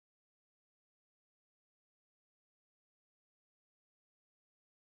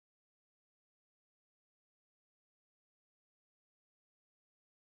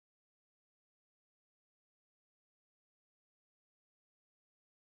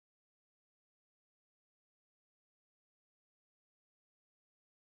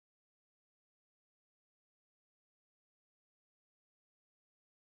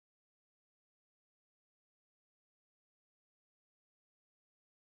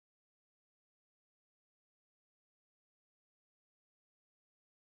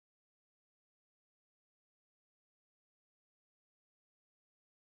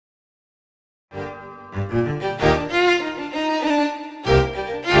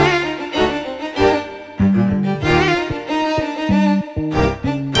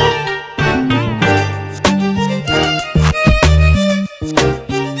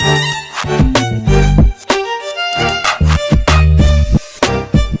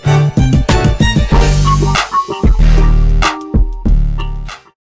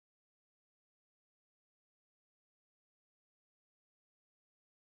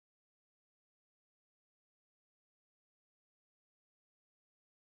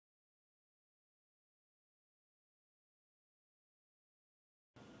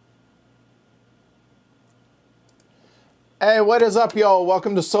Hey, what is up, y'all?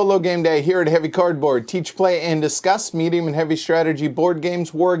 Welcome to Solo Game Day here at Heavy Cardboard. Teach, play, and discuss medium and heavy strategy board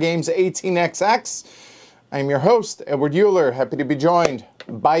games, war games, 18xx. I'm your host, Edward Euler. Happy to be joined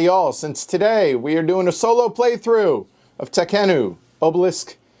by y'all since today we are doing a solo playthrough of Tekhenu,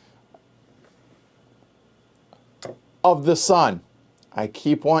 Obelisk of the Sun. I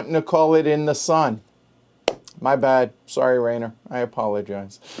keep wanting to call it In the Sun. My bad. Sorry, Rainer. I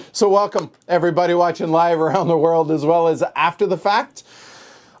apologize. So welcome, everybody watching live around the world as well as after the fact.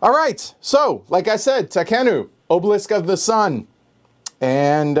 All right. So, like I said, Tekhenu, Obelisk of the Sun,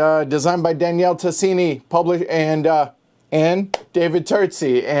 and designed by Daniele Tassini, published and David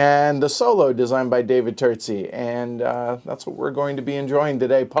Terzi, and the solo designed by David Terzi, and that's what we're going to be enjoying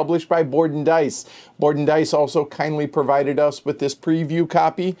today. Published by Board and Dice. Board and Dice also kindly provided us with this preview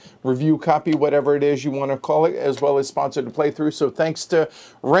copy, review copy, whatever it is you want to call it, as well as sponsored the playthrough. So thanks to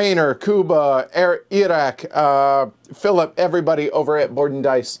Rainer, Kuba, Iraq, Philip, everybody over at Board and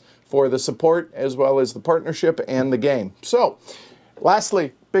Dice for the support, as well as the partnership and the game. So,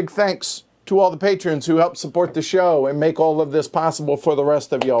 lastly, big thanks to all the patrons who help support the show and make all of this possible for the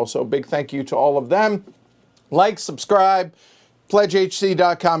rest of y'all. So big thank you to all of them. Like, subscribe,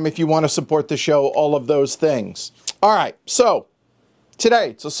 pledgehc.com if you want to support the show, all of those things. All right, so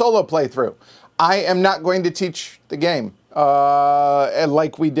today it's a solo playthrough. I am not going to teach the game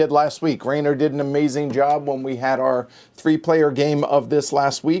like we did last week. Rainer did an amazing job when we had our 3-player game of this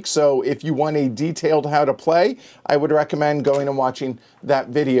last week. So if you want a detailed how to play, I would recommend going and watching that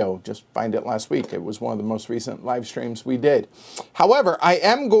video. Just find it last week. It was one of the most recent live streams we did. However, I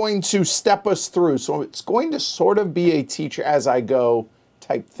am going to step us through. So it's going to sort of be a teach as I go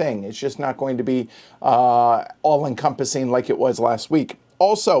type thing. It's just not going to be all-encompassing like it was last week.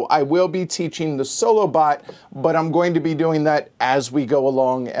 Also, I will be teaching the solo bot, but I'm going to be doing that as we go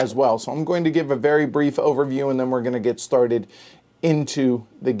along as well. So I'm going to give a very brief overview, and then we're going to get started into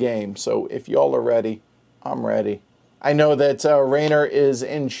the game. So if y'all are ready, I'm ready. I know that Rainer is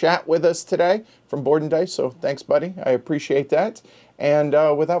in chat with us today from Board and Dice, so thanks, buddy. I appreciate that. And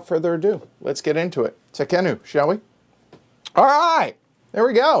without further ado, let's get into it. Tekhenu, shall we? All right, there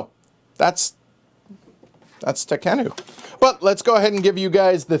we go. That's Tekhenu. But let's go ahead and give you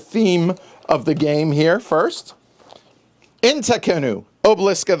guys the theme of the game here first. In Tekhenu,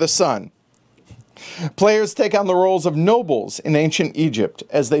 Obelisk of the Sun, players take on the roles of nobles in ancient Egypt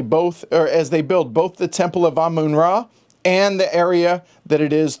as they build both the Temple of Amun-Ra and the area that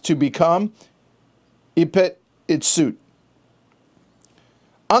it is to become Ipet Itsut.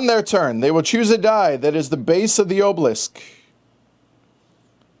 On their turn, they will choose a die that is the base of the obelisk.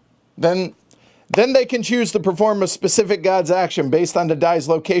 Then they can choose to perform a specific god's action based on the die's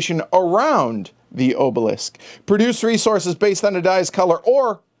location around the obelisk, produce resources based on the die's color,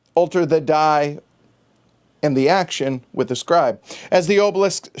 or alter the die and the action with a scribe. As the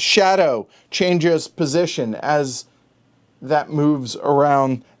obelisk's shadow changes position as that moves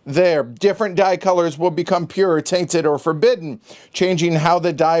around there, different die colors will become pure, tainted, or forbidden, changing how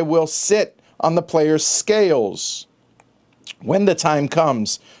the die will sit on the player's scales when the time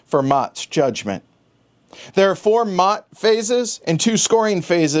comes for Maat's judgment. There are 4 Maat phases and 2 scoring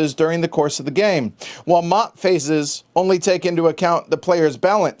phases during the course of the game. While Maat phases only take into account the player's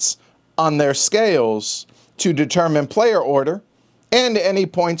balance on their scales to determine player order and any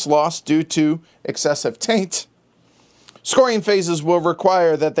points lost due to excessive taint, scoring phases will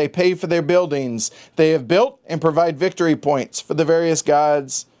require that they pay for their buildings they have built and provide victory points for the various god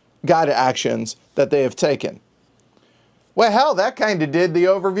actions that they have taken. Well, hell, that kind of did the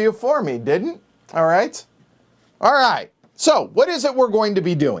overview for me, didn't? All right. All right. So what is it we're going to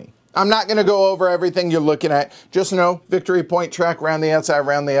be doing? I'm not going to go over everything you're looking at. Just know victory point track around the outside,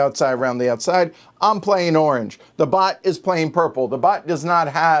 around the outside, around the outside. I'm playing orange. The bot is playing purple. The bot does not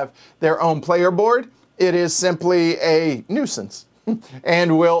have their own player board. It is simply a nuisance.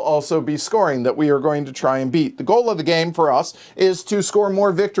 And will also be scoring that we are going to try and beat. The goal of the game for us is to score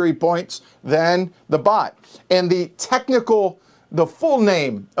more victory points than the bot. And the full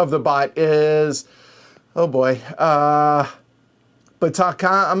name of the bot is Oh boy.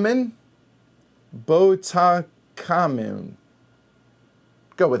 Botakamin? Botakamin.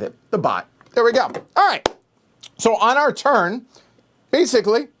 Go with it. The bot. There we go. All right. So on our turn,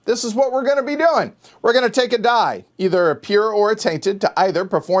 basically, this is what we're going to be doing. We're going to take a die, either a pure or a tainted, to either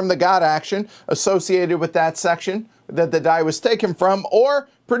perform the god action associated with that section that the die was taken from, or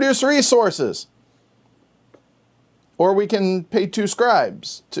produce resources. Or we can pay 2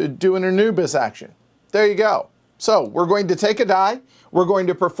 scribes to do an Anubis action. There you go. So we're going to take a die, we're going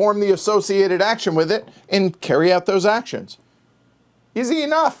to perform the associated action with it, and carry out those actions. Easy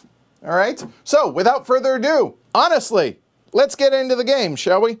enough. All right? So without further ado, honestly, let's get into the game,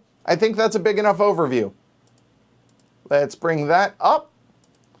 shall we? I think that's a big enough overview. Let's bring that up.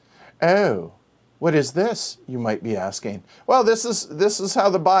 Oh, what is this, you might be asking? Well, this is how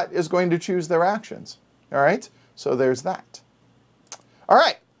the bot is going to choose their actions. All right? So there's that. All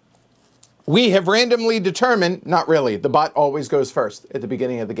right. We have randomly determined, not really, the bot always goes first at the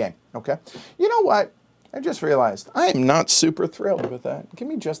beginning of the game, okay? You know what? I just realized I am not super thrilled with that. Give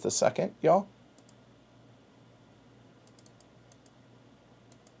me just a second, y'all.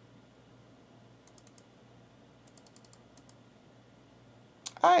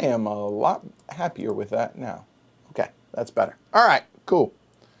 I am a lot happier with that now. Okay, that's better. All right, cool.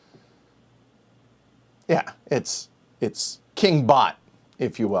 Yeah, it's King Bot,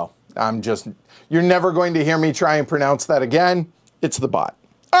 if you will. You're never going to hear me try and pronounce that again. It's the bot.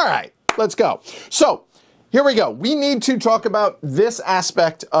 All right, let's go. So here we go. We need to talk about this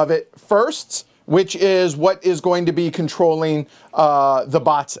aspect of it first, which is what is going to be controlling the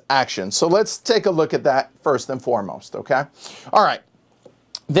bot's action. So let's take a look at that first and foremost, okay? All right.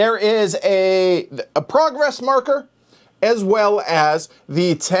 There is a progress marker as well as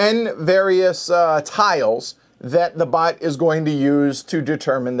the 10 various tiles that the bot is going to use to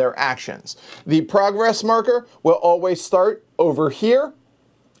determine their actions. The progress marker will always start over here,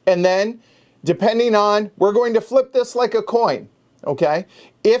 and then depending on, we're going to flip this like a coin, okay?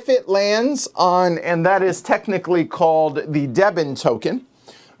 If it lands on, and that is technically called the Debin token,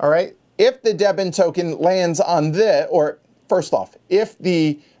 all right? If the Debin token lands on this, or first off, if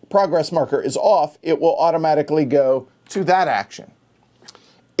the progress marker is off, it will automatically go to that action.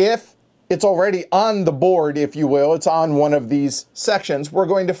 If it's already on the board, if you will, it's on one of these sections, we're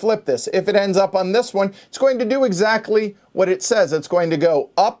going to flip this. If it ends up on this one, it's going to do exactly what it says. It's going to go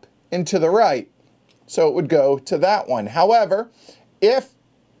up and to the right. So it would go to that one. However, if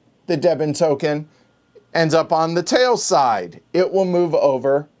the Debin token ends up on the tail side, it will move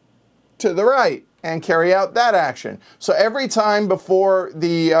over to the right and carry out that action. So every time before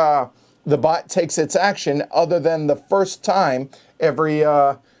the bot takes its action, other than the first time,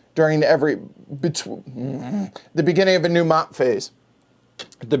 during the beginning of a new Maat phase,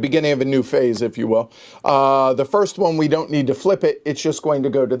 the beginning of a new phase, if you will. The first one, we don't need to flip it. It's just going to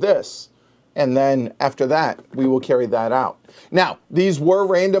go to this. And then after that, we will carry that out. Now, these were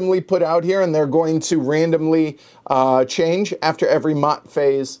randomly put out here, and they're going to randomly change after every Maat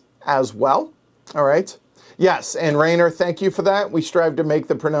phase as well. All right. Yes, and Rainer, thank you for that. We strive to make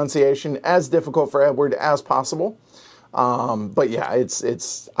the pronunciation as difficult for Edward as possible. But yeah,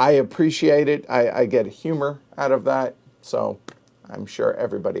 I appreciate it. I get humor out of that. So I'm sure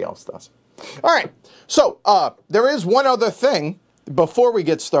everybody else does. All right. So there is one other thing before we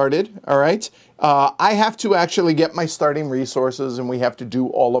get started. All right. I have to actually get my starting resources, and we have to do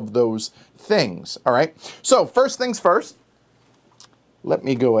all of those things. All right. So first things first, let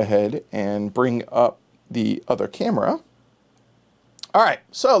me go ahead and bring up the other camera. All right,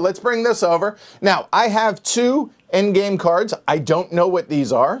 so let's bring this over. Now, I have 2 endgame cards. I don't know what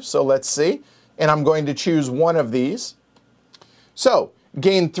these are, so let's see. And I'm going to choose one of these. So,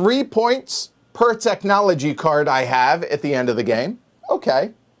 gain 3 points per technology card I have at the end of the game.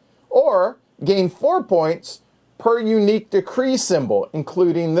 Okay. Or gain 4 points per unique decree symbol,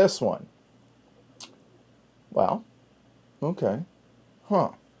 including this one. Well, okay.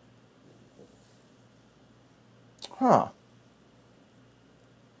 Huh. Huh.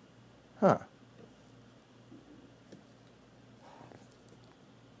 Huh.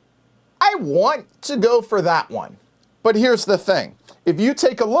 I want to go for that one. But here's the thing. If you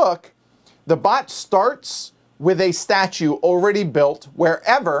take a look, the bot starts with a statue already built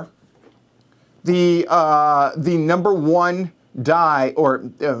wherever the number 1 die or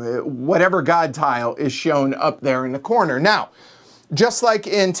whatever god tile is shown up there in the corner. Now, just like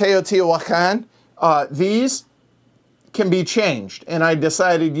in Teotihuacan, these can be changed. And I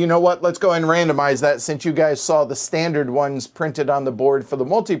decided, you know what, let's go and randomize that since you guys saw the standard ones printed on the board for the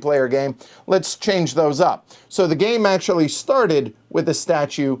multiplayer game. Let's change those up. So the game actually started with a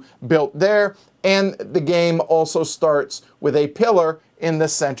statue built there, And the game also starts with a pillar in the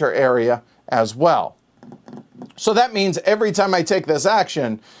center area as well. So that means every time I take this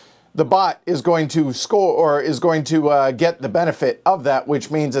action, the bot is going to score or is going to get the benefit of that,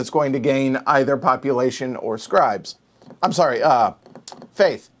 which means it's going to gain either population or scribes. I'm sorry,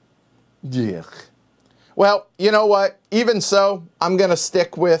 faith. Yeah. Well, you know what? Even so, I'm going to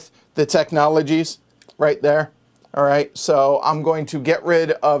stick with the technologies right there. All right, so I'm going to get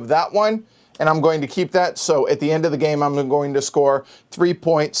rid of that one, and I'm going to keep that. So at the end of the game, I'm going to score 3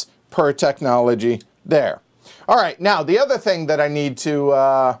 points per technology there. All right, now the other thing that I need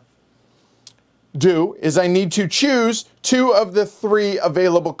to do is I need to choose 2 of the 3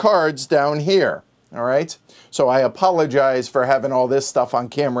 available cards down here. All right, so I apologize for having all this stuff on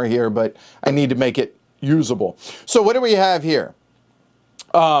camera here, but I need to make it usable. So what do we have here?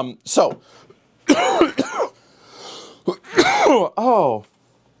 Oh,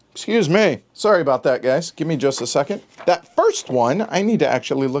 excuse me. Sorry about that, guys. Give me just a second. That first one, I need to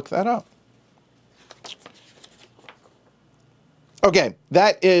actually look that up. Okay,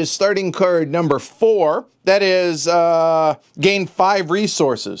 that is starting card number 4. That is gain 5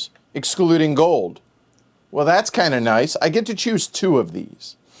 resources, excluding gold. Well, that's kind of nice. I get to choose 2 of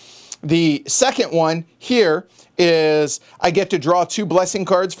these. The second one here is I get to draw 2 blessing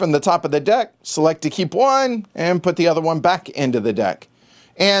cards from the top of the deck, select to keep one, and put the other one back into the deck.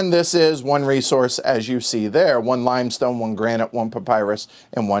 And this is 1 resource, as you see there. 1 limestone, 1 granite, 1 papyrus,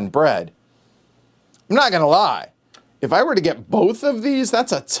 and 1 bread. I'm not going to lie. If I were to get both of these,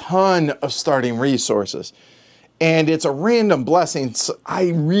 that's a ton of starting resources. And it's a random blessing, so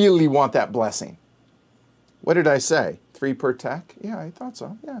I really want that blessing. What did I say? 3 per tech? Yeah, I thought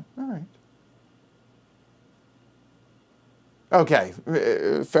so. Yeah, all right. Okay,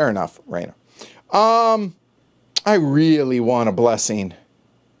 fair enough, Rainer. I really want a blessing.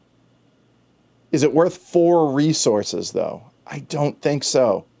 Is it worth 4 resources, though? I don't think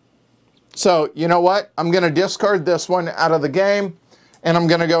so. So, you know what? I'm going to discard this one out of the game, and I'm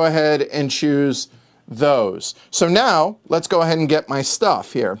going to go ahead and choose those. So now, let's go ahead and get my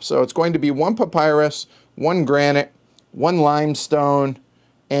stuff here. So it's going to be 1 papyrus, 1 granite, 1 limestone,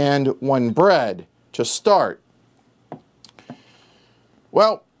 and 1 bread to start.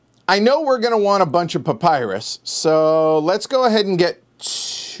 Well, I know we're going to want a bunch of papyrus, so let's go ahead and get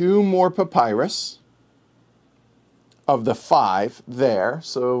 2 more papyrus of the 5 there.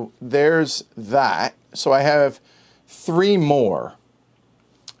 So there's that. So I have 3 more.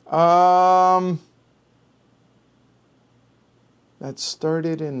 That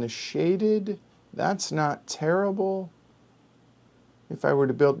started in the shaded. That's not terrible. If I were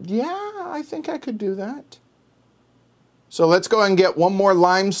to build, yeah, I think I could do that. So let's go ahead and get 1 more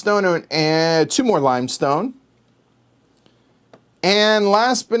limestone and 2 more limestone. And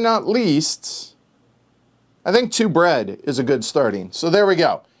last but not least, I think 2 bread is a good starting. So there we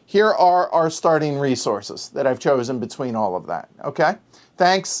go. Here are our starting resources that I've chosen between all of that. Okay?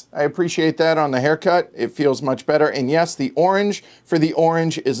 Thanks. I appreciate that on the haircut. It feels much better. And yes, the orange for the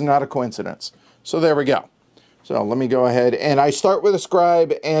orange is not a coincidence. So there we go. So let me go ahead. And I start with a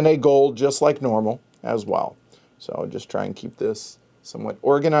scribe and a gold just like normal as well. So I'll just try and keep this somewhat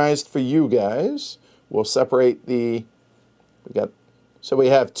organized for you guys. We'll separate the, so we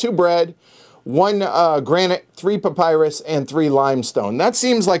have 2 bread, 1 granite, 3 papyrus, and 3 limestone. That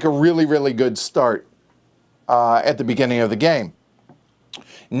seems like a really, really good start at the beginning of the game.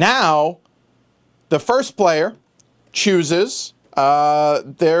 Now, the first player chooses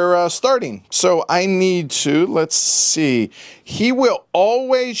their starting. So I need to, let's see, he will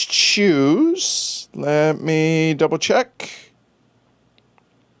always choose, let me double check.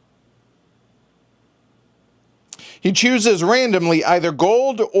 He chooses randomly either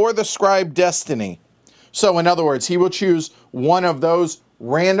gold or the scribe destiny. So in other words, he will choose one of those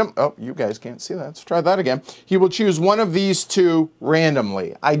random, oh, you guys can't see that. Let's try that again. He will choose one of these 2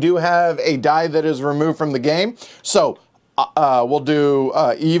 randomly. I do have a die that is removed from the game. So we'll do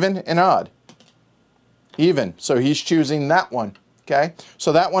even and odd. Even. So he's choosing that one. Okay.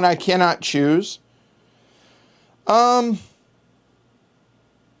 So that one I cannot choose. Let's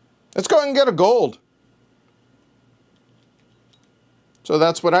go ahead and get a gold. So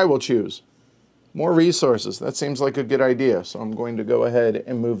that's what I will choose. More resources. That seems like a good idea. So I'm going to go ahead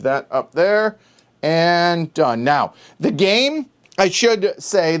and move that up there. And done. Now, the game, I should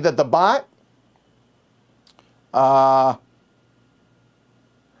say that the bot, the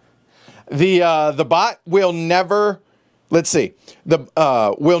bot will never, let's see,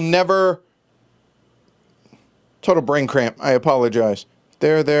 will never, total brain cramp, I apologize.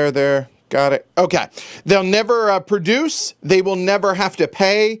 There, Got it. Okay. They'll never produce, they will never have to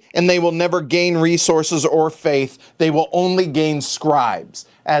pay, and they will never gain resources or faith. They will only gain scribes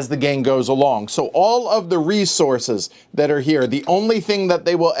as the game goes along. So all of the resources that are here, the only thing that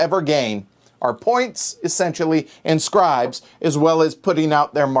they will ever gain are points, essentially, and scribes, as well as putting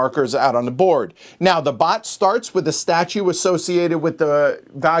out their markers out on the board. Now, the bot starts with a statue associated with the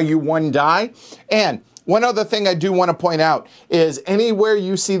value 1 die, and one other thing I do want to point out is anywhere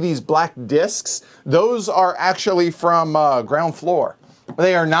you see these black discs, those are actually from ground floor.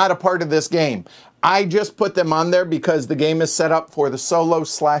 They are not a part of this game. I just put them on there because the game is set up for the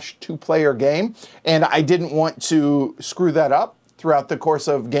solo/2-player game, and I didn't want to screw that up throughout the course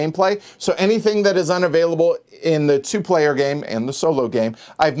of gameplay. So anything that is unavailable in the 2-player game and the solo game,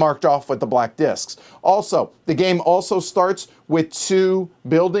 I've marked off with the black discs. Also, the game also starts with 2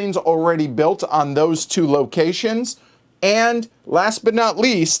 buildings already built on those 2 locations. And last but not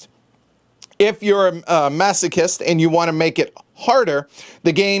least, if you're a masochist and you want to make it harder,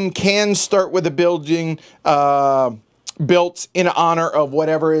 the game can start with a building built in honor of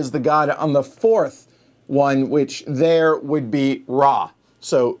whatever is the god on the 4th one, which there would be Ra.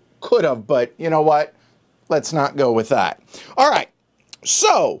 So could have, but you know what? Let's not go with that. All right.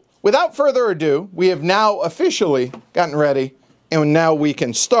 So without further ado, we have now officially gotten ready, and now we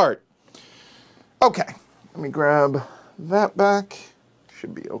can start. Okay. Let me grab that back.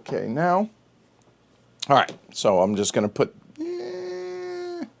 Should be okay now. All right. So I'm just going to put,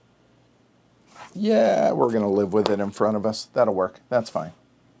 yeah, we're going to live with it in front of us. That'll work. That's fine.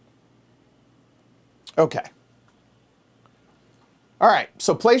 Okay. All right,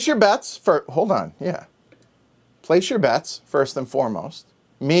 so place your bets for, hold on, yeah. Place your bets, first and foremost.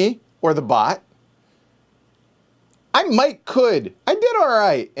 Me or the bot. I did all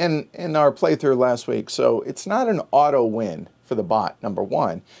right in our playthrough last week, so it's not an auto win for the bot, number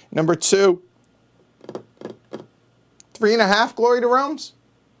 1. Number 2, 3.5 Glory to Realms.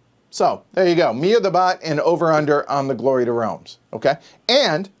 So, there you go. Me or the bot, and over-under on the Glory to Realms, okay?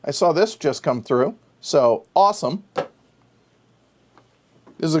 And I saw this just come through. So, awesome. This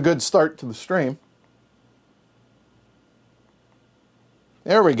is a good start to the stream.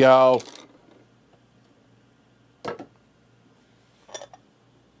 There we go.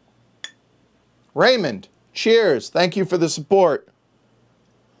 Raymond, cheers. Thank you for the support.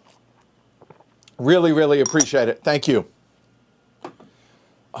 Really, really appreciate it. Thank you.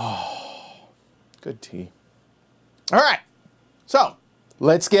 Oh, good tea. All right. So,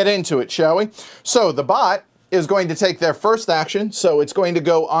 let's get into it, shall we? So the bot is going to take their first action. So it's going to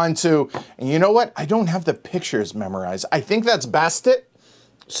go on to, and you know what? I don't have the pictures memorized. I think that's Bastet.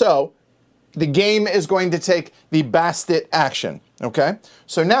 So the game is going to take the Bastet action, okay?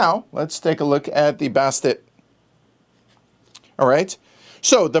 So now let's take a look at the Bastet. All right.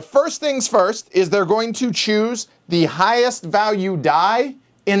 So the first things first is they're going to choose the highest value die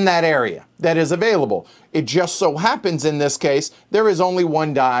in that area that is available. It just so happens in this case, there is only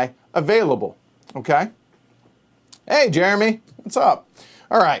 1 die available, okay? Hey, Jeremy, what's up?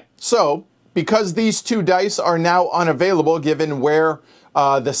 All right, so because these 2 dice are now unavailable, given where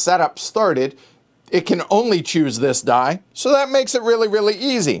the setup started, it can only choose this die, so that makes it really, really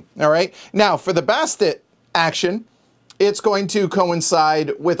easy, all right? Now, for the Bastet action, it's going to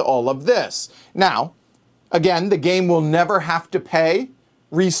coincide with all of this. Now, again, the game will never have to pay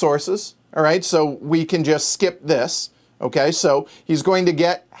resources, all right? So we can just skip this, okay? So he's going to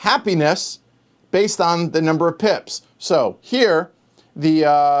get happiness based on the number of pips. So here,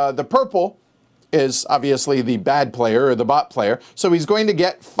 the purple is obviously the bad player or the bot player. So he's going to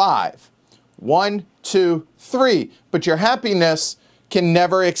get 5. 1, 2, 3. But your happiness can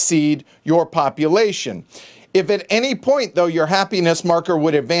never exceed your population. If at any point, though, your happiness marker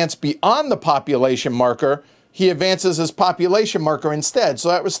would advance beyond the population marker, he advances his population marker instead. So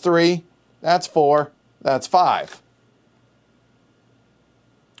that was 3, that's 4, that's 5.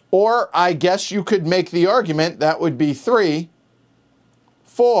 Or I guess you could make the argument that would be 3,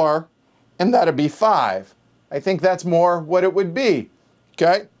 4, and that'd be 5. I think that's more what it would be,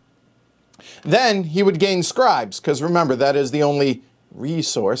 okay? Then he would gain scribes, because remember, that is the only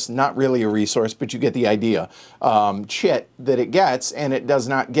resource, not really a resource, but you get the idea, chit that it gets, and it does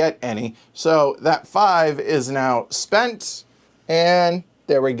not get any. So that 5 is now spent, and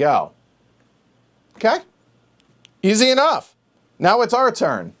there we go. Okay? Easy enough. Now it's our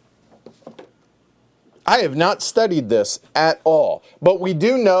turn. I have not studied this at all, but we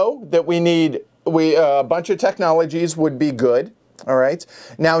do know that we need, a bunch of technologies would be good. All right.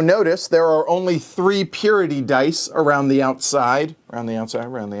 Now notice there are only 3 purity dice around the outside, and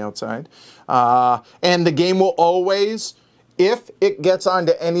the game will always, if it gets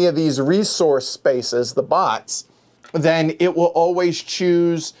onto any of these resource spaces, the bots, then it will always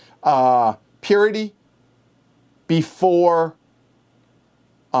choose purity before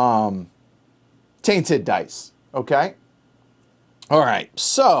tainted dice, okay? All right,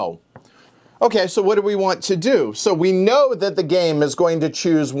 so what do we want to do? So we know that the game is going to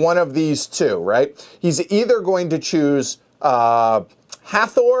choose one of these two, right? He's either going to choose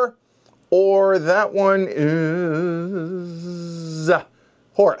Hathor, or that one is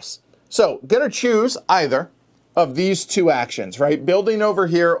Horus. So gonna choose either of these two actions, right? Building over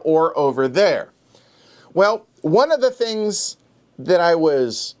here or over there. Well, one of the things that I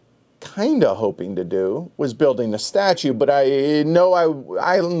was kind of hoping to do was building a statue, but I know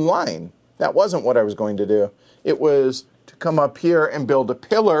I'm lying. That wasn't what I was going to do. It was to come up here and build a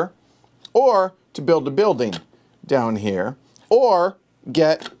pillar, or to build a building down here, or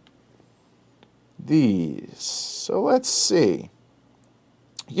get these. So let's see.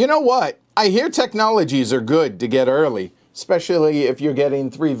 You know what? I hear technologies are good to get early, especially if you're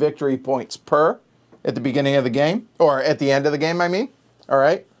getting 3 victory points per at the beginning of the game, or at the end of the game, I mean. All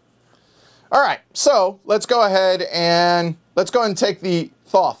right. All right, so let's go ahead and take the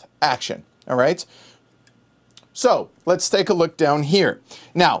Thoth action. All right. So let's take a look down here.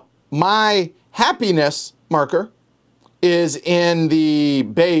 Now, my happiness marker is in the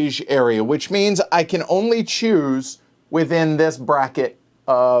beige area, which means I can only choose within this bracket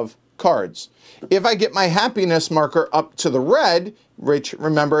of cards. If I get my happiness marker up to the red, which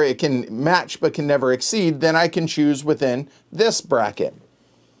remember it can match but can never exceed, then I can choose within this bracket.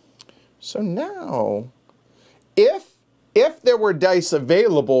 So now, if there were dice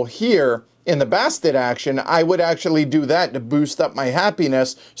available here in the basket action, I would actually do that to boost up my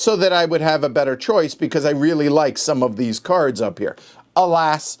happiness so that I would have a better choice, because I really like some of these cards up here.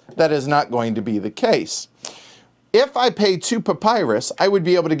 Alas, that is not going to be the case. If I pay 2 papyrus, I would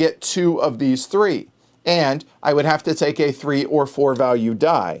be able to get 2 of these 3, and I would have to take a 3 or 4 value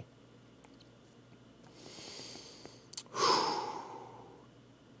die.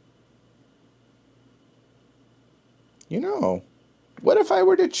 You know, what if I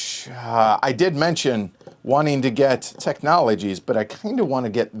were to... I did mention wanting to get technologies, but I kind of want to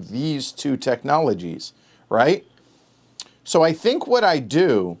get these 2 technologies, right? So I think what I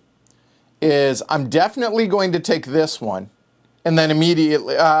do is I'm definitely going to take this one, and then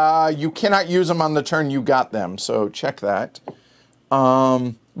immediately... you cannot use them on the turn you got them, so check that.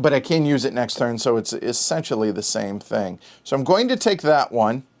 But I can use it next turn, so it's essentially the same thing. So I'm going to take that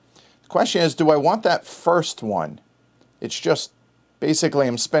one. The question is, do I want that first one? It's just, basically,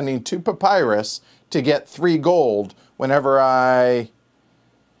 I'm spending 2 papyrus to get 3 gold whenever I...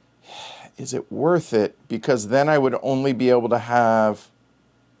 Is it worth it? Because then I would only be able to have...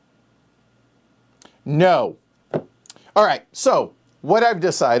 No. All right, so what I've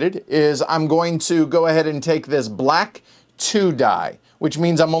decided is I'm going to go ahead and take this black 2 die, which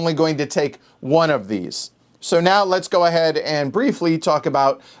means I'm only going to take 1 of these. So now let's go ahead and briefly talk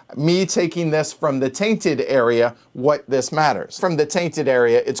about me taking this from the tainted area, what this matters. From the tainted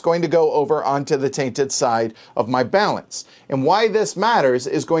area, it's going to go over onto the tainted side of my balance. And why this matters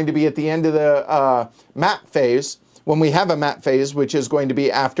is going to be at the end of the map phase, when we have a map phase, which is going to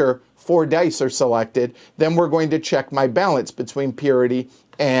be after 4 dice are selected, then we're going to check my balance between purity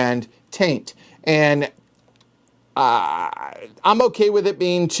and taint. And I'm okay with it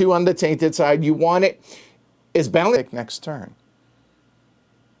being 2 on the tainted side. You want it is balanced next turn.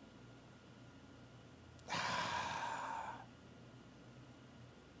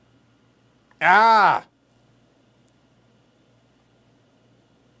 Ah!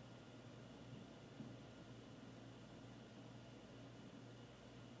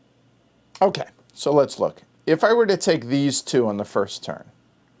 Okay, so let's look. If I were to take these 2 on the first turn,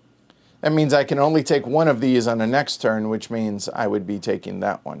 that means I can only take 1 of these on the next turn, which means I would be taking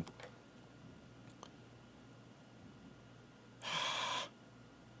that one.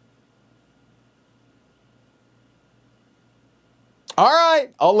 All right,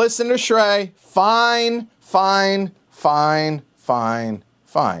 I'll listen to Shrey. Fine, fine, fine, fine,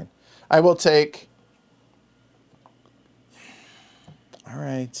 fine. I will take... All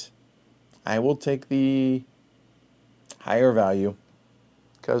right. I will take the higher value,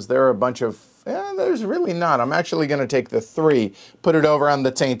 because there are a bunch of... there's really not. I'm actually going to take the 3, put it over on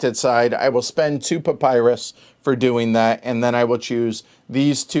the tainted side. I will spend 2 papyrus for doing that, and then I will choose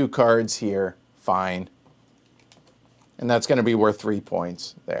these 2 cards here. Fine. And that's going to be worth 3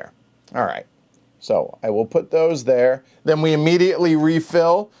 points there. All right. So I will put those there. Then we immediately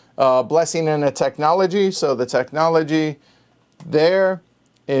refill blessing and a technology. So the technology there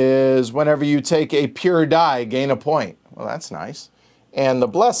is whenever you take a pure die, gain a point. Well, that's nice. And the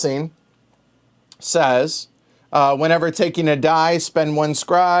blessing says, whenever taking a die, spend one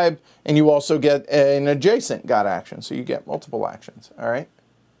scribe, and you also get an adjacent god action. So you get multiple actions, all right?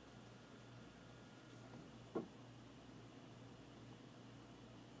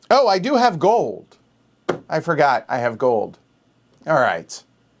 Oh, I do have gold. I forgot I have gold. All right.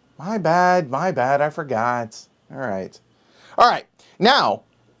 My bad, I forgot. All right. All right, now,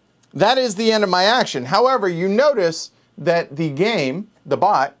 that is the end of my action. However, you notice that the game, the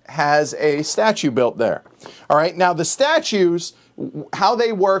bot, has a statue built there. All right, now the statues, how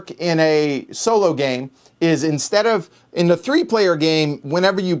they work in a solo game is instead of in the 3-player game,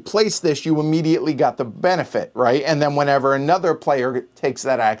 whenever you place this, you immediately got the benefit, right? And then whenever another player takes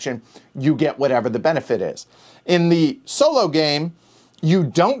that action, you get whatever the benefit is. In the solo game, you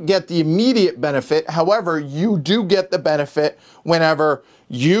don't get the immediate benefit. However, you do get the benefit whenever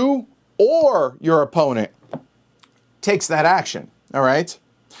you or your opponent takes that action, all right?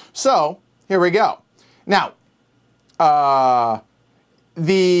 So, here we go. Now,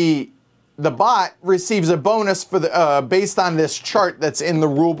 the bot receives a bonus for the based on this chart that's in the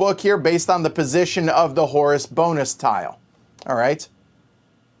rule book here, based on the position of the Horus bonus tile, all right?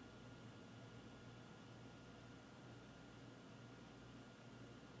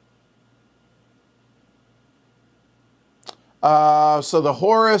 So the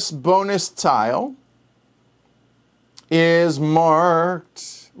Horus bonus tile is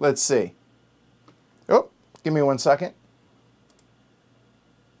marked, let's see. Oh, give me 1 second.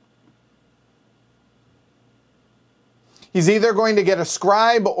 He's either going to get a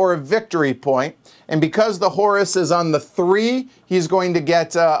scribe or a victory point, and because the Horus is on the 3, he's going to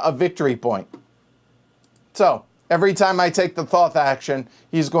get a victory point. So every time I take the Thoth action,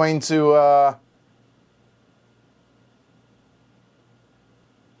 he's going to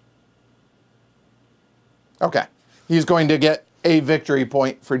okay, he's going to get a victory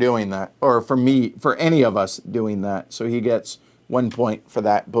point for doing that, or for me, for any of us doing that. So he gets 1 point for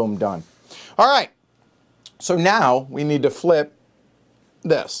that. Boom, done. All right, so now we need to flip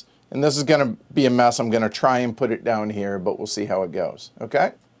this. And this is going to be a mess. I'm going to try and put it down here, but we'll see how it goes.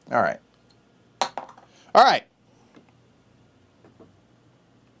 Okay? All right. All right.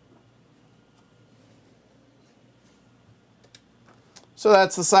 So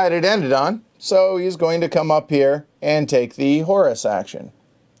that's the side it ended on. So he's going to come up here and take the Horus action.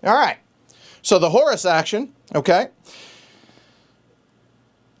 All right. So the Horus action, okay.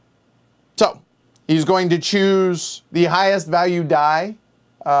 So he's going to choose the highest value die.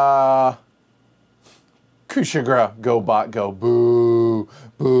 Kushagra, go bot, go. Boo,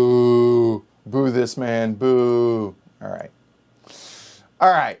 boo, boo this man, boo. All right. All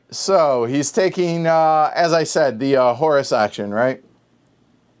right, so he's taking, as I said, the Horus action, right?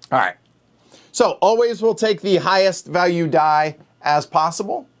 All right. So always we'll take the highest value die as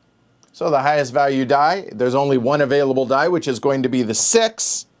possible. So the highest value die, there's only one available die, which is going to be the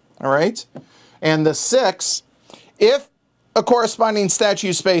 6, all right? And the 6, if a corresponding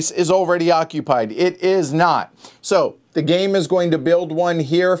statue space is already occupied, it is not. So the game is going to build one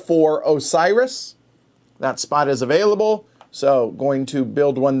here for Osiris. That spot is available. So going to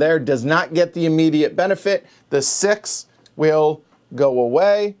build one there. Does not get the immediate benefit. The 6 will go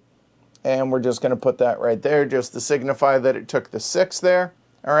away. And we're just going to put that right there just to signify that it took the 6 there.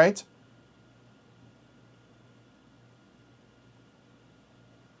 All right.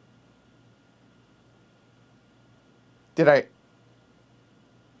 Did I?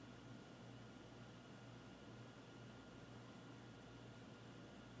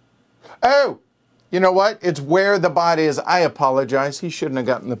 Oh, you know what? It's where the bot is. I apologize. He shouldn't have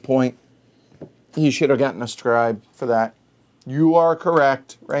gotten the point. He should have gotten a scribe for that. You are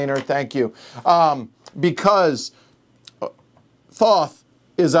correct, Rainer. Thank you. Because Thoth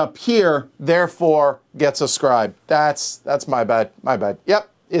is up here, therefore gets a scribe. That's my bad. My bad. Yep.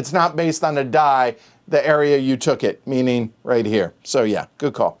 It's not based on a die, the area you took it, meaning right here. So yeah,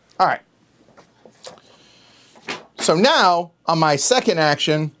 good call. All right. So now, on my second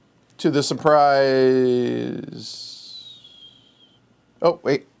action, to the surprise... Oh,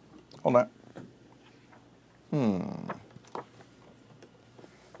 wait. Hold on.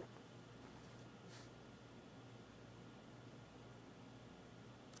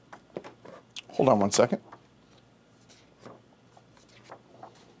 Hold on 1 second.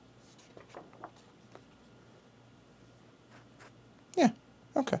 Yeah,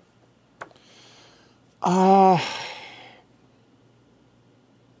 okay.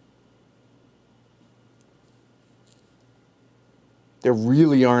 There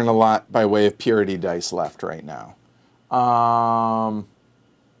really aren't a lot by way of purity dice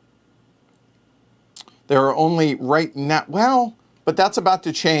There are only right now, well, but that's about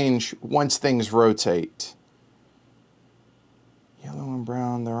to change once things rotate. Yellow and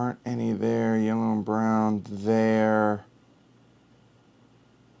brown, there aren't any there. Yellow and brown there.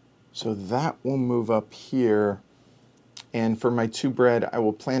 So that will move up here. And for my 2 bread, I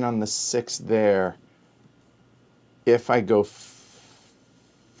will plan on the 6 there. If I go,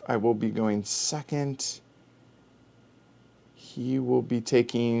 I will be going second. He will be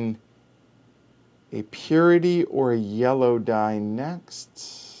taking a purity or a yellow die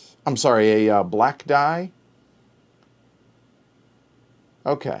next. I'm sorry, a black die.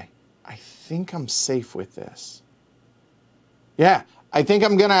 Okay, I think I'm safe with this. Yeah, I think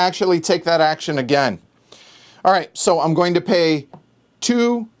I'm going to actually take that action again. All right, so I'm going to pay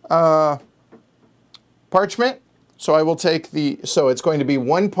 2 parchment. So I will take so it's going to be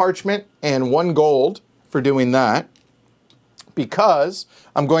 1 parchment and 1 gold for doing that, because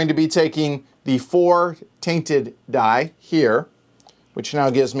I'm going to be taking the 4 tainted die here, which now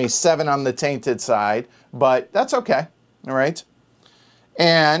gives me 7 on the tainted side, but that's okay, all right?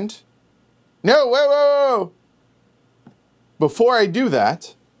 And, no, whoa. Before I do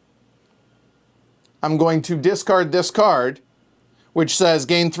that, I'm going to discard this card, which says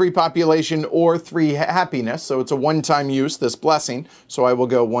gain 3 population or 3 happiness. So it's a one-time use, this blessing. So I will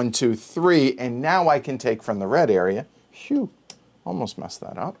go 1, 2, 3, and now I can take from the red area. Phew, almost messed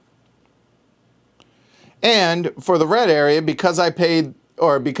that up. And for the red area, because I paid,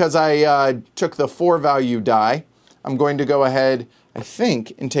 or because I took the 4 value die, I'm going to go ahead, I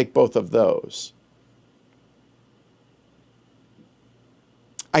think, and take both of those.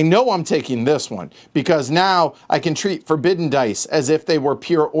 I know I'm taking this one because now I can treat forbidden dice as if they were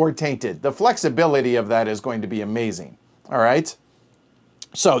pure or tainted. The flexibility of that is going to be amazing. All right.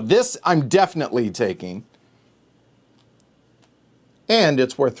 So this I'm definitely taking. And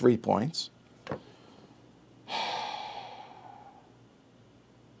it's worth 3 points.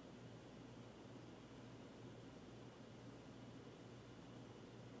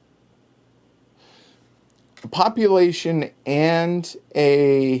 Population and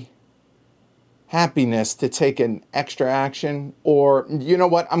a happiness to take an extra action, or you know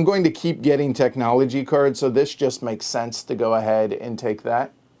what, I'm going to keep getting technology cards, so this just makes sense to go ahead and take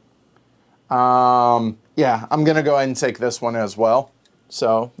that. Yeah, I'm going to go ahead and take this one as well.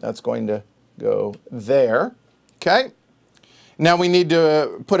 So that's going to go there. Okay. Now we need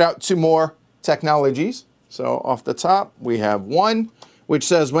to put out 2 more technologies. So off the top, we have 1, which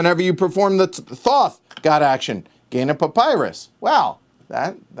says whenever you perform the Thoth God action, gain a papyrus. Wow,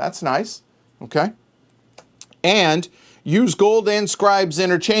 that's nice. Okay. And use gold and scribes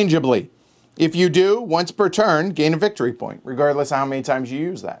interchangeably. If you do, once per turn, gain a victory point, regardless of how many times you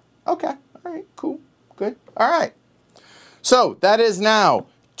use that. Okay. All right, cool. Good. All right. So that is now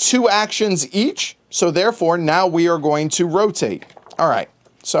 2 actions each. So therefore, now we are going to rotate. All right.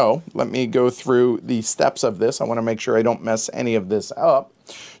 So let me go through the steps of this. I want to make sure I don't mess any of this up.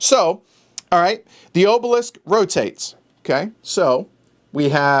 So, all right, the obelisk rotates. Okay. So we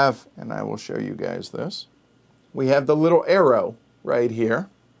have, and I will show you guys this. We have the little arrow right here.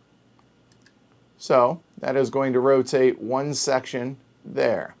 So that is going to rotate 1 section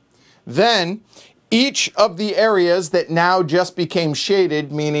there. Then each of the areas that now just became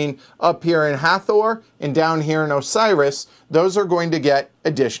shaded, meaning up here in Hathor and down here in Osiris, those are going to get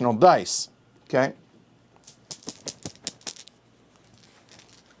additional dice. Okay.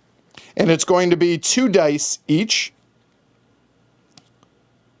 And it's going to be 2 dice each.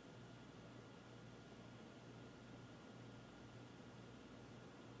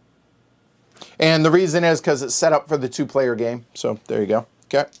 And the reason is because it's set up for the 2-player game. So there you go.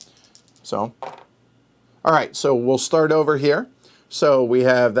 Okay. So, all right. So we'll start over here. So we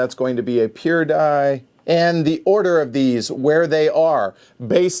have, that's going to be a pure die. And the order of these, where they are,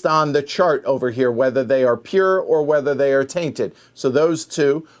 based on the chart over here, whether they are pure or whether they are tainted. So those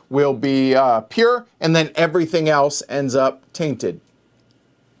 2 will be pure, and then everything else ends up tainted.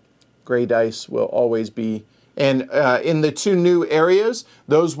 Gray dice will always be, and in the 2 new areas,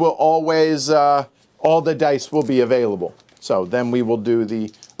 those will always, all the dice will be available. So then we will do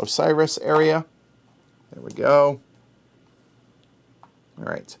the Osiris area. There we go. All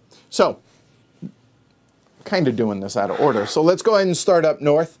right. So, kind of doing this out of order. So let's go ahead and start up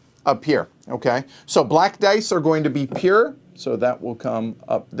north, up here, okay? So black dice are going to be pure, so that will come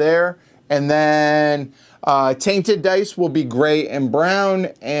up there. And then tainted dice will be gray and brown,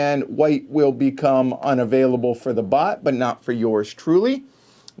 and white will become unavailable for the bot, but not for yours truly.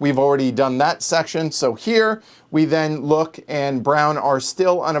 we've already done that section. So here we then look, and brown are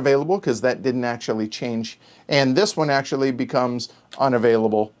still unavailable because that didn't actually change. And this one actually becomes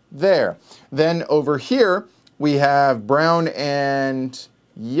unavailable there. Then over here, we have brown and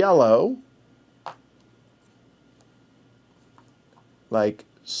yellow, like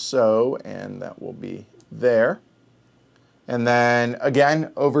so, and that will be there. And then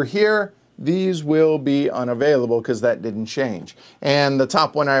again, over here, these will be unavailable because that didn't change. And the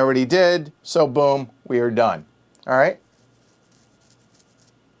top one I already did, so boom, we are done. All right.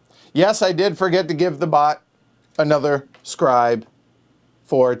 Yes, I did forget to give the bot another scribe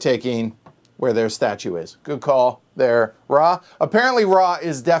for taking where their statue is. Good call there, Ra. Apparently Ra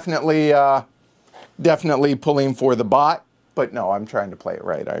is definitely pulling for the bot. But no, I'm trying to play it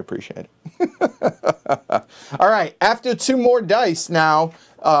right. I appreciate it. All right, after 2 more dice now,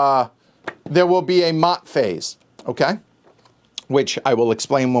 there will be a Maat phase, okay? Which I will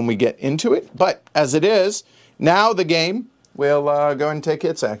explain when we get into it. But as it is, now the game will go and take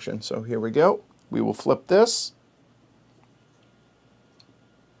its action. So here we go. We will flip this.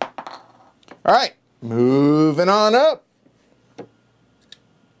 All right, moving on up.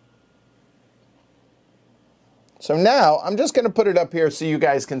 So now I'm just going to put it up here so you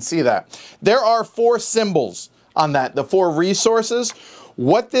guys can see that. There are 4 symbols on that, the 4 resources.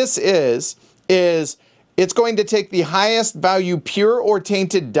 What this is it's going to take the highest value pure or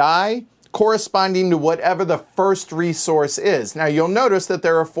tainted die corresponding to whatever the first resource is. Now you'll notice that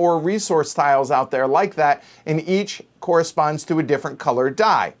there are 4 resource tiles out there like that, and each corresponds to a different color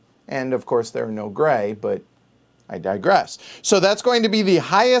die. And of course there are no gray, but I digress. So that's going to be the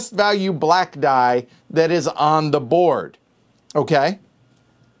highest value black die that is on the board. Okay?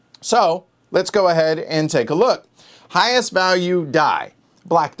 So let's go ahead and take a look. Highest value die,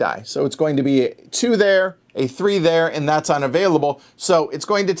 black die. So it's going to be a 2 there, a 3 there, and that's unavailable. So it's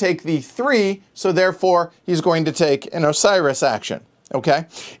going to take the 3, so therefore he's going to take an Osiris action. Okay?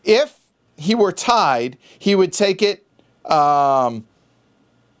 If he were tied, he would take it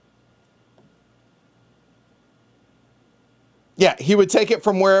yeah, he would take it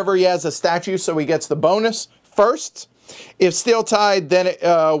from wherever he has a statue, so he gets the bonus first. If still tied, then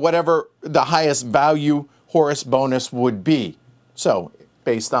whatever the highest value Horus bonus would be. So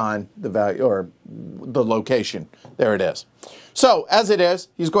based on the value or the location, there it is. So as it is,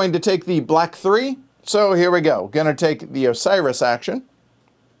 he's going to take the black 3. So here we go. Going to take the Osiris action.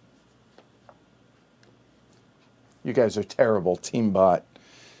 You guys are terrible, Team Bot.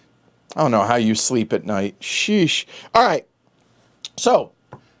 I don't know how you sleep at night. Sheesh. All right. So,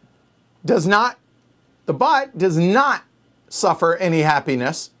 the bot does not suffer any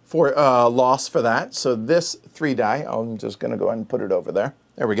happiness for loss for that. So this 3 die, I'm just going to go ahead and put it over there.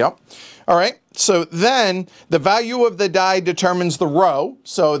 There we go. All right. So then the value of the die determines the row.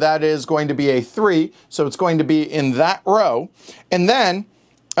 So that is going to be a 3. So it's going to be in that row. And then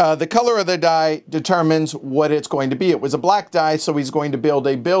the color of the die determines what it's going to be. It was a black die, so he's going to build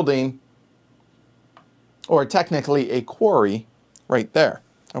a building, or technically a quarry, right there,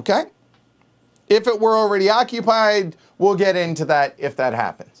 okay? If it were already occupied, we'll get into that if that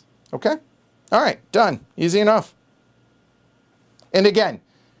happens, okay? All right, done, easy enough. And again,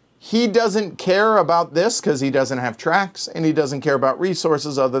 he doesn't care about this because he doesn't have tracks, and he doesn't care about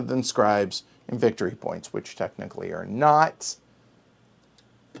resources other than scribes and victory points, which technically are not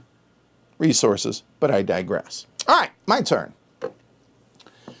resources, but I digress. All right, my turn.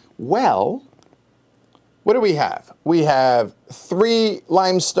 Well, what do we have? We have 3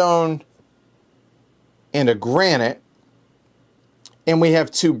 limestone and a granite, and we have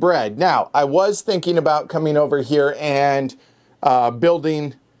 2 bread. Now, I was thinking about coming over here and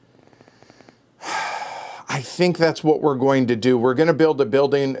building, I think that's what we're going to do. We're going to build a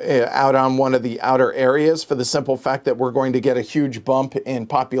building out on one of the outer areas for the simple fact that we're going to get a huge bump in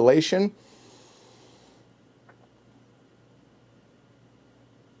population.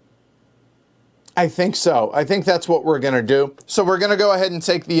 I think so. I think that's what we're going to do. So we're going to go ahead and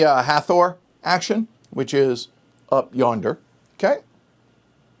take the Hathor action, which is up yonder. Okay.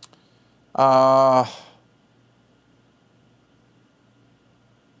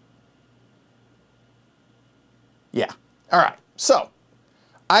 Yeah. All right. So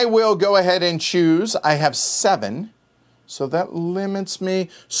I will go ahead and choose. I have 7. So that limits me.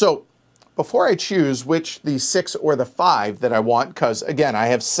 So before I choose which the 6 or the 5 that I want, because again, I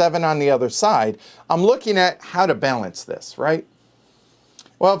have 7 on the other side, I'm looking at how to balance this, right?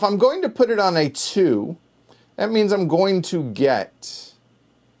 Well, if I'm going to put it on a 2, that means I'm going to get,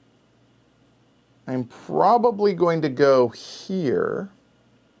 I'm probably going to go here,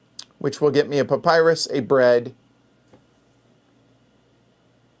 which will get me a papyrus, a bread,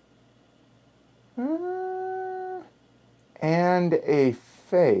 and a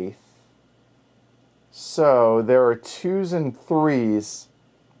faith. So there are 2s and 3s,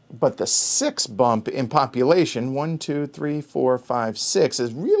 but the 6 bump in population, 1, 2, 3, 4, 5, 6,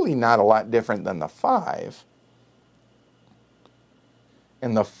 is really not a lot different than the 5.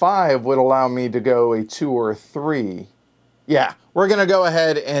 And the 5 would allow me to go a 2 or a 3. Yeah, we're going to go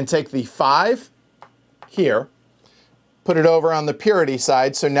ahead and take the 5 here, put it over on the purity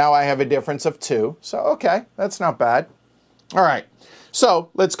side, so now I have a difference of 2. So, okay, that's not bad. All right, so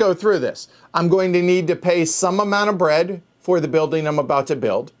let's go through this. I'm going to need to pay some amount of bread for the building I'm about to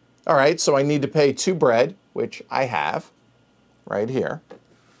build. All right, so I need to pay 2 bread, which I have right here.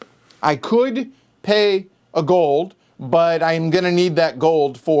 I could pay a gold, but I'm going to need that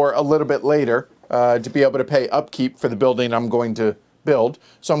gold for a little bit later to be able to pay upkeep for the building I'm going to build.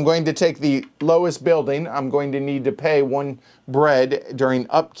 So I'm going to take the lowest building. I'm going to need to pay 1 bread during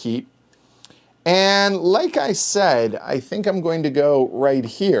upkeep. And like I said, I think I'm going to go right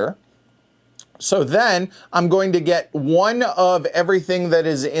here. So then I'm going to get 1 of everything that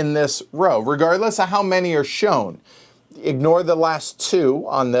is in this row, regardless of how many are shown. Ignore the last 2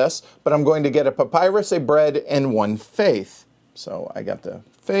 on this, but I'm going to get a papyrus, a bread, and 1 faith. So I got the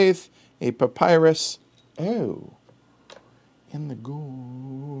faith, a papyrus, oh, and the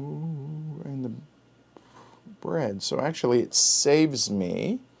gold, and the bread. So actually it saves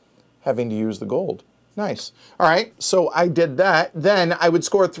me having to use the gold. Nice. All right, so I did that. Then I would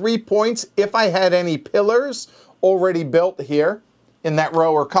score 3 points if I had any pillars already built here in that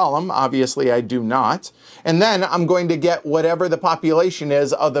row or column. Obviously, I do not. And then I'm going to get whatever the population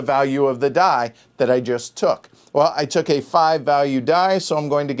is of the value of the die that I just took. Well, I took a 5 value die, so I'm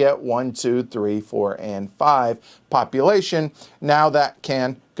going to get 1, 2, 3, 4, and 5 population. Now that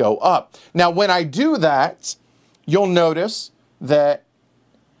can go up. Now, when I do that, you'll notice that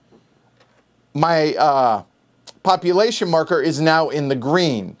my population marker is now in the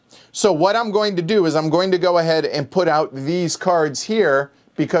green. So what I'm going to do is I'm going to go ahead and put out these cards here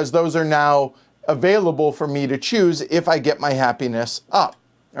because those are now available for me to choose if I get my happiness up.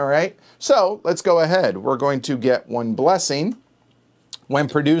 All right, so let's go ahead. We're going to get 1 blessing. When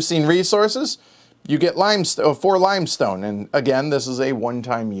producing resources, you get 4 limestone. And again, this is a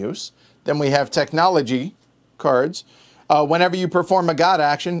one-time use. Then we have technology cards. Whenever you perform a god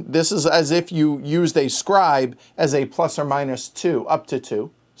action, this is as if you used a scribe as a plus or minus 2, up to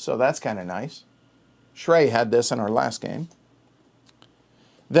 2. So that's kind of nice. Shrey had this in our last game.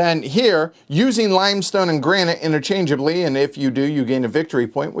 Then here, using limestone and granite interchangeably, and if you do, you gain a victory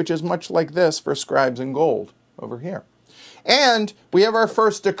point, which is much like this for scribes and gold over here. And we have our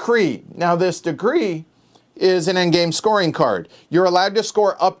first decree. Now this decree is an endgame scoring card. You're allowed to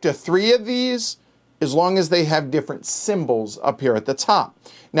score up to 3 of these, as long as they have different symbols up here at the top.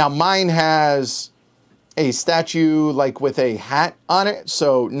 Now mine has a statue like with a hat on it,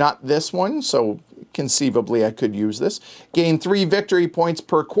 so not this one, so conceivably I could use this. Gain 3 victory points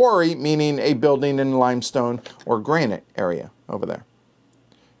per quarry, meaning a building in limestone or granite area over there.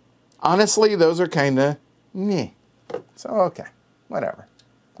 Honestly, those are kind of meh. So okay, whatever.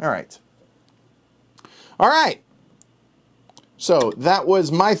 All right. All right. So that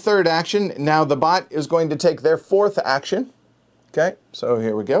was my 3rd action. Now the bot is going to take their 4th action. Okay, so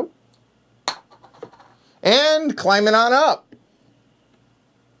here we go. And climbing on up.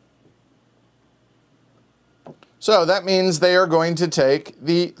 So that means they are going to take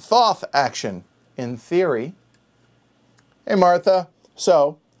the Thoth action, in theory. Hey, Martha.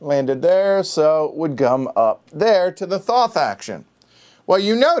 So landed there, so would come up there to the Thoth action. Well,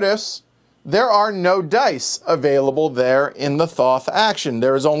 you notice there are no dice available there in the Thoth action.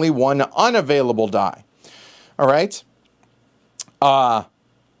 There is only 1 unavailable die. All right?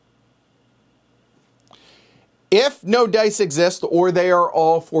 If no dice exist or they are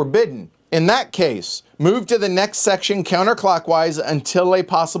all forbidden, in that case, move to the next section counterclockwise until a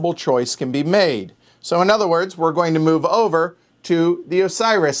possible choice can be made. So in other words, we're going to move over to the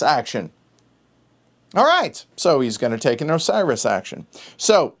Osiris action. All right, so he's going to take an Osiris action.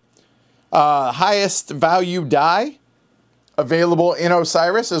 So highest value die available in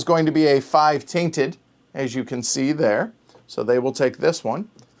Osiris is going to be a 5 tainted, as you can see there. So they will take this one.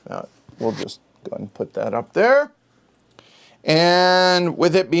 We'll just go ahead and put that up there. And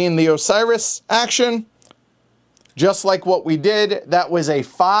with it being the Osiris action, just like what we did, that was a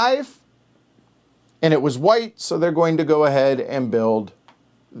 5. And it was white, so they're going to go ahead and build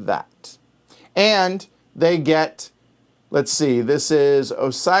that. And they get, let's see, this is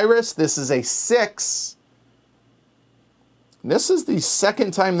Osiris. This is a 6. This is the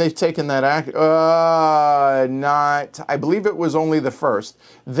 2nd time they've taken that act. I believe it was only the 1st.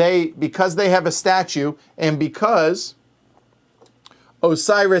 Because they have a statue and because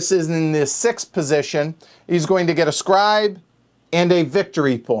Osiris is in the 6th position. He's going to get a scribe and a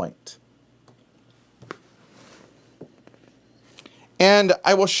victory point. And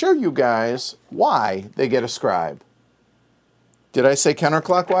I will show you guys why they get a scribe. Did I say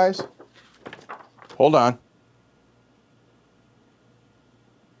counterclockwise? Hold on.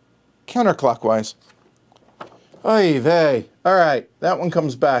 Counterclockwise. Oy vey. All right, that one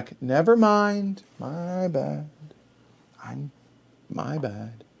comes back. Never mind. My bad. My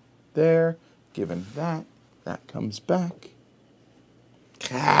bad. There. Given that. That comes back.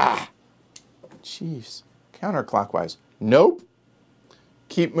 Ah. Jeez. Counterclockwise. Nope.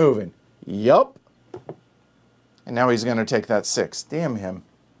 Keep moving. Yup. And now he's going to take that 6. Damn him.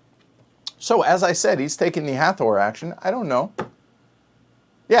 So, as I said, he's taking the Hathor action. I don't know.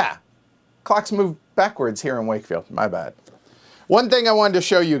 Yeah. Clocks move backwards here in Wakefield. My bad. One thing I wanted to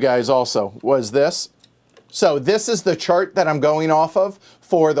show you guys also was this. So, this is the chart that I'm going off of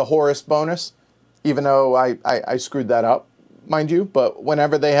for the Horus bonus, even though I screwed that up, mind you. But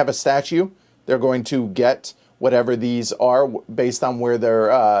whenever they have a statue, they're going to get whatever these are based on where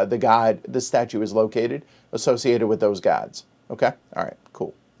their the statue is located, associated with those gods. Okay? All right,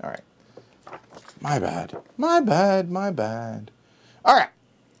 cool. All right. My bad. My bad. My bad. All right.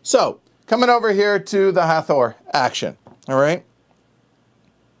 So, coming over here to the Hathor action. All right?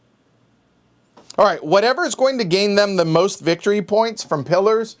 All right, whatever is going to gain them the most victory points from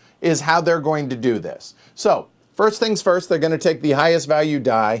pillars is how they're going to do this. So, first things first, they're going to take the highest value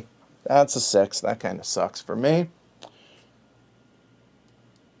die. That's a 6. That kind of sucks for me.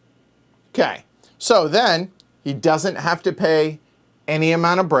 Okay, so then he doesn't have to pay any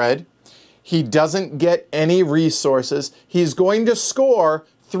amount of bread. He doesn't get any resources. He's going to score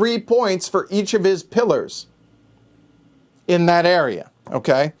 3 points for each of his pillars in that area,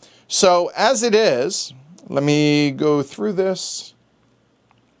 okay? So as it is, let me go through this.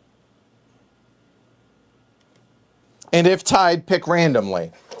 And if tied, pick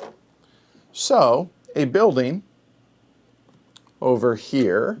randomly. So a building over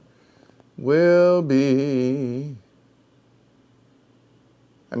here will be,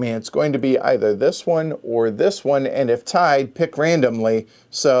 I mean, it's going to be either this one or this one, and if tied, pick randomly.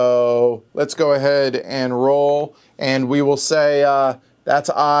 So let's go ahead and roll, and we will say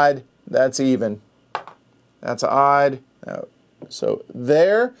that's odd, that's even. That's odd. So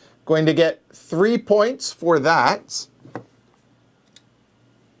they're going to get 3 points for that.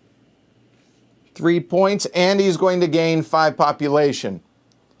 3 points, and he's going to gain 5 population.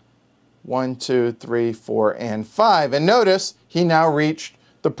 1, 2, 3, 4, and 5. And notice he now reached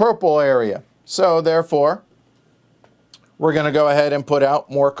the purple area. So therefore, we're going to go ahead and put out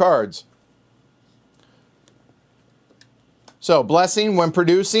more cards. So blessing, when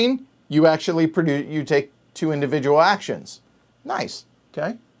producing, you actually take 2 individual actions. Nice.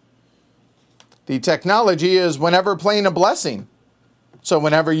 Okay. The technology is whenever playing a blessing. So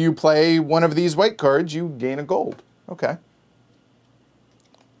whenever you play one of these white cards, you gain a gold. Okay.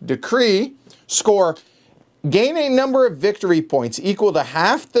 Decree, score, gain a number of victory points equal to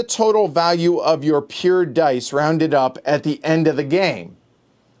half the total value of your pure dice rounded up at the end of the game.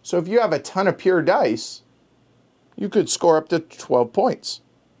 So if you have a ton of pure dice, you could score up to 12 points.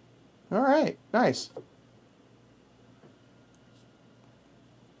 All right, nice.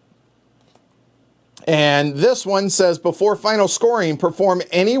 And this one says, before final scoring, perform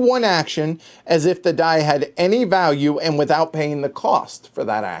any one action as if the die had any value and without paying the cost for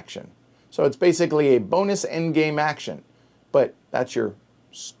that action. So it's basically a bonus endgame action, but that's your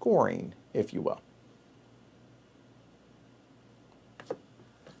scoring, if you will.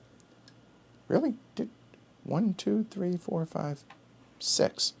 Really? 1, 2, 3, 4, 5,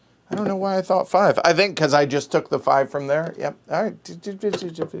 6. I don't know why I thought 5. I think because I just took the 5 from there. Yep. All right.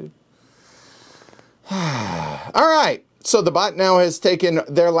 All right, so the bot now has taken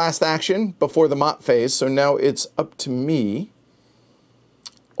their last action before the Maat phase, so now it's up to me.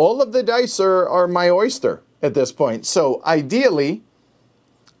 All of the dice are my oyster at this point, so ideally,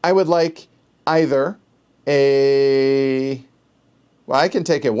 I would like either a, well, I can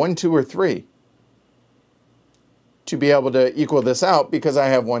take a 1, 2, or 3 to be able to equal this out because I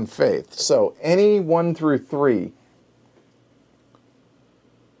have 1 faith. So any 1 through 3.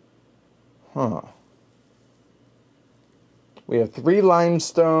 Huh. We have 3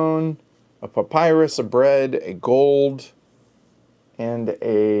 limestone, a papyrus, a bread, a gold, and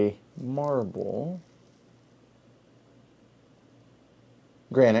a marble.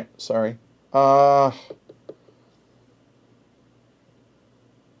 Granite, sorry.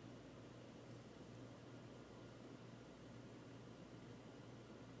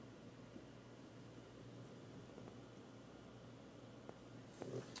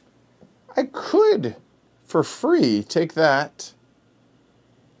 could, for free, take that.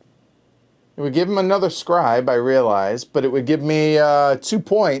 It would give him another scribe, I realize, but it would give me 2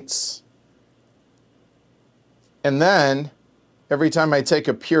 points. And then, every time I take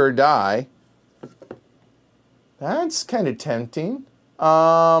a pure die, that's kind of tempting.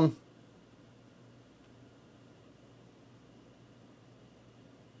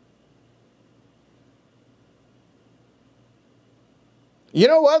 You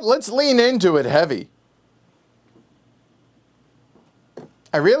know what? Let's lean into it heavy.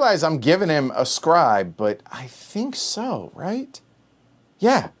 I realize I'm giving him a scribe, but I think so, right?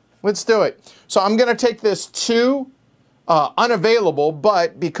 Yeah, let's do it. So I'm going to take this 2 unavailable,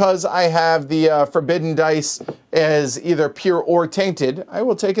 but because I have the forbidden dice as either pure or tainted, I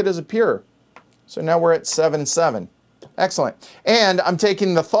will take it as a pure. So now we're at 7/7. Excellent. And I'm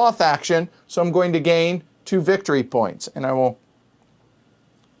taking the Thoth action, so I'm going to gain 2 victory points. And I will...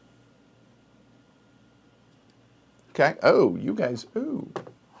 Okay. Oh, you guys. Ooh.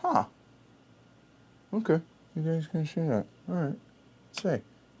 Huh. Okay. You guys can see that. All right. Let's see.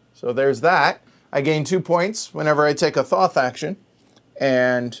 So there's that. I gain 2 points whenever I take a Thoth action.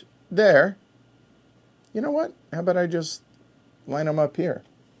 And there. You know what? How about I just line them up here?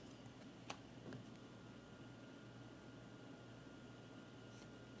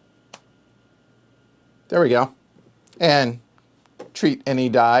 There we go. And treat any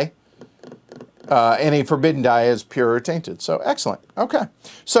die. Any forbidden die as pure or tainted. So excellent. Okay.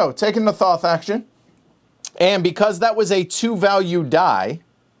 So taking the Thoth action. And because that was a 2-value die,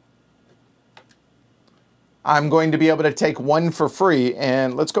 I'm going to be able to take 1 for free.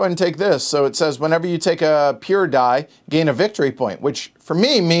 And let's go ahead and take this. So it says whenever you take a pure die, gain a victory point, which for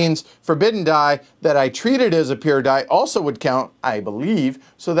me means forbidden die that I treated as a pure die also would count, I believe.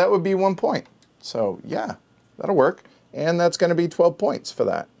 So that would be 1 point. So yeah, that'll work. And that's going to be 12 points for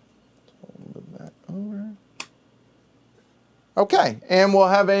that. Okay, and we'll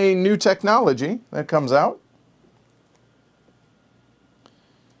have a new technology that comes out.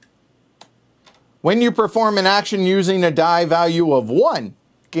 When you perform an action using a die value of 1,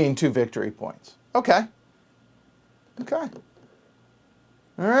 gain 2 victory points. Okay. Okay.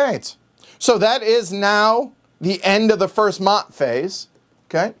 All right. So that is now the end of the first Maat phase.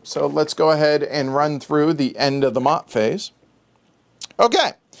 Okay, so let's go ahead and run through the end of the Maat phase.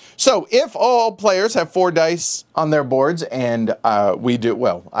 Okay. So if all players have 4 dice on their boards, and we do,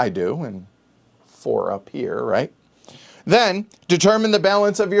 well, I do, and 4 up here, right? Then determine the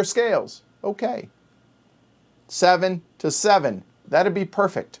balance of your scales. Okay. 7 to 7. That'd be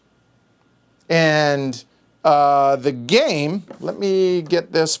perfect. And the game, let me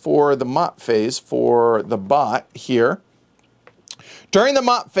get this for the Maat phase for the bot here. During the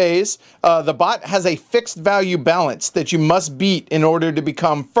Maat phase, the bot has a fixed value balance that you must beat in order to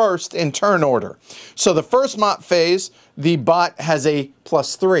become first in turn order. So the first Maat phase, the bot has a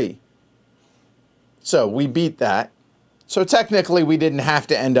 +3. So we beat that. So technically we didn't have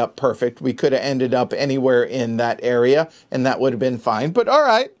to end up perfect. We could have ended up anywhere in that area and that would have been fine. But all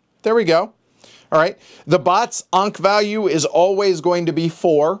right, there we go. All right, the bot's Ankh value is always going to be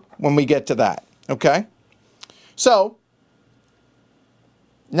 4 when we get to that, okay? So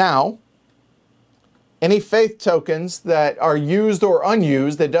now, any faith tokens that are used or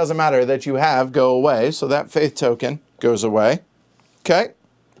unused, it doesn't matter, that you have, go away. So that faith token goes away. Okay?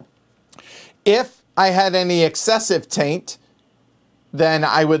 If I had any excessive taint, then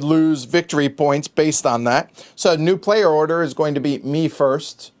I would lose victory points based on that. So new player order is going to be me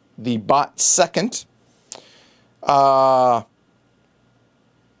first, the bot second. Clear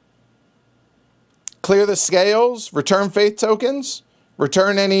the scales, return faith tokens.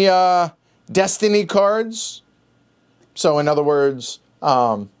 Return any destiny cards. So in other words,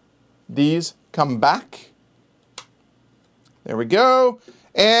 these come back. There we go.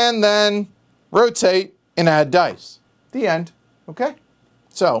 And then rotate and add dice. The end. Okay?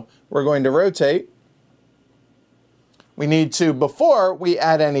 So we're going to rotate. We need to, before we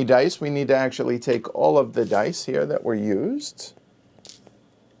add any dice, we need to actually take all of the dice here that were used.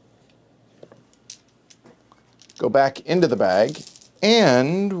 Go back into the bag.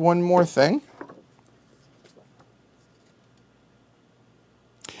 And one more thing.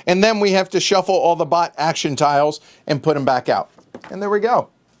 And then we have to shuffle all the bot action tiles and put them back out. And there we go.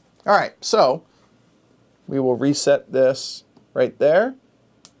 All right, so we will reset this right there.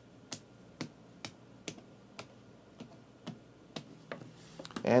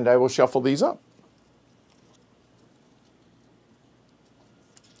 And I will shuffle these up.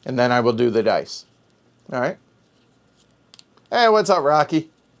 And then I will do the dice. All right. Hey, what's up, Rocky?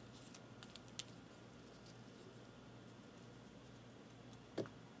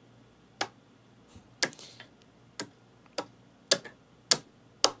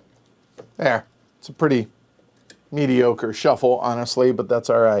 There. It's a pretty mediocre shuffle, honestly, but that's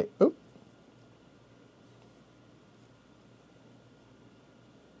all right. Oop.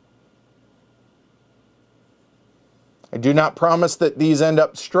 I do not promise that these end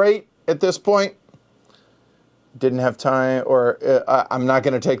up straight at this point. Didn't have time, or I'm not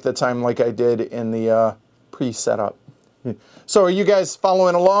going to take the time like I did in the pre-setup. So are you guys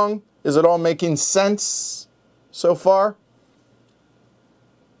following along? Is it all making sense so far?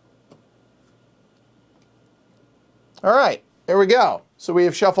 All right, here we go. So we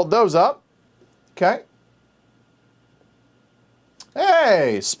have shuffled those up. Okay.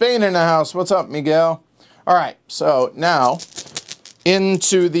 Hey, Spain in the house. What's up, Miguel? All right, so now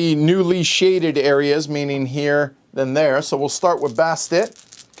into the newly shaded areas, meaning here, then there. So we'll start with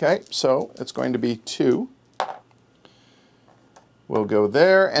Bastet. Okay, so it's going to be 2. We'll go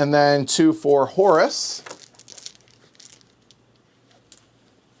there, and then 2 for Horus.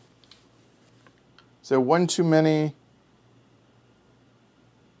 Is there one too many?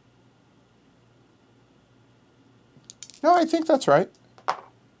 No, I think that's right.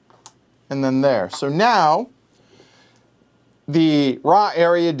 And then there. So now, the raw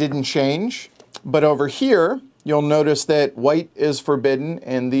area didn't change, but over here, you'll notice that white is forbidden,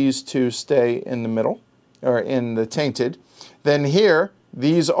 and these two stay in the middle, or in the tainted. Then here,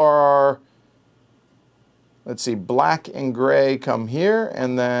 these are, let's see, black and gray come here,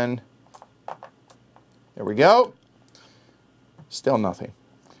 and then, there we go. Still nothing.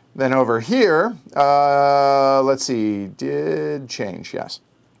 Then over here, let's see, did change, yes.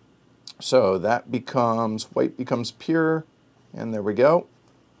 So that becomes, white becomes pure, and there we go.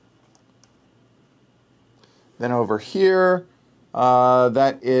 Then over here,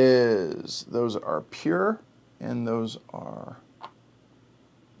 that is, those are pure, and those are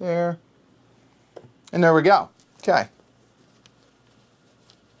there. And there we go. Okay.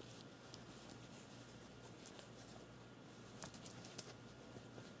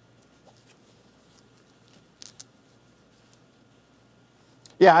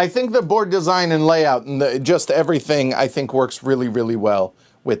 Yeah, I think the board design and layout and just everything, I think, works really, really well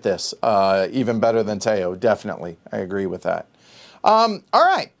with this. Even better than Teo, definitely. I agree with that. All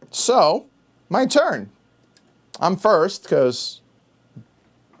right, so my turn. I'm first because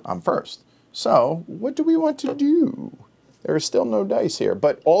I'm first. So what do we want to do? There are still no dice here,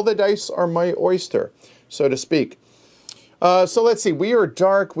 but all the dice are my oyster, so to speak. So let's see. We are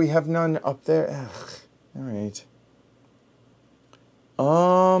dark. We have none up there. Ugh. All right.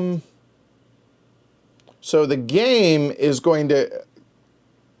 So the game is going to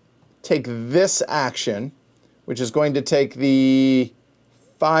take this action, which is going to take the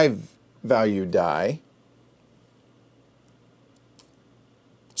 5 value die.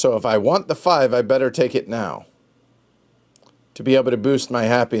 So if I want the 5, I better take it now to be able to boost my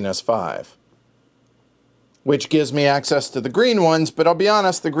happiness 5, which gives me access to the green ones, but I'll be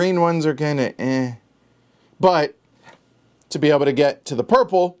honest, the green ones are kind of eh. But to be able to get to the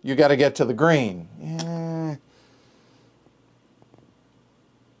purple, you got to get to the green. Yeah.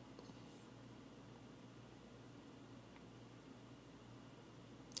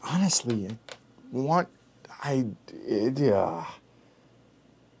 Honestly, yeah.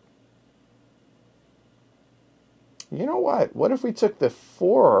 You know what? What if we took the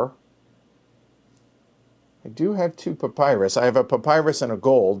 4? I do have 2 papyrus. I have a papyrus and a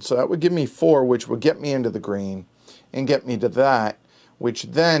gold, so that would give me 4, which would get me into the green and get me to that, which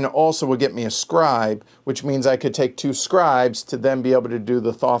then also would get me a scribe, which means I could take 2 scribes to then be able to do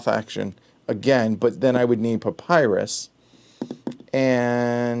the Thoth action again, but then I would need papyrus.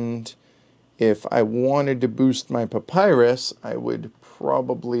 And if I wanted to boost my papyrus, I would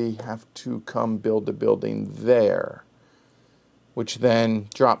probably have to come build a building there, which then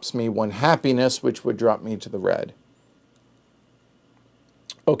drops me 1 happiness, which would drop me to the red.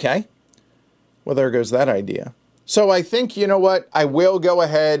 Okay, well, there goes that idea. So I think, you know what, I will go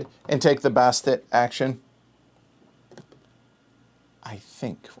ahead and take the Bastet action. I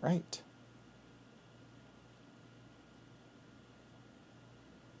think, right?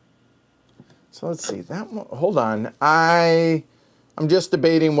 So let's see, that one, hold on. I'm just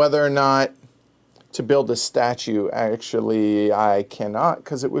debating whether or not to build a statue. Actually, I cannot,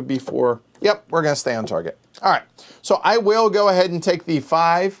 because it would be for, yep, we're going to stay on target. All right, so I will go ahead and take the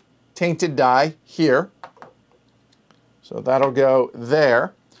 5 tainted die here. So that'll go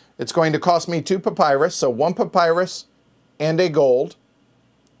there. It's going to cost me 2 papyrus, so 1 papyrus and a gold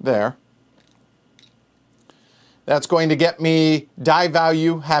there. That's going to get me die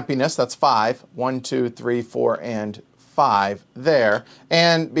value happiness. That's 5. 1, 2, 3, 4, and 5 there.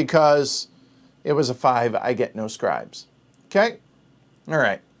 And because it was a 5, I get no scribes. Okay? All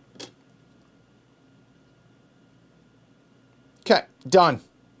right. Okay, done.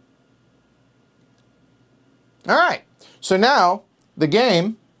 All right, so now the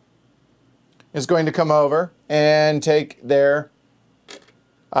game is going to come over and take their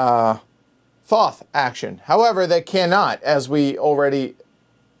Thoth action. However, they cannot, as we already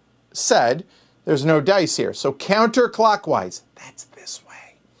said, there's no dice here. So counterclockwise, that's this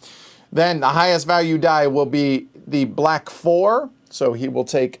way. Then the highest value die will be the black 4. So he will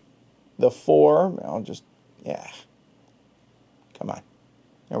take the 4. I'll just, yeah. Come on.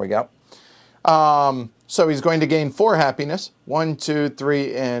 There we go. So he's going to gain 4 happiness. 1, 2,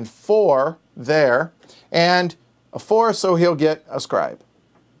 3, and 4 there. And a 4, so he'll get a scribe.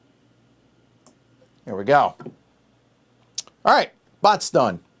 Here we go. All right, bot's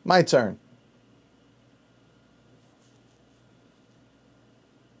done. My turn.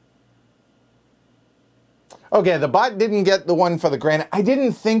 Okay, the bot didn't get the one for the granite. I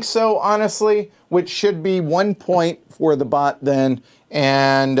didn't think so, honestly, which should be 1 point for the bot then,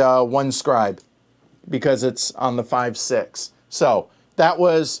 and 1 scribe, because it's on the 5, 6. So that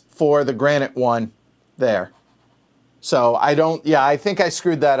was for the granite one there. So I don't, yeah, I think I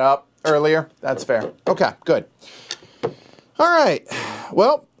screwed that up earlier. That's fair. Okay, good. All right,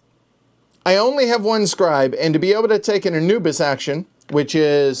 well, I only have 1 scribe, and to be able to take an Anubis action, which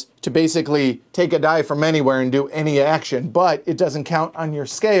is to basically take a die from anywhere and do any action, but it doesn't count on your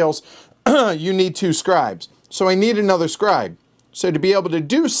scales, you need 2 scribes. So I need another scribe. So to be able to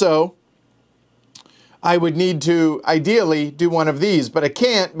do so, I would need to ideally do one of these, but I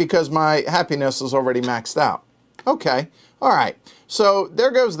can't because my happiness is already maxed out. Okay, all right, so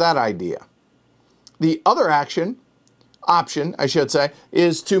there goes that idea. The other option, I should say,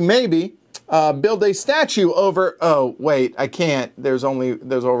 is to maybe build a statue over, oh, wait, I can't. There's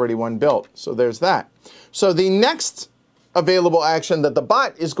already 1 built, so there's that. So the next available action that the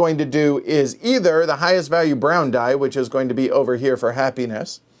bot is going to do is either the highest value brown die, which is going to be over here for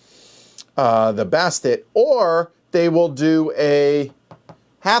happiness, the bastet, or they will do a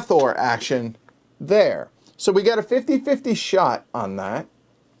Hathor action there. So we got a 50-50 shot on that.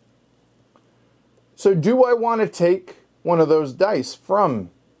 So do I want to take one of those dice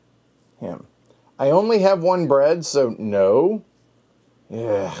from him? I only have 1 bread, so no.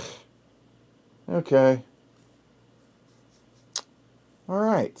 Yeah. Okay. All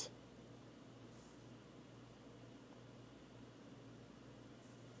right.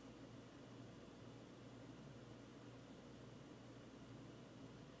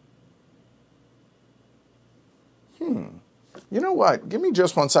 You know what? Give me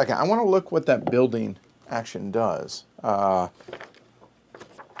just 1 second. I want to look what that building action does. I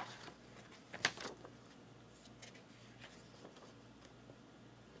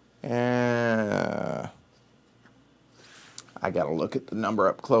got to look at the number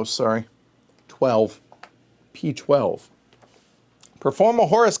up close, sorry. 12. P12. Perform a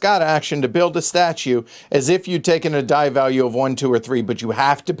Horus God action to build a statue as if you'd taken a die value of 1, 2, or 3, but you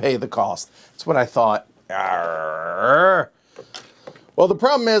have to pay the cost. That's what I thought. Arrgh. Well, the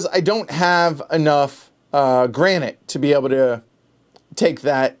problem is I don't have enough granite to be able to take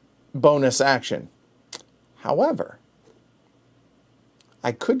that bonus action. However,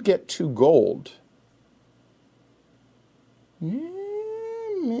 I could get 2 gold. Yeah,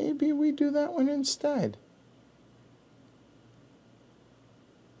 maybe we do that one instead.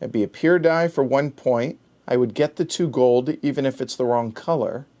 It'd be a pure die for 1 point. I would get the 2 gold even if it's the wrong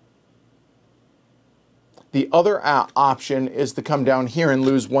color. The other option is to come down here and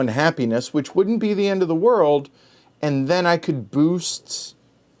lose 1 happiness, which wouldn't be the end of the world, and then I could boost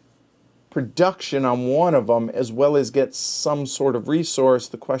production on one of them as well as get some sort of resource.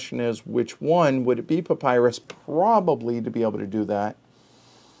 The question is, which one? Would it be papyrus? Probably, to be able to do that.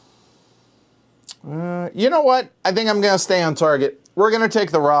 You know what? I think I'm going to stay on target. We're going to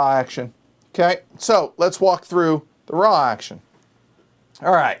take the raw action. Okay, so let's walk through the raw action.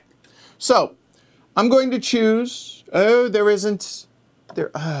 All right, so I'm going to choose, oh, there isn't,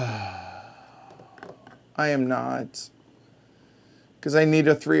 there, I am not, because I need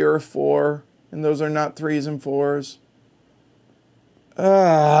a 3 or a 4, and those are not 3s and 4s.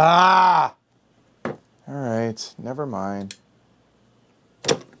 All right, never mind.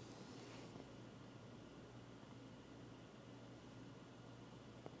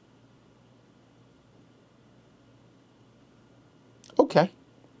 Okay.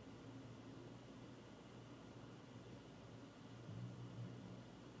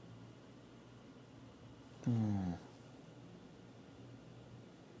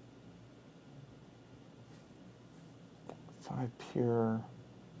 5 pure,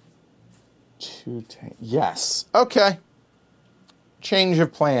 2 tank. Yes. Okay. Change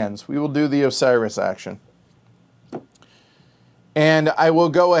of plans. We will do the Osiris action. And I will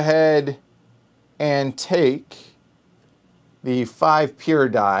go ahead and take the 5 pure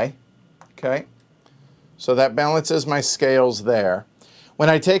die. Okay. So that balances my scales there. When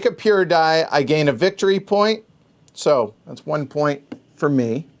I take a pure die, I gain a victory point. So that's 1 point for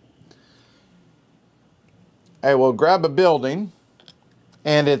me. I will grab a building,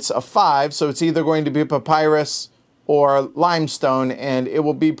 and it's a 5, so it's either going to be papyrus or limestone, and it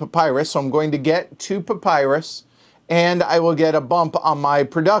will be papyrus. So I'm going to get 2 papyrus, and I will get a bump on my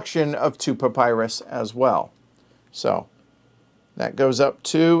production of 2 papyrus as well. So that goes up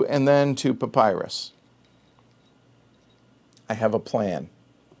 2, and then 2 papyrus. I have a plan,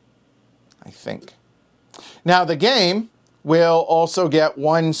 I think. Now the game will also get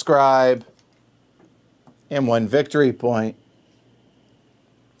 1 scribe and 1 victory point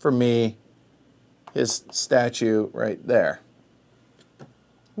for me, his statue right there.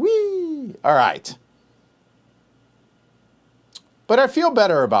 Whee! All right. But I feel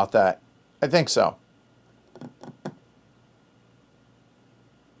better about that. I think so.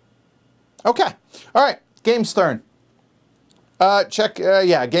 Okay. All right. Game's turn.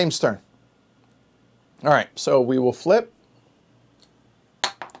 Yeah, game's turn. All right. So we will flip.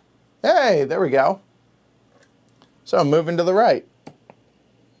 Hey, there we go. So I'm moving to the right.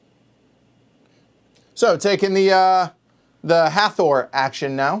 So taking the Hathor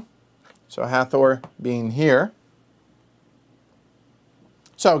action now. So Hathor being here.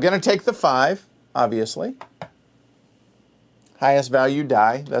 So going to take the 5, obviously. Highest value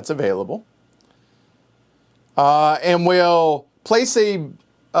die that's available. And we'll place a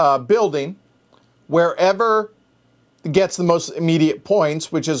building wherever it gets the most immediate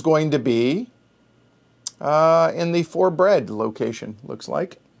points, which is going to be in the 4 bread location, looks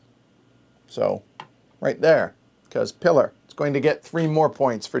like. So right there, because pillar, it's going to get 3 more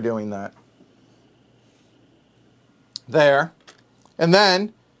points for doing that. There. And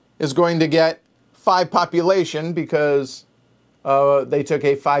then is going to get 5 population because they took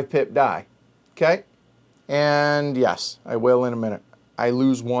a 5 pip die. Okay? And yes, I will in a minute. I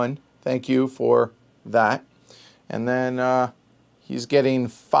lose 1. Thank you for that. And then he's getting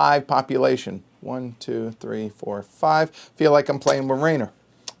 5 population. 1, 2, 3, 4, 5. Feel like I'm playing with Rainer.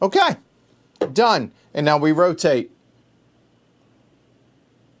 Okay. Done. And now we rotate.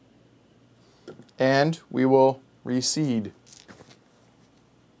 And we will reseed.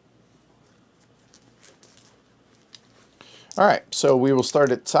 All right, so we will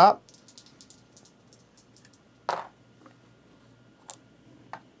start at top.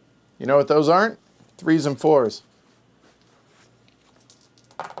 You know what those aren't? 3s and 4s.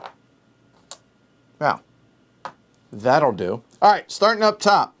 Wow, that'll do. All right, starting up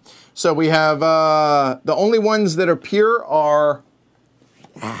top. So we have the only ones that are pure are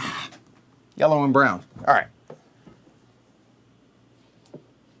yellow and brown. All right.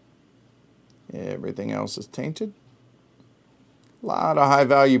 Everything else is tainted. A lot of high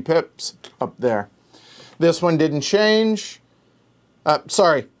value pips up there. This one didn't change.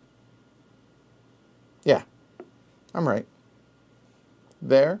 Sorry. Yeah, I'm right.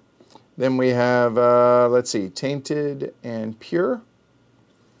 There. Then we have, let's see, tainted and pure.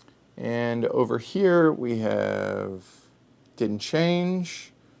 And over here we have didn't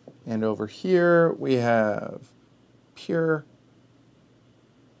change. And over here we have pure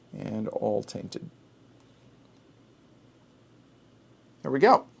and all tainted. There we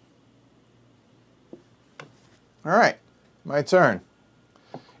go. All right, my turn.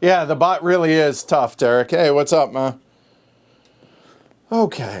 Yeah, the bot really is tough, Derek. Hey, what's up, ma?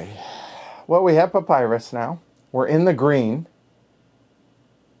 Okay. Well, we have papyrus now. We're in the green.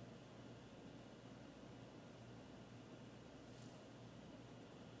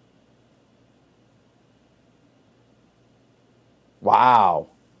 Wow.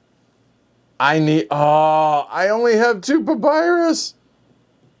 I only have 2 papyrus.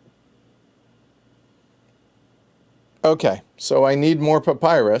 Okay, so I need more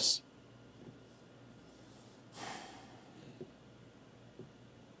papyrus.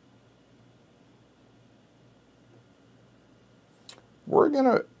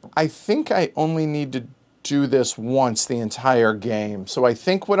 I think I only need to do this once the entire game. So I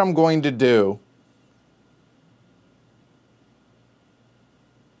think what I'm going to do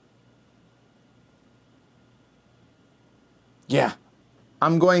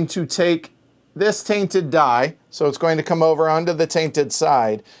I'm going to take this tainted die, so it's going to come over onto the tainted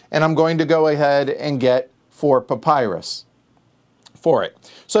side, and I'm going to go ahead and get 4 papyrus for it.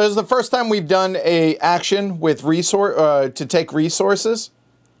 So this is the first time we've done a action with to take resources.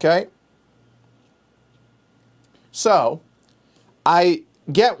 Okay. So I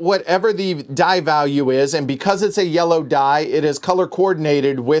get whatever the die value is, and because it's a yellow die, it is color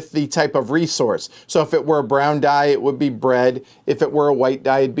coordinated with the type of resource. So if it were a brown die, it would be bread. If it were a white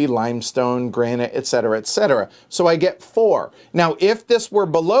die, it'd be limestone, granite, etc., etc. So I get 4. Now, if this were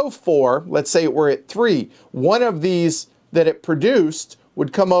below 4, let's say it were at 3, one of these that it produced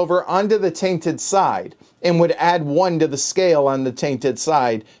would come over onto the tainted side and would add 1 to the scale on the tainted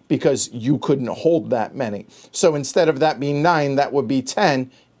side because you couldn't hold that many. So instead of that being 9, that would be 10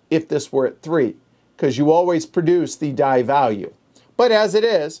 if this were at 3, because you always produce the die value. But as it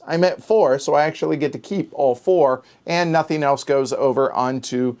is, I'm at 4, so I actually get to keep all 4, and nothing else goes over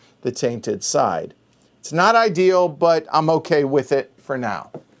onto the tainted side. It's not ideal, but I'm okay with it for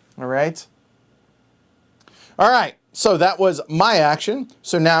now. All right? All right, so that was my action.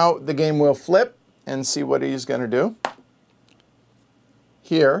 So now the game will flip and see what he's going to do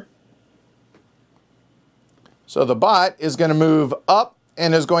here. So the bot is going to move up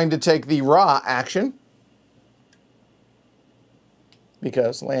and is going to take the raw action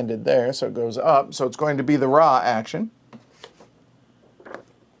because landed there, so it goes up. So it's going to be the raw action.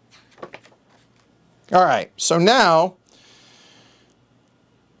 All right, so now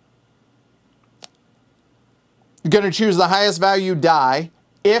you're going to choose the highest value die.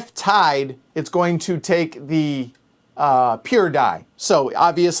 If tied, it's going to take the pure die. So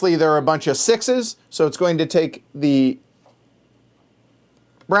obviously there are a bunch of 6s, so it's going to take the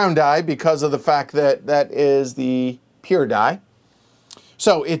brown die because of the fact that that is the pure die.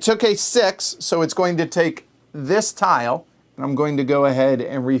 So it took a 6, so it's going to take this tile, and I'm going to go ahead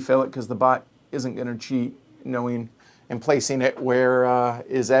and refill it because the bot isn't going to cheat knowing and placing it where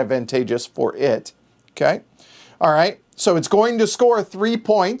is advantageous for it. Okay. All right. So it's going to score 3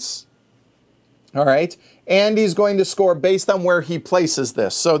 points. All right. And he's going to score based on where he places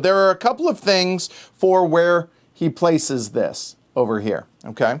this. So there are a couple of things for where he places this over here.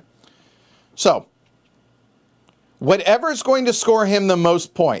 Okay. So whatever is going to score him the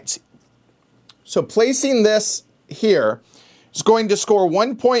most points. So placing this here is going to score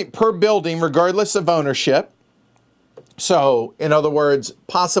 1 point per building regardless of ownership. So, in other words,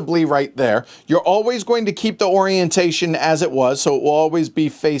 possibly right there. You're always going to keep the orientation as it was, so it will always be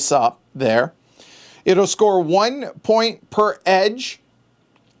face up there. It'll score 1 point per edge,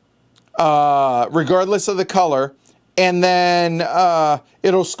 regardless of the color. And then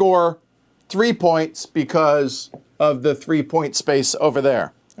it'll score 3 points because of the 3-point space over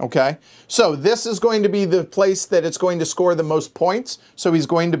there. Okay, so this is going to be the place that it's going to score the most points. So he's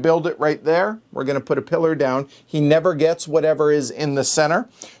going to build it right there. We're going to put a pillar down. He never gets whatever is in the center.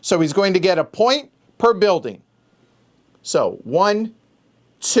 So he's going to get a point per building. So 1,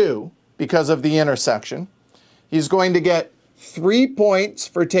 2, because of the intersection. He's going to get 3 points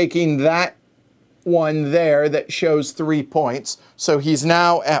for taking that one there that shows 3 points. So he's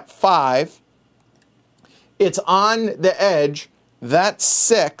now at 5. It's on the edge. That's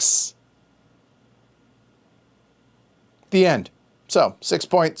 6. The end. So 6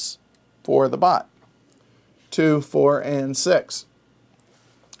 points for the bot. 2, 4, and 6.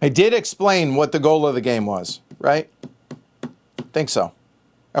 I did explain what the goal of the game was, right? Think so.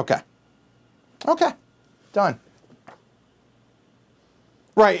 Okay. Okay. Done.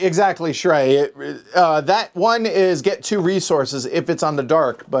 Right, exactly, Shrey. That one is get 2 resources if it's on the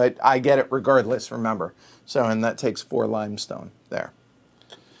dark, but I get it regardless, remember. So, and that takes 4 limestone there.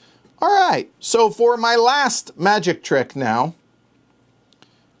 All right, so for my last magic trick now,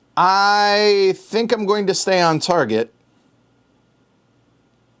 I think I'm going to stay on target.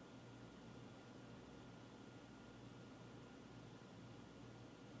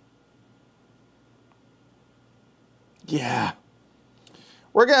 Yeah.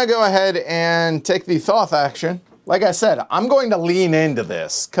 We're going to go ahead and take the Thoth action. Like I said, I'm going to lean into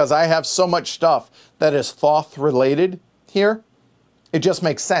this because I have so much stuff that is Thoth related here. It just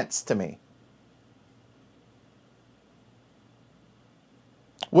makes sense to me.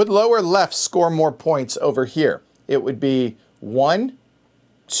 Would lower left score more points over here? It would be 1,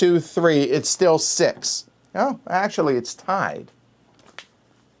 2, 3. It's still 6. Oh, actually, it's tied.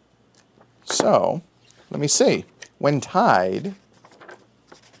 So, let me see. When tied,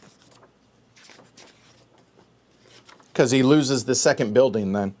 because he loses the second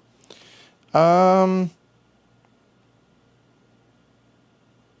building then.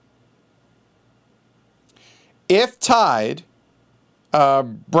 If tied,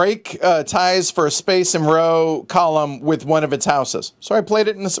 break ties for a space and row column with one of its houses. So I played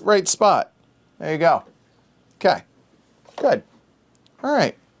it in the right spot. There you go. Okay, good. All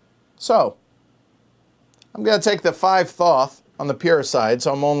right, so I'm going to take the 5 Thoth on the pure side,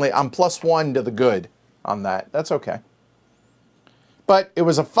 so I'm +1 to the good on that. That's okay. but it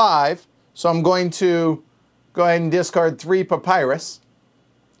was a 5, so I'm going to go ahead and discard 3 papyrus.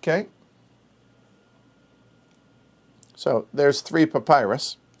 Okay. So there's 3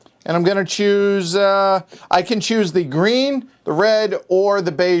 papyrus. And I'm going to choose, I can choose the green, the red, or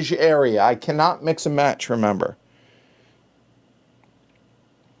the beige area. I cannot mix and match, remember.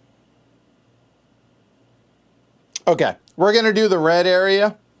 Okay, we're going to do the red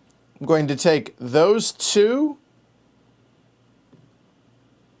area. I'm going to take those 2.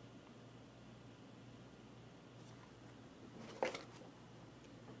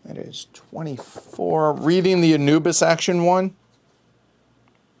 That is 24. Reading the Anubis action 1.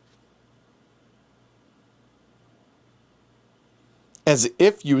 As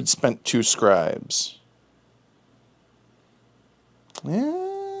if you had spent 2 scribes.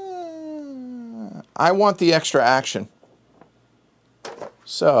 I want the extra action.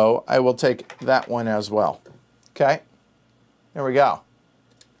 So I will take that one as well. Okay? There we go.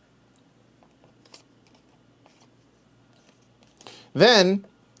 Then,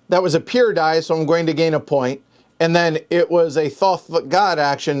 that was a pure die, so I'm going to gain a point. And then it was a Thoth God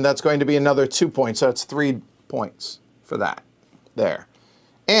action that's going to be another 2 points. So that's 3 points for that. There.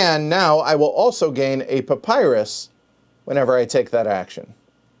 And now I will also gain a papyrus whenever I take that action.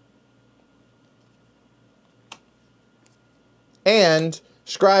 And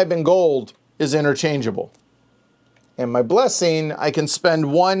scribe and gold is interchangeable. And my blessing, I can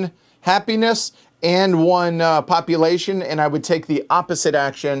spend 1 happiness and 1 population, and I would take the opposite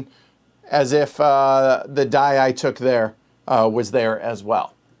action as if the die I took there was there as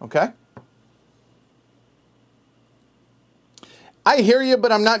well. Okay? I hear you,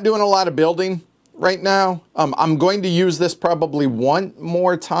 but I'm not doing a lot of building right now. I'm going to use this probably 1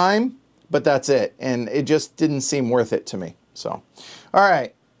 more time, but that's it. And it just didn't seem worth it to me. So, all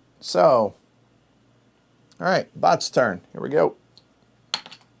right. So, all right, Bot's turn. Here we go.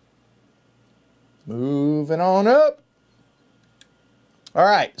 Moving on up. All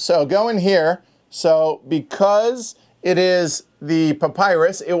right, so going here. So because it is the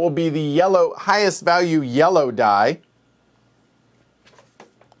papyrus, it will be the yellow, highest value yellow die.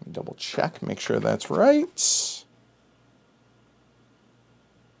 Double check, make sure that's right.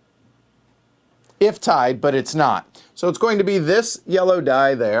 If tied, but it's not. So it's going to be this yellow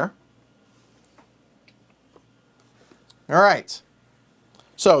die there. All right.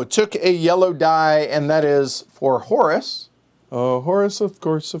 So took a yellow die, and that is for Horus. Horus, of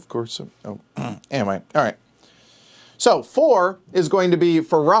course, of course. Oh, anyway, all right. So 4 is going to be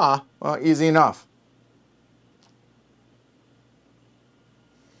for Ra. Well, easy enough.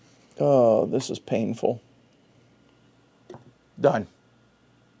 Oh, this is painful. Done.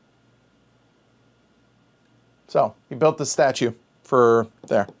 So, he built the statue for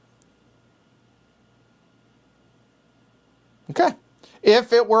there. Okay.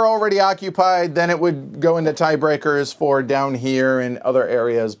 If it were already occupied, then it would go into tiebreakers for down here and other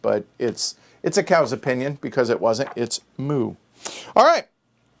areas, but it's a cow's opinion because it wasn't. It's moo. All right.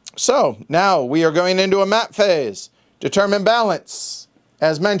 So, now we are going into a map phase. Determine balance.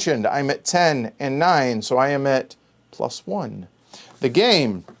 As mentioned, I'm at 10 and 9, so I am at +1. The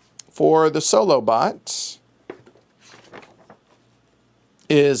game for the solo bot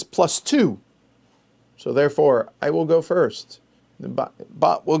is +2. So therefore, I will go first. The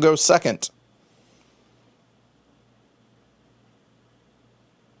bot will go second.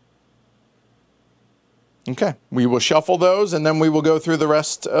 Okay, we will shuffle those, and then we will go through the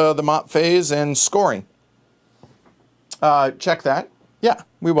rest of the Maat phase and scoring. Check that. Yeah,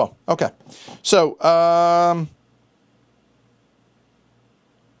 we will. Okay. So,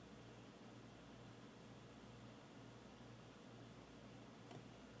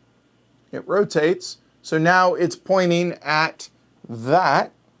 it rotates. So now it's pointing at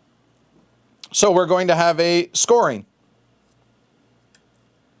that. So we're going to have a scoring.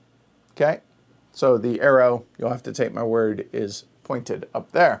 Okay. So the arrow, you'll have to take my word, is pointed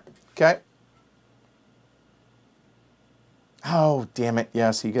up there. Okay. Oh, damn it.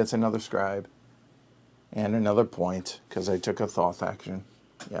 Yes, he gets another scribe. And another point, because I took a Thoth action.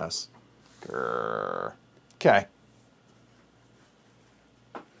 Yes. Grrr. Okay.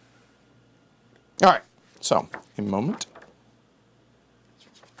 All right. So, a moment.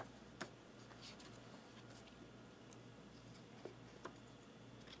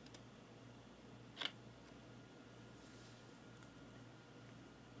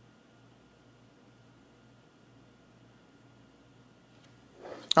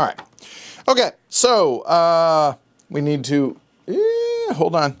 All right. Okay, so we need to,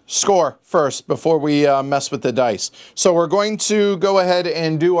 hold on, score first before we mess with the dice. So we're going to go ahead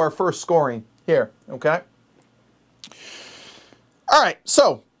and do our first scoring here, okay? All right,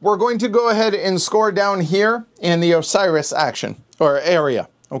 so we're going to go ahead and score down here in the Osiris action, or area,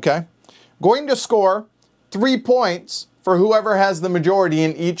 okay? Going to score 3 points for whoever has the majority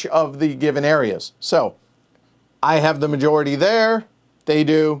in each of the given areas. So, I have the majority there, they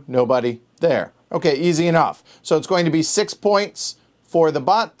do, nobody there. Okay, easy enough. So it's going to be 6 points for the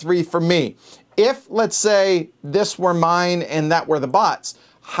bot, 3 for me. If, let's say, this were mine and that were the bot's,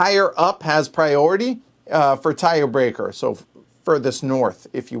 higher up has priority for tiebreaker, so furthest north,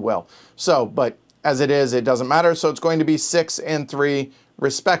 if you will. So, but as it is, it doesn't matter. So it's going to be 6 and 3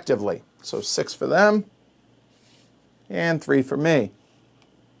 respectively. So 6 for them and 3 for me.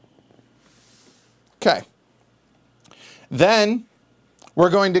 Okay. Then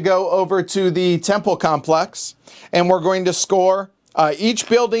we're going to go over to the temple complex and we're going to score, each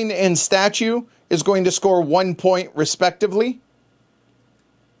building and statue is going to score 1 point respectively.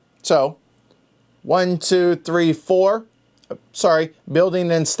 So 1, 2, 3, 4. Sorry,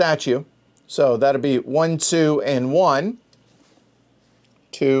 building and statue. So that'll be 1, 2, and 1.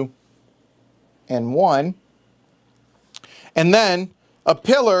 2 and 1. And then a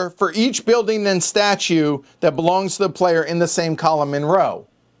pillar for each building and statue that belongs to the player in the same column and row.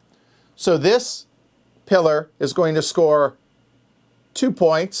 So this pillar is going to score 2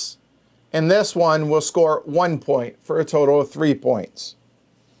 points, and this one will score 1 point for a total of 3 points.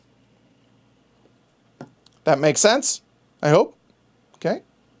 That makes sense? I hope. Okay.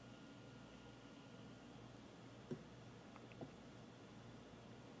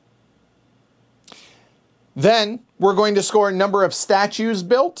 Then we're going to score a number of statues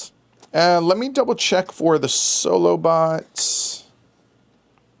built. Let me double check for the solo bots.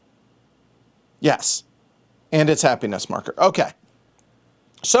 Yes. And its happiness marker. Okay.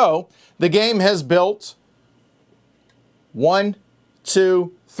 So the game has built 1,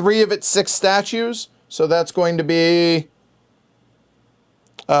 2, 3 of its 6 statues. So that's going to be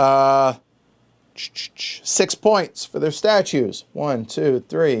 6 points for their statues. 1, 2,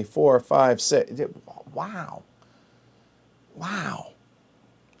 3, 4, 5, 6. Wow. Wow.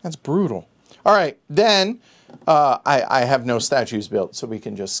 That's brutal. All right. Then I have no statues built, so we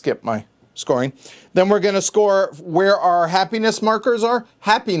can just skip my scoring. Then we're going to score where our happiness markers are.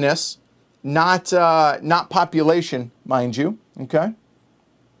 Happiness, not population, mind you. Okay.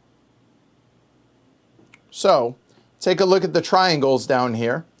 So take a look at the triangles down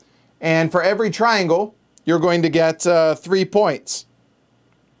here. And for every triangle, you're going to get 3 points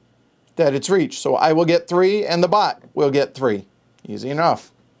that it's reached. So I will get 3 and the bot will get 3. Easy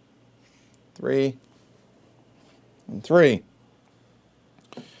enough. 3 and 3.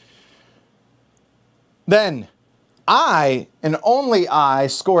 Then I, and only I,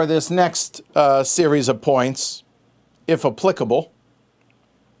 score this next series of points, if applicable.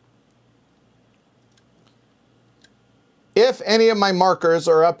 If any of my markers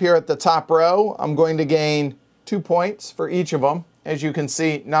are up here at the top row, I'm going to gain 2 points for each of them. As you can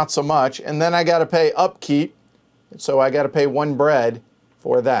see, not so much. And then I got to pay upkeep. So I got to pay 1 bread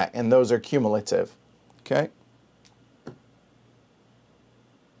for that. And those are cumulative. Okay.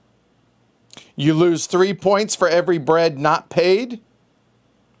 You lose 3 points for every bread not paid.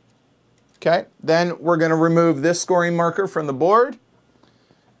 Okay. Then we're going to remove this scoring marker from the board.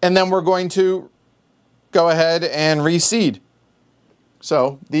 And then we're going to go ahead and reseed.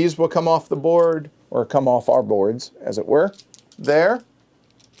 So these will come off the board, or come off our boards, as it were. There.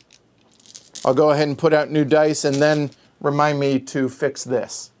 I'll go ahead and put out new dice and then remind me to fix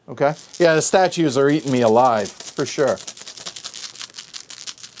this. Okay? Yeah, the statues are eating me alive, for sure.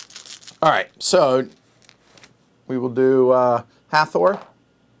 All right, so we will do Hathor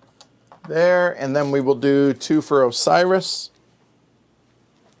there, and then we will do 2 for Osiris.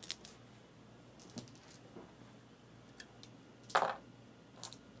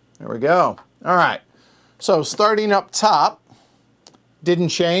 There we go. All right. So starting up top, didn't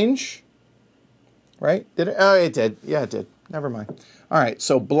change, right? Did it? Oh, it did. Yeah, it did. Never mind. All right.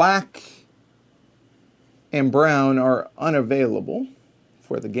 So black and brown are unavailable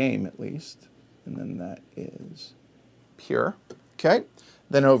for the game, at least. And then that is pure. Okay.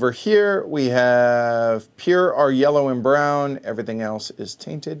 Then over here we have pure are yellow and brown. Everything else is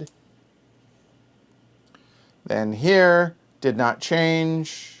tainted. Then here did not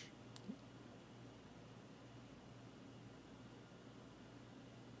change.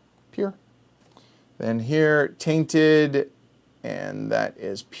 Pure. Then here, tainted, and that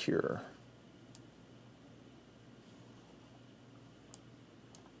is pure.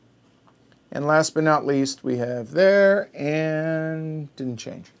 And last but not least, we have there, and didn't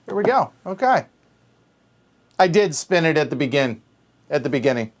change. There we go. Okay. I did spin it at the beginning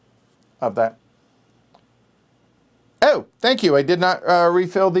of that. Oh, thank you. I did not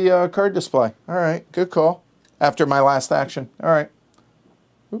refill the card display. All right, good call. After my last action. All right.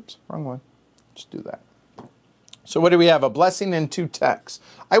 Oops, wrong one. Just do that. So what do we have? A blessing and 2 techs.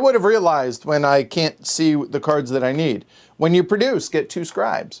 I would have realized when I can't see the cards that I need. When you produce, get 2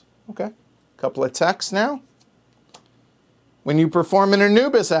 scribes. Okay. Couple of techs now. When you perform an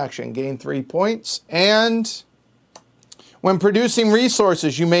Anubis action, gain 3 points. And when producing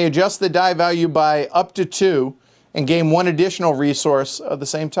resources, you may adjust the die value by up to 2 and gain 1 additional resource of the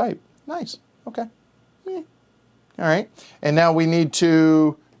same type. Nice. Okay. All right. And now we need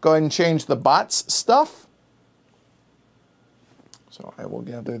to go ahead and change the bots stuff. So I will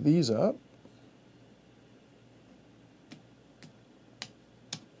gather these up.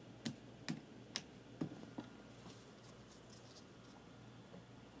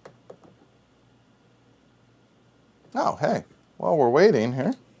 Oh, hey, while we're waiting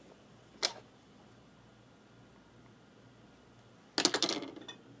here.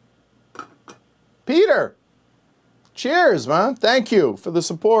 Peter, cheers, man. Thank you for the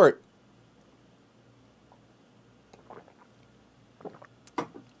support.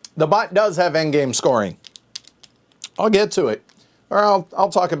 The bot does have endgame scoring. I'll get to it, or I'll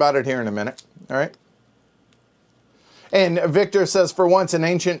talk about it here in a minute, all right? And Victor says, for once, an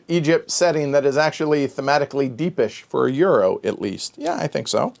ancient Egypt setting that is actually thematically deepish for a Euro, at least. Yeah, I think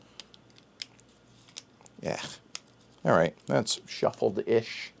so. Yeah. All right, that's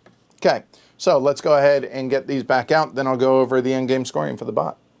shuffled-ish. Okay, so let's go ahead and get these back out. Then I'll go over the endgame scoring for the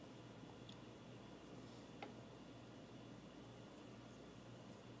bot.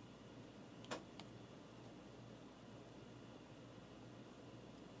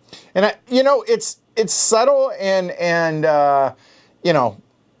 And you know, it's subtle and you know,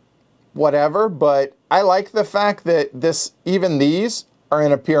 whatever, but I like the fact that even these are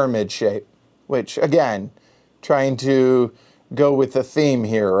in a pyramid shape, which again, trying to go with the theme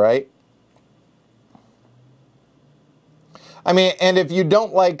here, right? I mean, and if you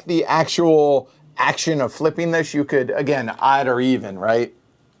don't like the actual action of flipping this, you could, again, odd or even, right?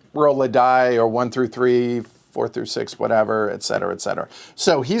 Roll a die or 1 through 3, 4 through 6, whatever, et cetera, et cetera.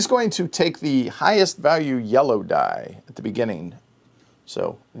 So he's going to take the highest value yellow die at the beginning.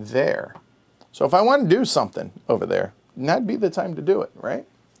 So there. So if I want to do something over there, that'd be the time to do it, right?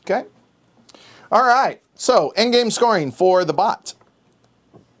 Okay. All right. So endgame scoring for the bot.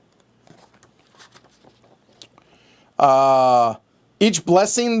 Each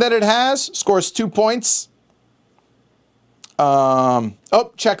blessing that it has scores 2 points. Oh,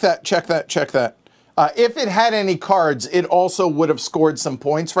 check that. If it had any cards, it also would have scored some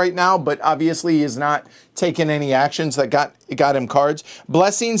points right now, but obviously he has not taken any actions that got him cards.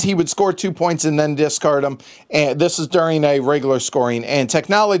 Blessings, he would score 2 points and then discard them. And this is during a regular scoring. And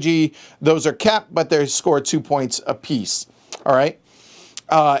technology, those are capped, but they score 2 points apiece. All right.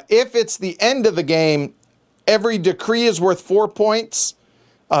 If it's the end of the game, every decree is worth 4 points.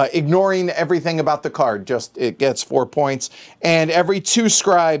 Ignoring everything about the card, just it gets 4 points. And every 2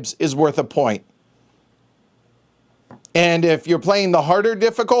 scribes is worth a point. And if you're playing the harder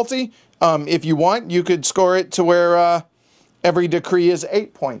difficulty, if you want, you could score it to where every decree is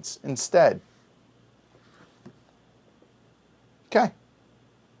 8 points instead. Okay.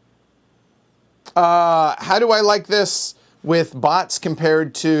 How do I like this with bots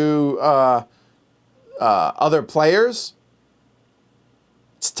compared to other players?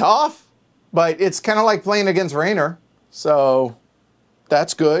 It's tough, but it's kind of like playing against Rainer. So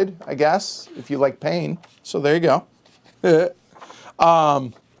that's good, I guess, if you like pain. So there you go.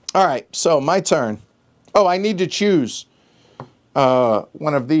 All right, so my turn. Oh, I need to choose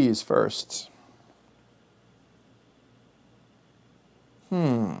one of these first.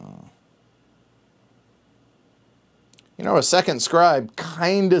 You know, a second scribe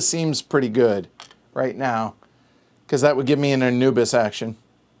kind of seems pretty good right now, because that would give me an Anubis action.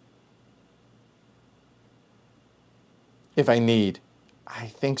 If I need. I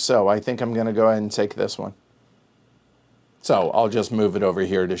think so. I think I'm going to go ahead and take this one. So I'll just move it over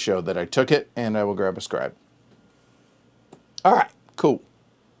here to show that I took it, and I will grab a scribe. All right, cool.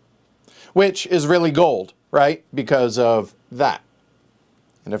 Which is really gold, right? Because of that.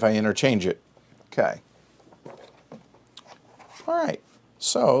 And if I interchange it. Okay. All right,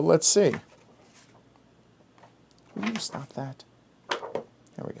 so let's see. Will you stop that?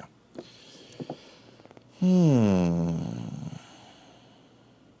 There we go.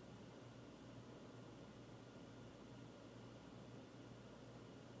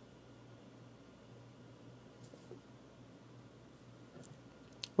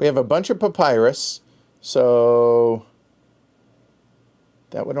 We have a bunch of papyrus, so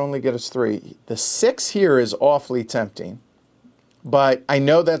That would only get us 3. The 6 here is awfully tempting. But I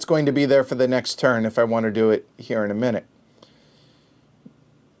know that's going to be there for the next turn if I want to do it here in a minute.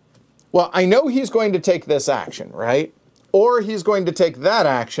 Well, I know he's going to take this action, right? Or he's going to take that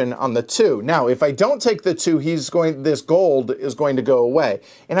action on the 2. Now, if I don't take the 2, this gold is going to go away.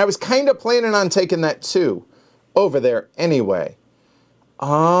 And I was kind of planning on taking that 2 over there anyway.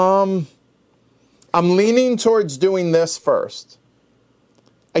 I'm leaning towards doing this first.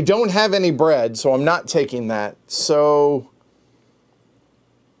 I don't have any bread, so I'm not taking that. So,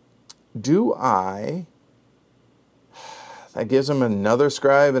 do I... That gives him another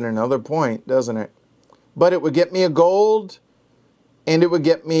scribe and another point, doesn't it? But it would get me a gold, and it would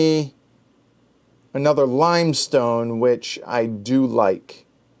get me another limestone, which I do like.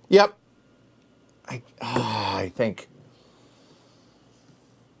 Yep. I think.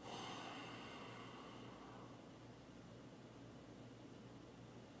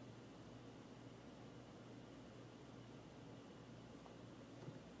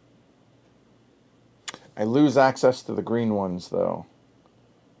 I lose access to the green ones, though.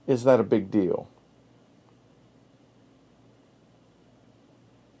 Is that a big deal?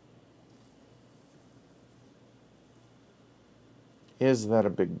 Is that a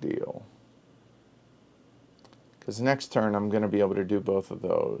big deal? Because next turn I'm going to be able to do both of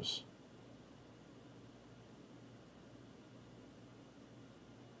those.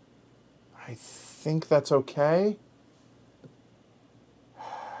 I think that's okay.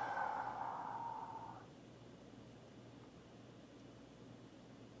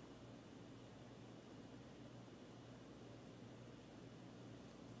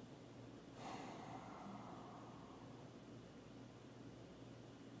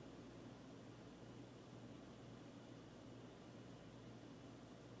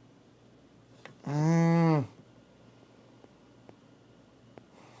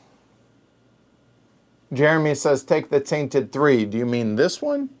 Jeremy says, take the tainted 3. Do you mean this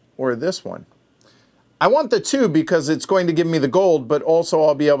one or this one? I want the 2 because it's going to give me the gold, but also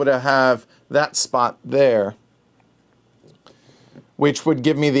I'll be able to have that spot there, which would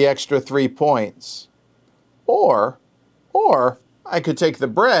give me the extra 3 points. Or I could take the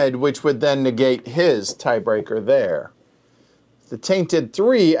bread, which would then negate his tiebreaker there. The tainted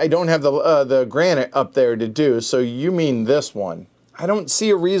 3, I don't have the granite up there to do, so you mean this one. I don't see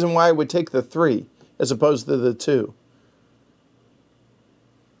a reason why I would take the 3 as opposed to the 2.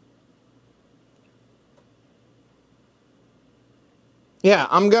 Yeah,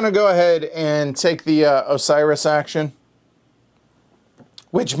 I'm going to go ahead and take the Osiris action,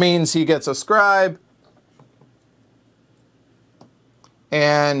 which means he gets a scribe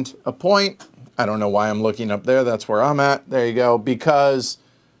and a point. I don't know why I'm looking up there. That's where I'm at. There you go. Because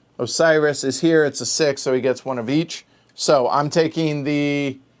Osiris is here, it's a 6, so he gets 1 of each. So I'm taking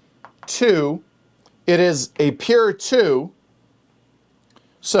the 2. It is a pure 2.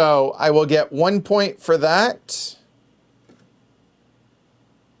 So I will get 1 point for that.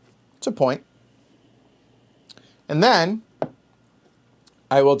 It's a point. And then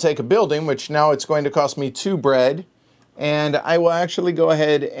I will take a building, which now it's going to cost me 2 bread. And I will actually go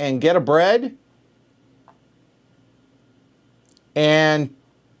ahead and get a bread and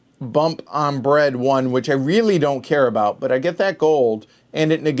bump on bread 1, which I really don't care about, but I get that gold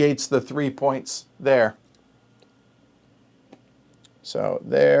and it negates the 3 points there. So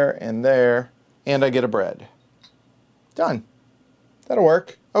there, and I get a bread. Done. That'll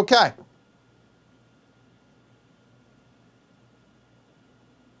work. Okay.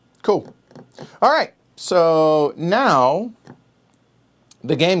 Cool. All right. So now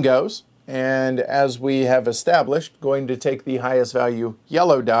the game goes, and as we have established, going to take the highest value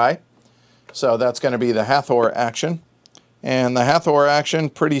yellow die. So that's going to be the Hathor action. And the Hathor action,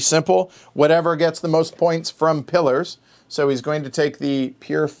 pretty simple. Whatever gets the most points from pillars. So he's going to take the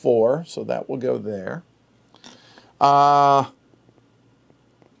pure 4, so that will go there.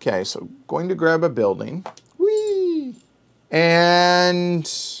 Okay, so going to grab a building. Whee! And,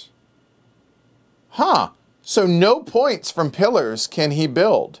 so no points from pillars can he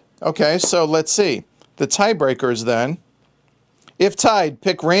build. Okay, so let's see. The tiebreakers then. If tied,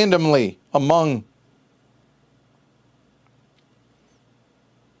 pick randomly among.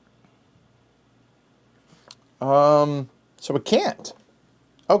 So it can't.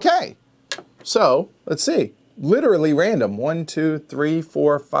 Okay, so let's see. Literally random. 1, 2, 3,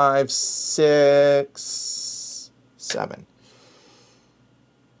 4, 5, 6, 7.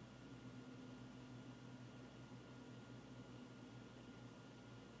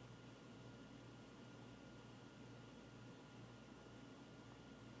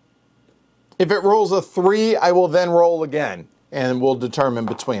 If it rolls a 3, I will then roll again. and we'll determine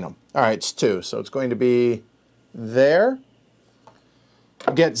between them. All right, it's 2, so it's going to be there.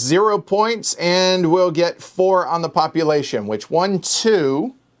 Get 0 points, and we'll get 4 on the population, which 1,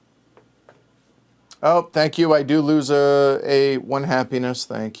 2. Oh, thank you. I do lose a 1 happiness.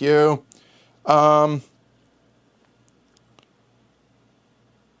 Thank you. A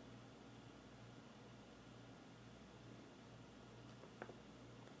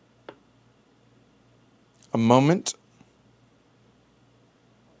moment.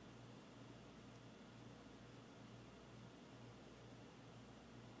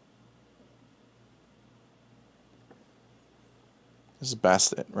 This is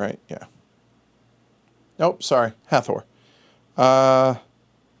Bastet, right? Yeah. Nope, sorry. Hathor.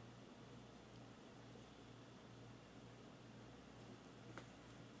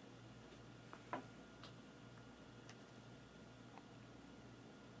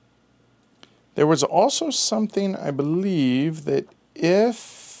 There was also something, I believe, that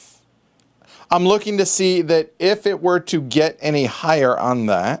if... I'm looking to see that if it were to get any higher on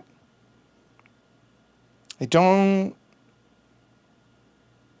that, I don't...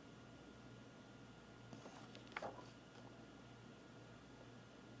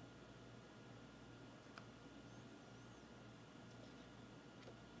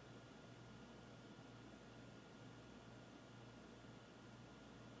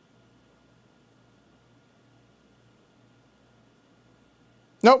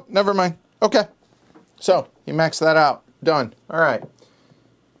 Nope, never mind. Okay. So, you max that out. Done. All right.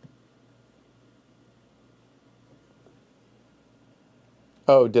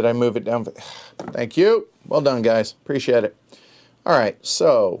 Oh, did I move it down? Thank you. Well done, guys. Appreciate it. All right,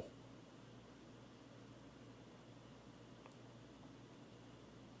 so...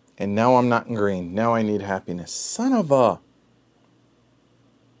 And now I'm not in green. Now I need happiness. Son of a... All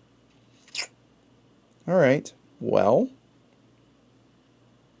right. Well...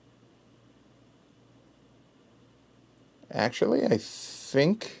 Actually, I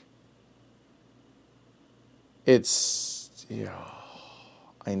think it's... Yeah,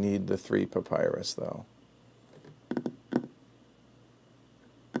 I need the 3 papyrus, though.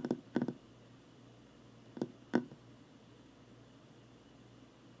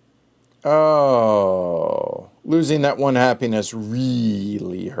 Oh, losing that 1 happiness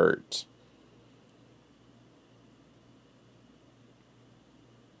really hurt.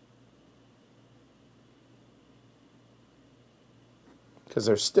 Because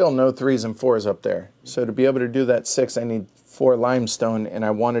there's still no 3s and 4s up there. So to be able to do that 6, I need 4 limestone, and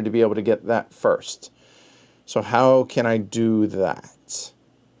I wanted to be able to get that first. So how can I do that?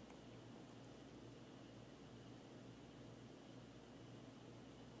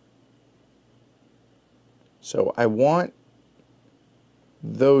 So I want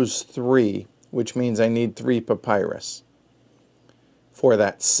those 3, which means I need 3 papyrus for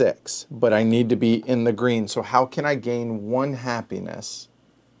that 6, but I need to be in the green. So how can I gain 1 happiness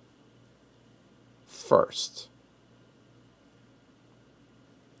first?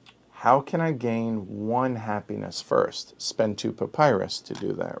 How can I gain 1 happiness first? Spend 2 papyrus to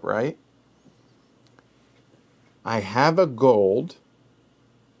do that, right? I have a gold,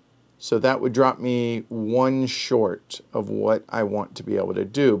 so that would drop me 1 short of what I want to be able to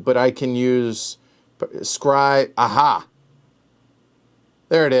do. But I can use scribe. Aha!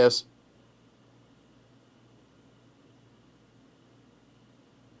 There it is.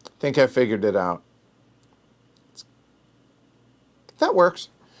 I think I figured it out. That works.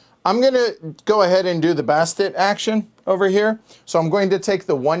 I'm going to go ahead and do the Bastet action over here. So I'm going to take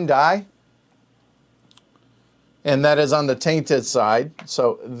the 1 die, and that is on the tainted side.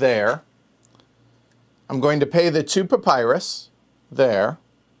 So there. I'm going to pay the 2 papyrus there.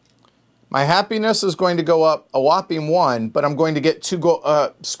 My happiness is going to go up a whopping 1, but I'm going to get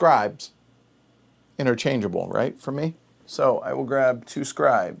 2 scribes. Interchangeable, right, for me? So I will grab 2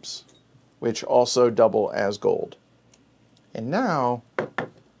 scribes, which also double as gold. And now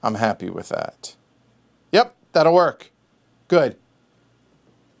I'm happy with that. Yep, that'll work. Good.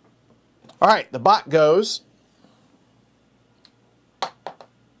 All right, the bot goes.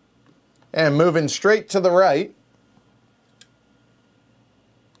 And moving straight to the right.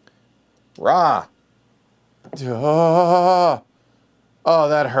 Rah. Oh,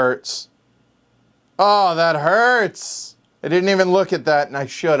 that hurts. Oh, that hurts. I didn't even look at that, and I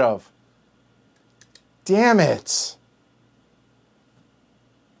should have. Damn it.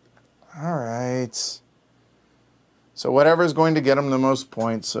 All right. So whatever's going to get him the most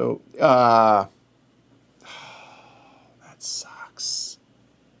points. So, that sucks.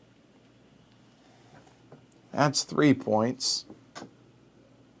 That's 3 points.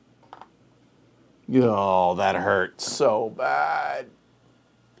 Oh, that hurts so bad.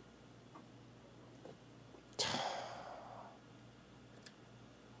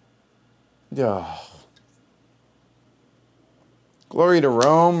 Yeah. Glory to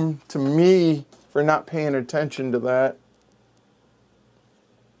Rome, to me, for not paying attention to that.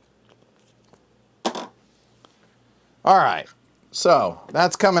 All right, so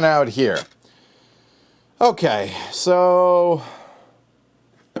that's coming out here. Okay, so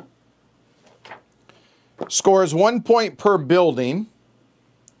scores 1 point per building.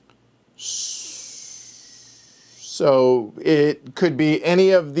 So it could be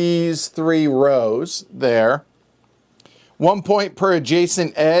any of these 3 rows there. 1 point per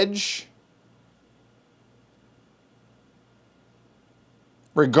adjacent edge,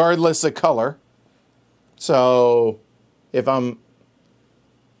 regardless of color. So if I'm,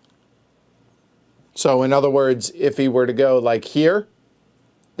 so in other words, if he were to go like here,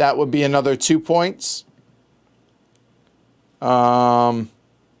 that would be another 2 points.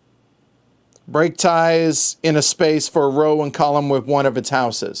 Break ties in a space for a row and column with one of its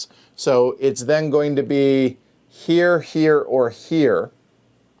houses. So it's then going to be here, here, or here.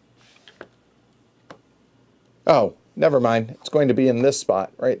 Oh, never mind. It's going to be in this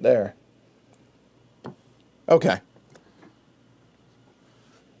spot right there. Okay.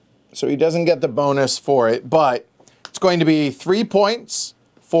 So he doesn't get the bonus for it, but it's going to be 3 points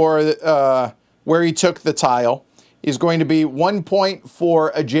for where he took the tile. He's going to be 1 point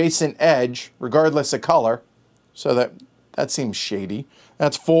for adjacent edge, regardless of color. So that seems shady.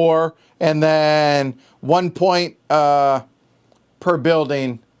 That's 4. And then 1 point per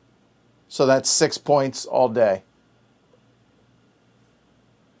building. So that's 6 points all day.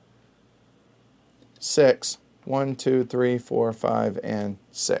 6. 1, 2, 3, 4, 5, and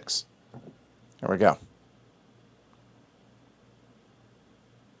 6. There we go.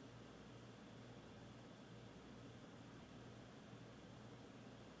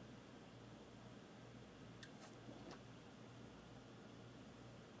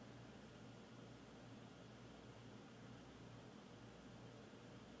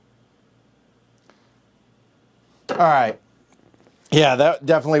 All right. Yeah, that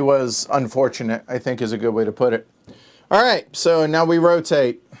definitely was unfortunate, I think is a good way to put it. All right, so now we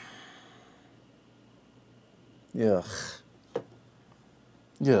rotate. Ugh.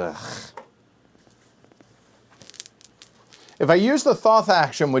 Ugh. If I use the Thoth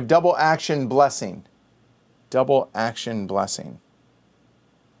action with double action blessing. Double action blessing.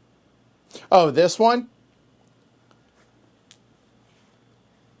 Oh, this one?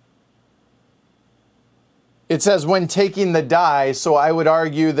 It says when taking the die, so I would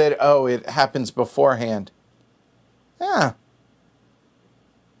argue that, oh, it happens beforehand. Yeah.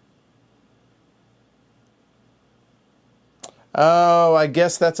 Oh, I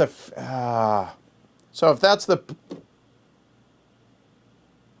guess that's a... so if that's the...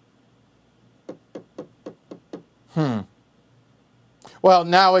 Well,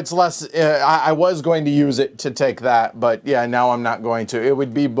 now it's less... I was going to use it to take that, but yeah, now I'm not going to. It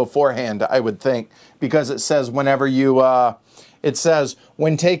would be beforehand, I would think, because it says whenever you... it says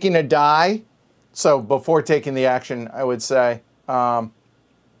when taking a die, so before taking the action, I would say... oh,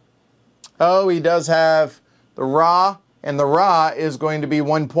 he does have the Ra, and the Ra is going to be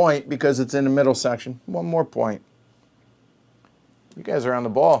 1 point because it's in the middle section. 1 more point. You guys are on the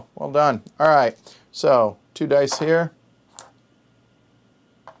ball. Well done. All right, so 2 dice here.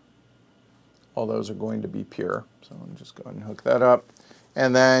 All those are going to be pure. So I'll just go ahead and hook that up.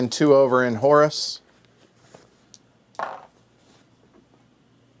 And then 2 over in Horus. All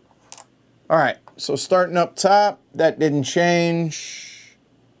right, so starting up top, that didn't change.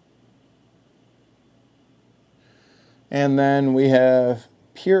 And then we have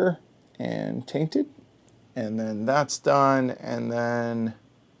pure and tainted. And then that's done. And then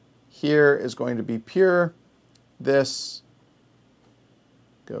here is going to be pure. This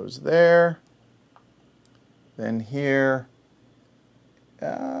goes there. Then here,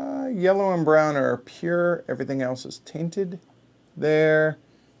 yellow and brown are pure. Everything else is tainted there.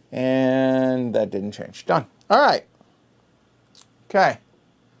 And that didn't change. Done. All right. Okay.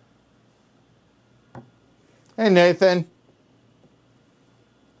 Hey, Nathan.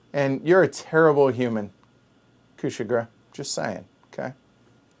 And you're a terrible human, Kushagra. Just saying, okay?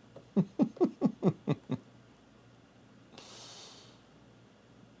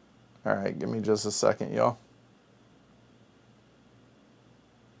 All right, give me just a second, y'all.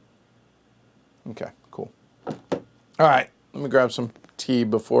 Okay, cool. All right, let me grab some tea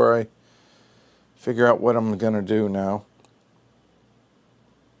before I figure out what I'm going to do now.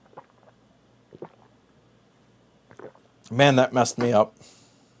 Man, that messed me up.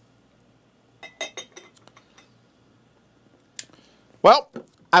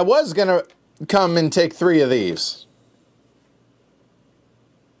 I was going to come and take 3 of these.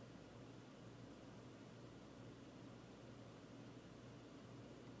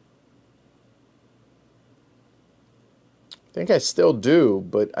 I think I still do,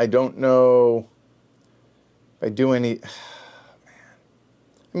 but I don't know if I do any.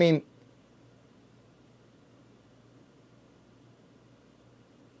 I mean,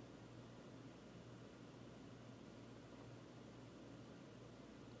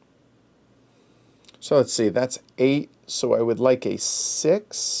 so let's see, that's 8, so I would like a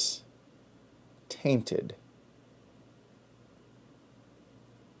 6 tainted.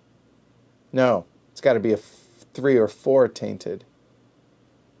 No, it's got to be a 3 or 4 tainted.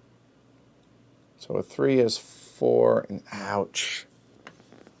 So a 3 is 4, and ouch.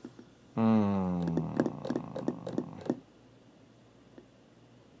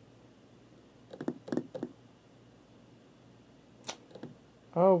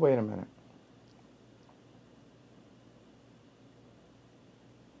 Oh, wait a minute.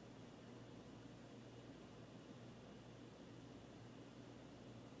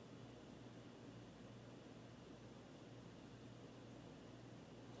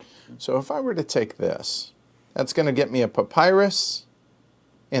 So if I were to take this, that's going to get me a papyrus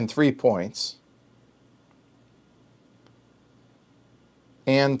and 3 points.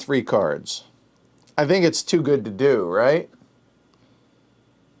 And 3 cards. I think it's too good to do, right?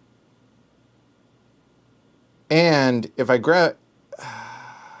 And if I grab...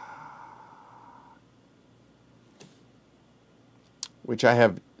 which I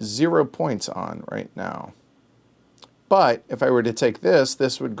have 0 points on right now. But if I were to take this,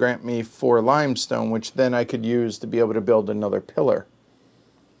 this would grant me 4 limestone, which then I could use to be able to build another pillar.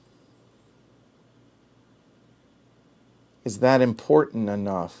 Is that important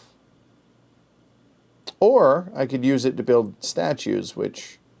enough? Or I could use it to build statues,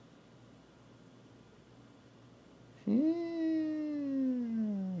 which...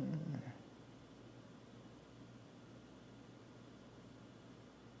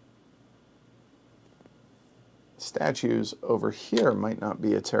 statues over here might not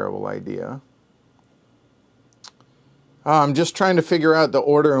be a terrible idea. I'm just trying to figure out the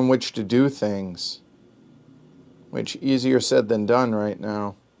order in which to do things. Which, easier said than done right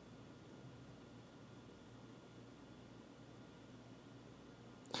now.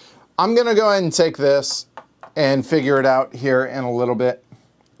 I'm going to go ahead and take this and figure it out here in a little bit.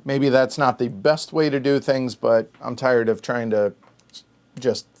 Maybe that's not the best way to do things, but I'm tired of trying to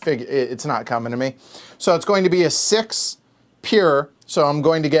just figure, it's not coming to me. So it's going to be a 6 pure. So I'm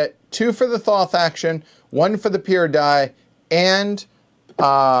going to get 2 for the Thoth action, 1 for the pure die, and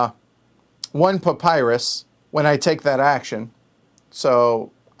 1 papyrus when I take that action.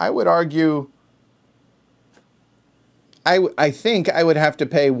 So I would argue, I think I would have to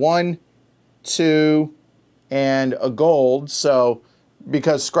pay 1, 2, and a gold. So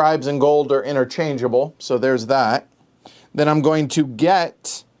because scribes and gold are interchangeable, so there's that. Then I'm going to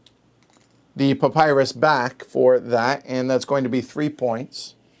get the papyrus back for that, and that's going to be 3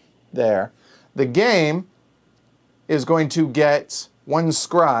 points there. The game is going to get 1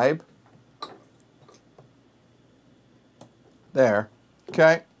 scribe there.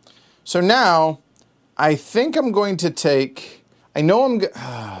 Okay. So now I think I'm going to take, I know I'm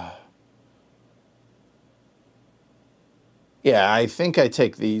yeah, I think I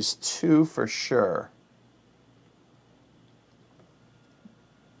take these 2 for sure.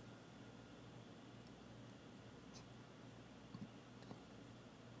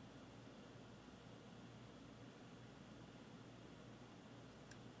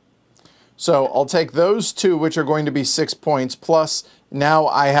 So I'll take those 2, which are going to be 6 points, plus now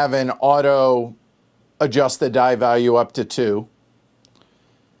I have an auto adjust the die value up to 2.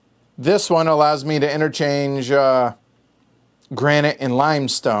 This one allows me to interchange granite and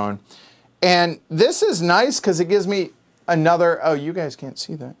limestone. And this is nice because it gives me another, oh, you guys can't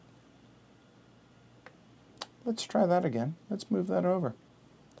see that. Let's try that again. Let's move that over.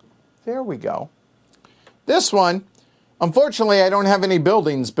 There we go. This one, unfortunately, I don't have any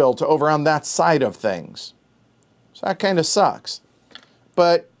buildings built over on that side of things. So that kind of sucks.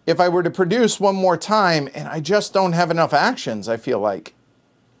 But if I were to produce one more time, and I just don't have enough actions, I feel like.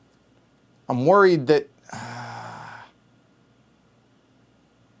 I'm worried that...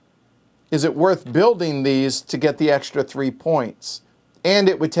 is it worth building these to get the extra 3 points? And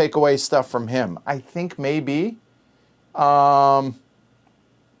it would take away stuff from him. I think maybe. I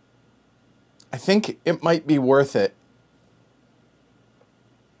think it might be worth it.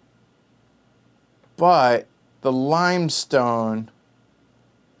 But the limestone,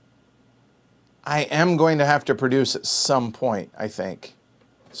 I am going to have to produce at some point, I think.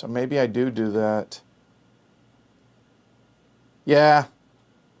 So maybe I do that. Yeah.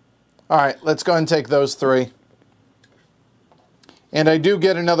 All right, let's go ahead and take those 3. And I do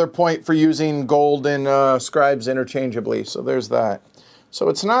get another point for using gold and scribes interchangeably, so there's that. So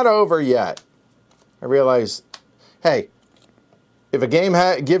it's not over yet. I realize, hey, if a game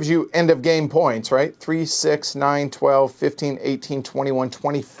gives you end of game points, right? 3, 6, 9, 12, 15, 18, 21,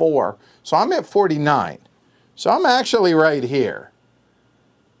 24. So I'm at 49. So I'm actually right here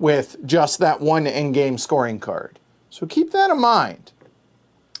with just that one in-game scoring card. So keep that in mind.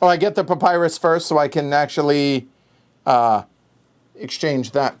 Oh, I get the papyrus first so I can actually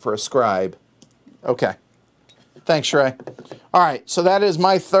exchange that for a scribe. Okay. Thanks, Shrey. All right, so that is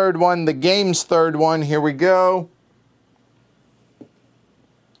my third one, the game's third one. Here we go.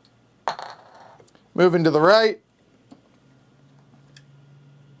 Moving to the right.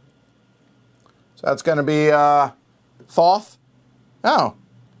 So that's going to be Thoth. Oh.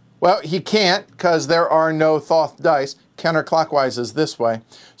 Well, he can't because there are no Thoth dice. Counterclockwise is this way.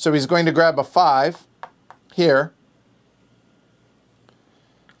 So he's going to grab a 5 here.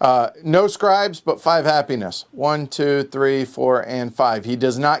 No scribes, but 5 happiness. 1, 2, 3, 4, and 5. He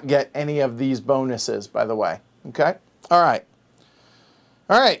does not get any of these bonuses, by the way. Okay? All right.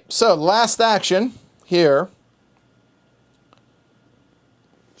 All right, so last action here.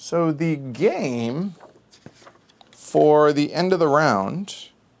 So the game for the end of the round,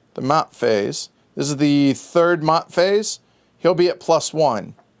 the Maat phase, this is the third Maat phase. He'll be at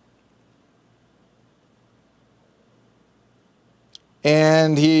 +1.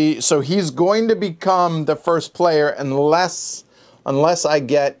 And he's going to become the first player unless I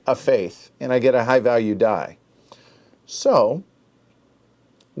get a faith and I get a high value die. So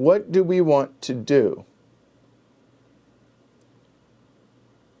what do we want to do?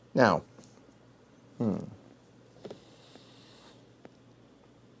 Now,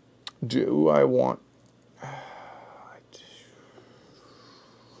 do I want...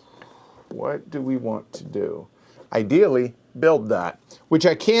 What do we want to do? Ideally, build that, which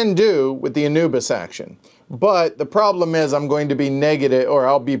I can do with the Anubis action. But the problem is I'm going to be negative, or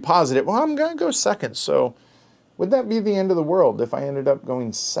I'll be positive. Well, I'm going to go second, so would that be the end of the world if I ended up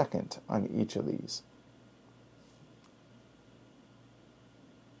going second on each of these?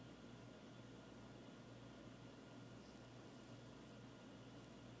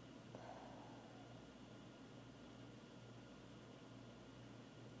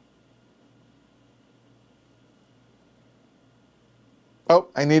 Oh,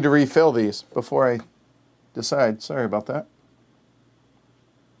 I need to refill these before I decide. Sorry about that.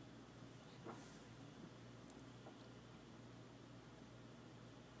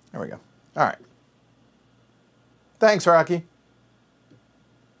 There we go. All right. Thanks, Rocky.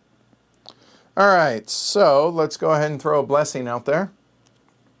 All right, so let's go ahead and throw a blessing out there.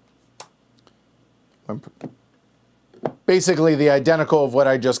 Basically the identical of what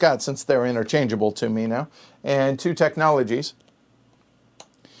I just got, since they're interchangeable to me now. And 2 technologies.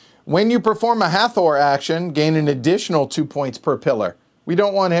 When you perform a Hathor action, gain an additional 2 points per pillar. We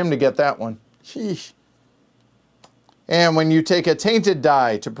don't want him to get that one. Sheesh. And when you take a tainted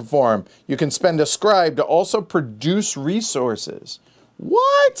die to perform, you can spend a scribe to also produce resources.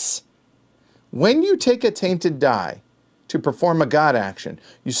 What? When you take a tainted die to perform a god action,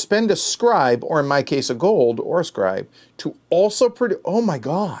 you spend a scribe, or in my case a gold or a scribe, to also produce... Oh my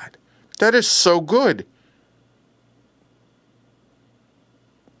God. That is so good.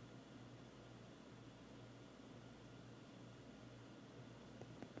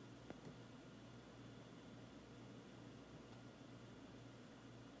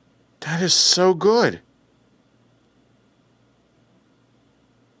 That is so good.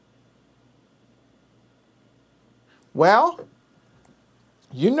 Well,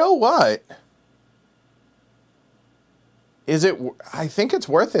 you know what? I think it's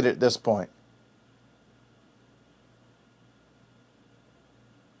worth it at this point.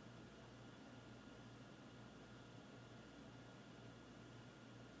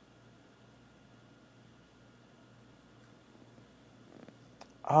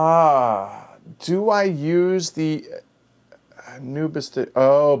 Do I use the Anubis to...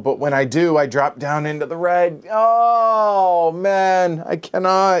 Oh, but when I do, I drop down into the red. Oh, man, I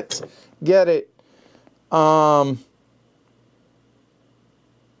cannot get it. Okay.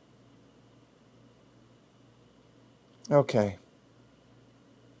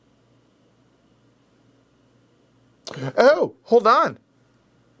 Oh, hold on.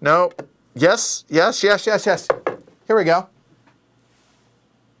 No. Yes, yes, yes, yes, yes. Here we go.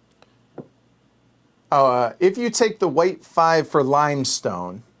 If you take the weight 5 for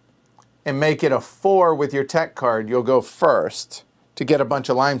limestone and make it a 4 with your tech card, you'll go first to get a bunch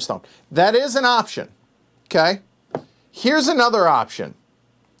of limestone. That is an option, okay? Here's another option.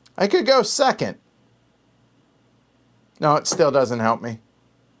 I could go second. No, it still doesn't help me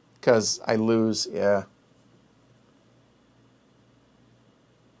because I lose, yeah.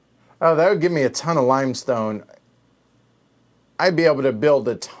 Oh, that would give me a ton of limestone. I'd be able to build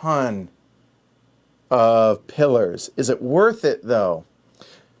a ton of pillars. Is it worth it, though?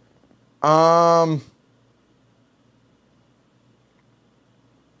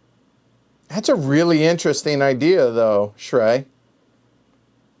 That's a really interesting idea, though, Shrey.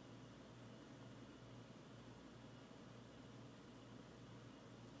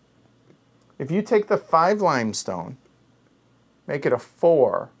 If you take the 5 limestone, make it a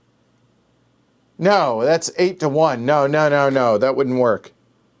 4. No, that's 8 to 1. No, no, no, no. That wouldn't work.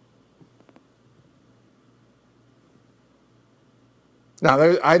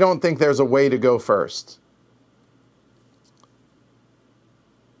 No, I don't think there's a way to go first.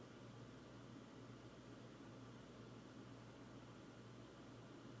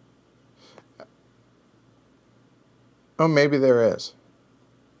 Oh, maybe there is.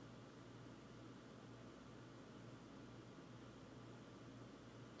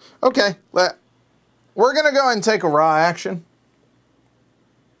 Okay, we're going to go and take a raw action.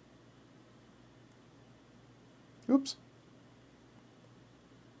 Oops.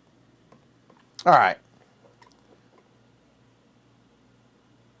 All right.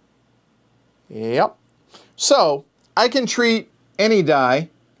 Yep. So I can treat any die.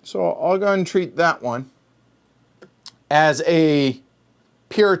 So I'll go and treat that one as a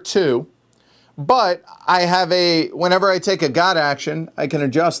pure 2. But I have a, whenever I take a God action, I can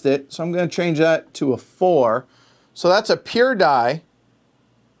adjust it. So I'm going to change that to a 4. So that's a pure die,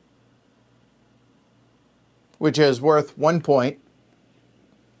 which is worth 1 point.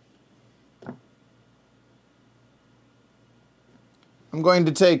 I'm going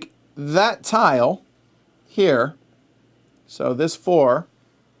to take that tile here. So this 4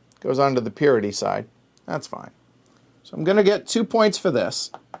 goes onto the purity side. That's fine. So I'm going to get 2 points for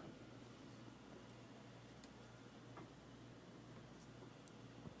this.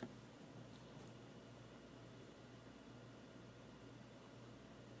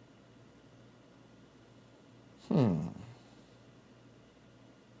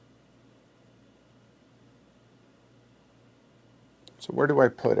 So where do I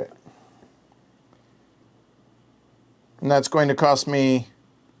put it? And that's going to cost me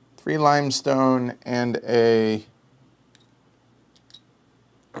 3 limestone and a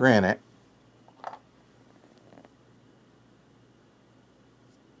granite.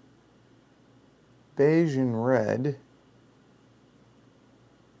 Beige and red.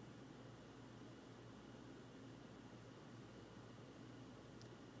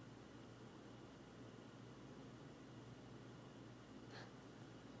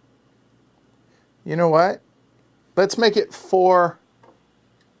 You know what? Let's make it 4.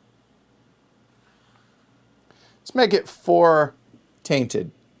 Let's make it 4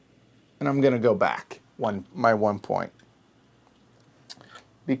 tainted. And I'm going to go back my 1 point.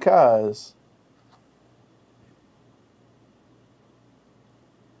 Because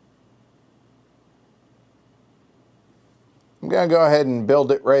I'm going to go ahead and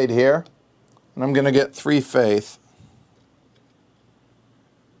build it right here. And I'm going to get 3 faith.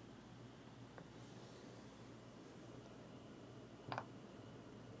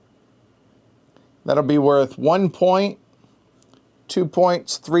 That'll be worth 1 point, 2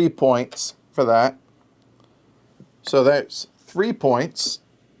 points, 3 points for that. So that's 3 points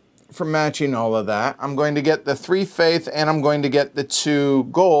for matching all of that. I'm going to get the 3 faith and I'm going to get the 2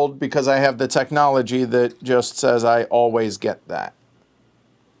 gold because I have the technology that just says I always get that.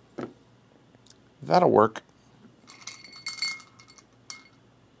 That'll work.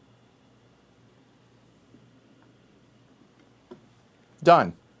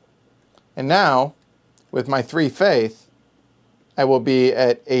 Done. And now, with my 3 faith, I will be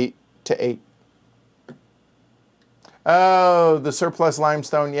at 8 to 8. Oh, the surplus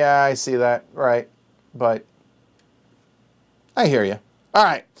limestone. Yeah, I see that. Right. But I hear you. All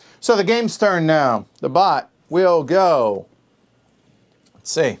right. So the game's turn now. The bot will go.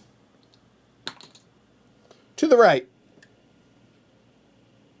 Let's see. To the right.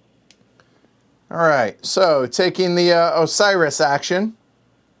 All right. So taking the Osiris action.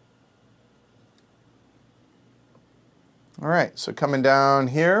 All right, so coming down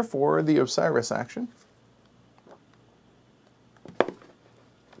here for the Osiris action.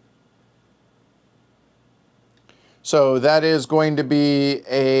 So that is going to be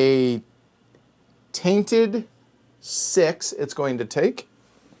a tainted 6 it's going to take.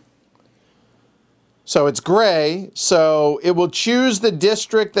 So it's gray, so it will choose the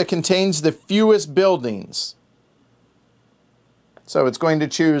district that contains the fewest buildings. So it's going to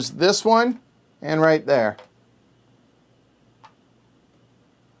choose this one and right there.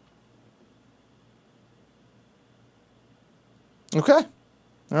 Okay,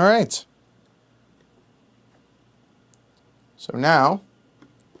 all right. So now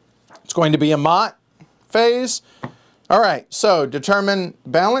it's going to be a Maat phase. All right, so determine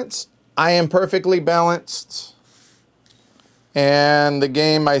balance. I am perfectly balanced. And the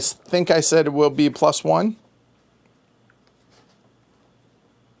game, I think I said it will be +1.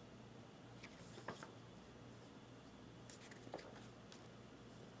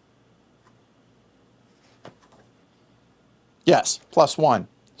 Yes, +1.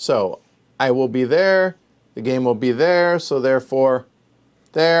 So I will be there. The game will be there. So therefore,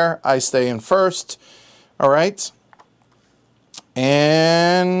 there, I stay in first. All right.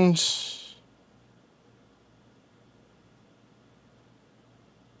 And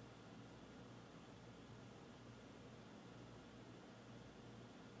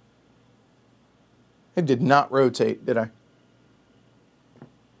I did not rotate, did I?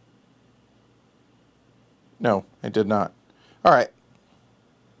 No, I did not. All right.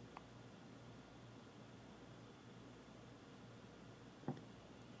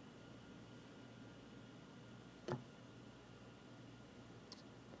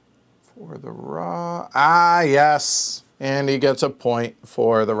 For the raw, yes. And he gets a point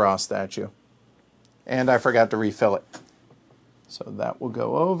for the raw statue. And I forgot to refill it. So that will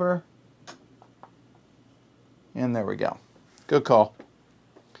go over. And there we go. Good call.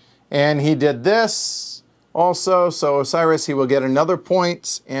 And he did this also. So Osiris, he will get another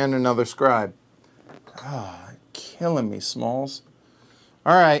point and another scribe. God, killing me, Smalls.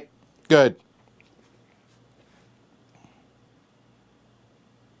 All right, good.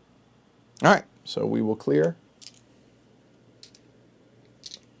 All right, so we will clear.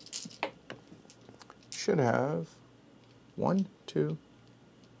 Should have 1, 2.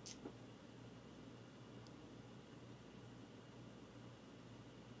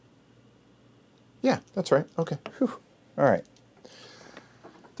 Yeah, that's right. Okay. Whew. All right.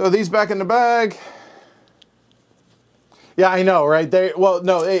 Throw these back in the bag. Yeah, I know, right?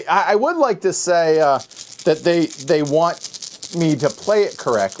 I would like to say that they want me to play it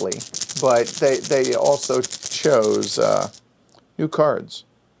correctly, but they also chose new cards.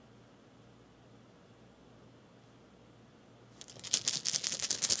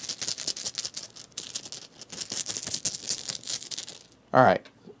 All right.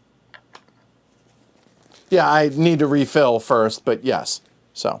 Yeah, I need to refill first, but yes.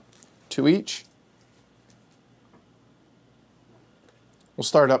 So, 2 each. We'll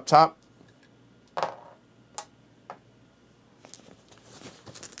start up top.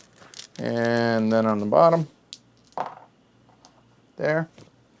 And then on the bottom. There.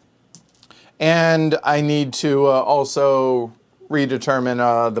 And I need to also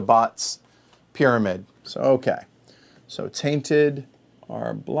redetermine the bot's pyramid. So, okay. So, tainted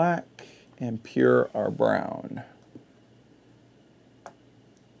are black and pure are brown.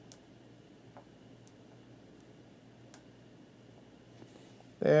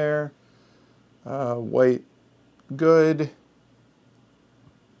 There. White, good.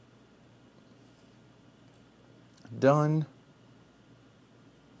 Done.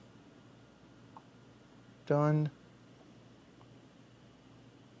 Done.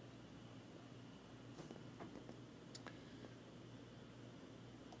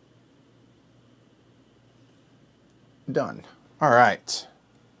 Done. All right.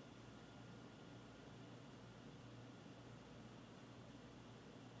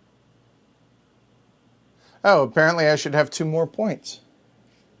 Oh, apparently I should have 2 more points.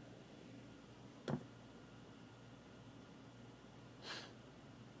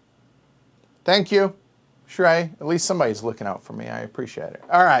 Thank you, Shrey. At least somebody's looking out for me. I appreciate it.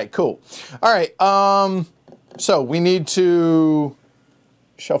 All right, cool. All right, so we need to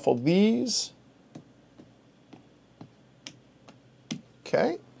shuffle these.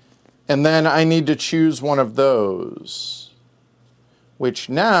 Okay. And then I need to choose one of those, which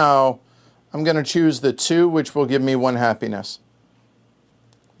now I'm going to choose the 2, which will give me 1 happiness.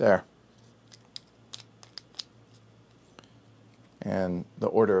 There. And the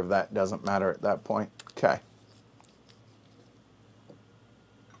order of that doesn't matter at that point. Okay.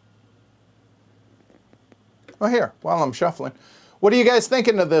 Oh, here, while I'm shuffling. What are you guys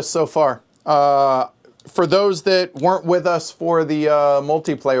thinking of this so far? For those that weren't with us for the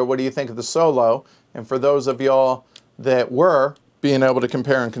multiplayer, what do you think of the solo? And for those of y'all that were being able to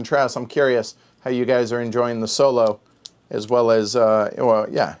compare and contrast, I'm curious how you guys are enjoying the solo as well as, well,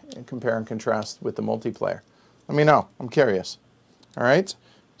 yeah, compare and contrast with the multiplayer. Let me know. I'm curious. All right.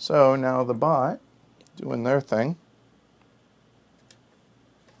 So now the bot doing their thing.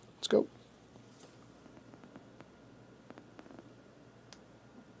 Let's go.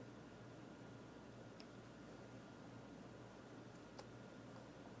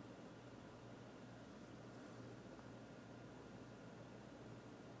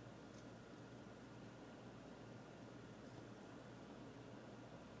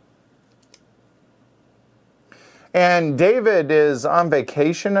 And David is on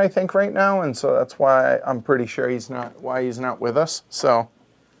vacation, I think, right now, and so that's why I'm pretty sure he's not with us. So,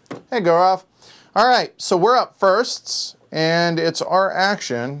 hey, Gaurav. All right, so we're up first, and it's our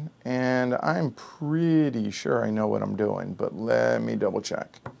action, and I'm pretty sure I know what I'm doing, but let me double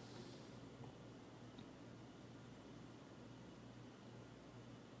check.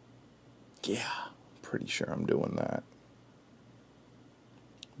 Yeah, I'm pretty sure I'm doing that.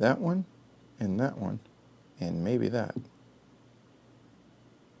 That one, and that one. And maybe that.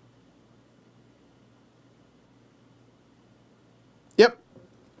 Yep.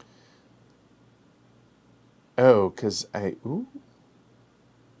 Oh, because ooh.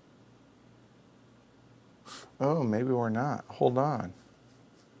 Oh, maybe we're not. Hold on.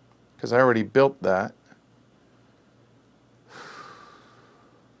 Because I already built that.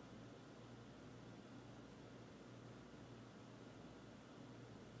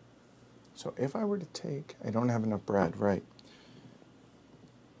 So if I were to take, I don't have enough bread, right?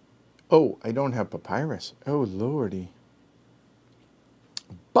 Oh, I don't have papyrus. Oh, lordy.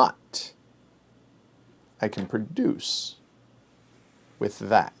 But I can produce with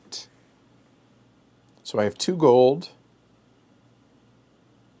that. So I have 2 gold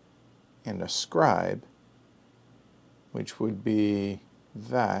and a scribe, which would be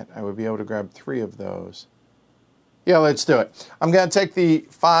that. I would be able to grab 3 of those. Yeah, let's do it. I'm going to take the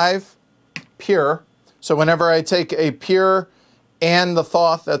 5 pure. So whenever I take a pure and the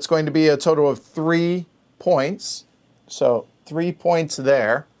thoth, that's going to be a total of 3 points. So 3 points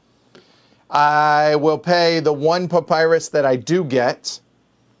there. I will pay the 1 papyrus that I do get,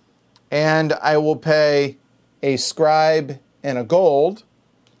 and I will pay a scribe and a gold,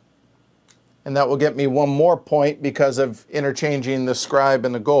 and that will get me 1 more point because of interchanging the scribe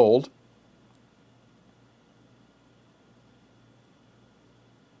and the gold.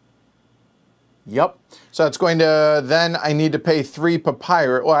 Yep. So it's going to, then I need to pay 3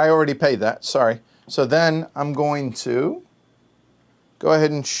 papyrus. Well, I already paid that, sorry. So then I'm going to go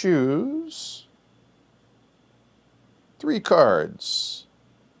ahead and choose 3 cards.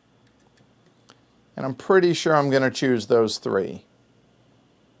 And I'm pretty sure I'm going to choose those 3.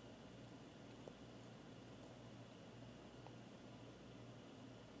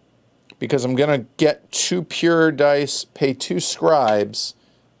 Because I'm going to get 2 pure dice, pay 2 scribes,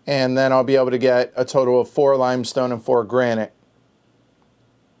 and then I'll be able to get a total of 4 limestone and 4 granite.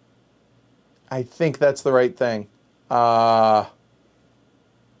 I think that's the right thing.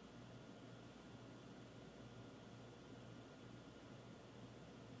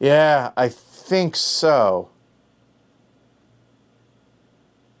 Yeah, I think so.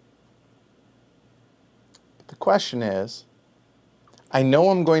 The question is, I know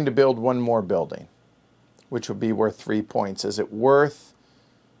I'm going to build 1 more building, which would be worth 3 points. Is it worth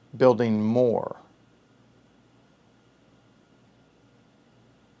building more?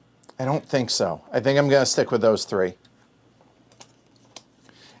 I don't think so. I think I'm going to stick with those 3.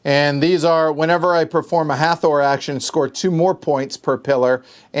 And these are, whenever I perform a Hathor action, score 2 more points per pillar.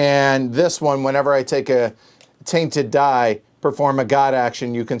 And this one, whenever I take a tainted die, perform a god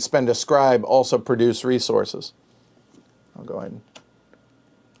action, you can spend a scribe, also produce resources. I'll go ahead and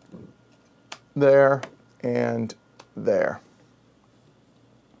there and there.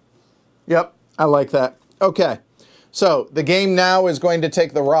 Yep, I like that. Okay, so the game now is going to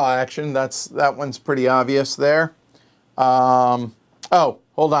take the raw action. That one's pretty obvious there. Oh,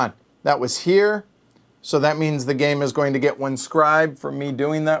 hold on. That was here. So that means the game is going to get 1 scribe for me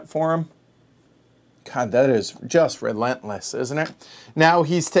doing that for him. God, that is just relentless, isn't it? Now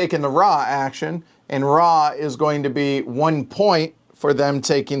he's taken the raw action, and raw is going to be 1 point for them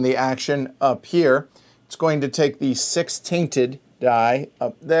taking the action up here. It's going to take the 6 tainted die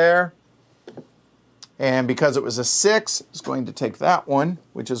up there. And because it was a 6, it's going to take that one,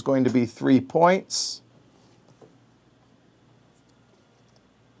 which is going to be 3 points.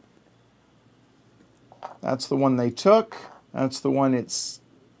 That's the one they took. That's the one it's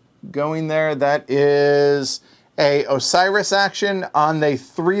going there. That is a Osiris action on the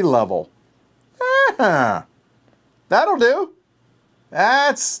 3 level. Ah, that'll do.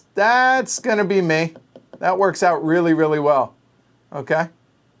 That's going to be me. That works out really, really well. Okay?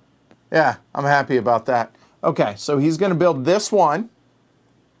 Yeah, I'm happy about that. Okay, so he's going to build this one.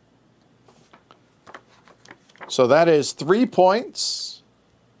 So that is 3 points.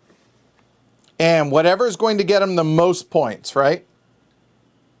 And whatever is going to get him the most points, right?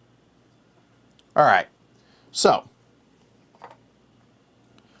 All right. So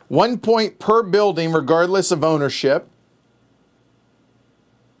 1 point per building, regardless of ownership.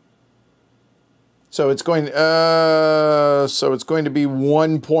 So it's going to be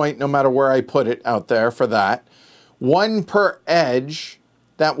 1 point no matter where I put it out there for that. 1 per edge,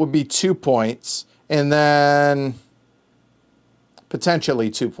 that would be 2 points, and then potentially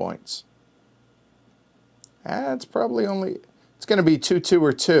 2 points. It's probably only, it's going to be 2, 2,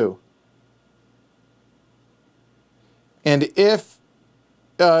 or 2. And if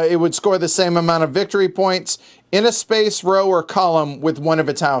it would score the same amount of victory points in a space, row, or column with one of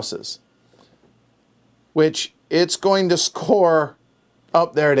its houses, which it's going to score,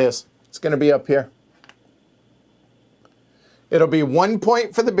 oh, there it is. It's going to be up here. It'll be 1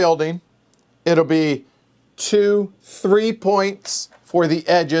 point for the building. It'll be 2, 3 points for the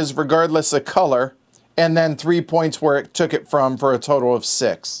edges, regardless of color, and then 3 points where it took it from for a total of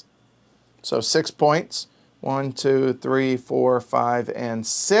 6. So 6 points. 1, 2, 3, 4, 5, and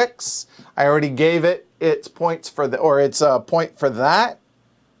 6. I already gave it its points for the, or its point for that.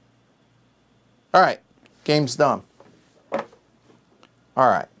 All right, game's done. All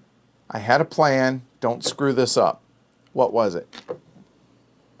right, I had a plan. Don't screw this up. What was it?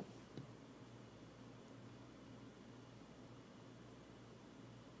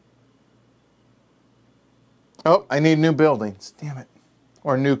 Oh, I need new buildings. Damn it.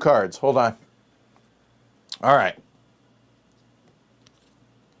 Or new cards. Hold on. All right.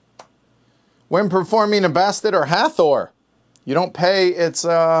 When performing a Bastet or Hathor, you don't pay its,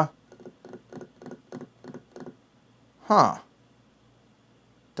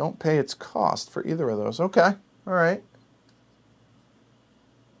 Don't pay its cost for either of those. Okay. All right.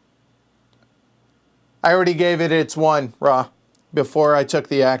 I already gave it its 1, Ra, before I took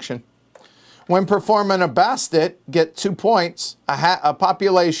the action. When performing a Bastet, get 2 points, a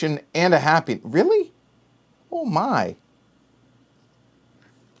population, and a happy. Really? Oh my.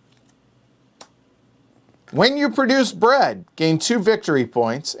 When you produce bread, gain 2 victory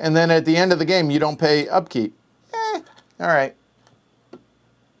points, and then at the end of the game, you don't pay upkeep. All right.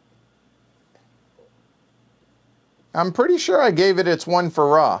 I'm pretty sure I gave it its 1 for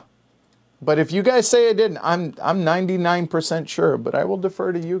Ra. But if you guys say I didn't, I'm 99% sure, but I will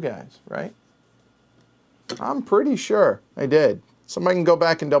defer to you guys, right? I'm pretty sure I did. Somebody can go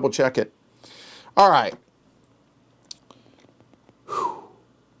back and double check it. All right. Whew.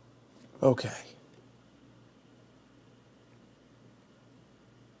 Okay.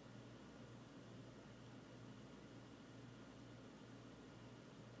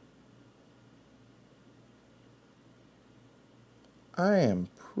 I am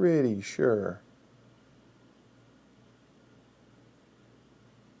pretty sure.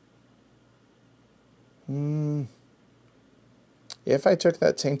 If I took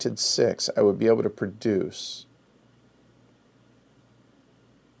that tainted 6, I would be able to produce.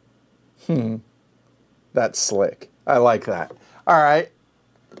 That's slick. I like that. All right.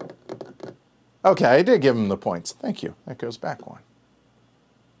 Okay, I did give him the points. Thank you. That goes back 1.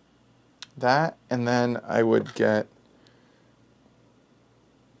 That, and then I would get...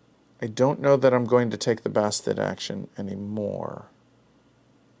 I don't know that I'm going to take the Bastet action anymore.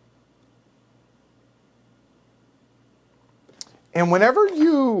 And whenever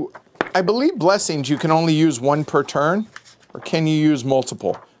you... I believe blessings you can only use 1 per turn, or can you use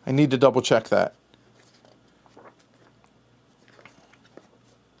multiple? I need to double check that.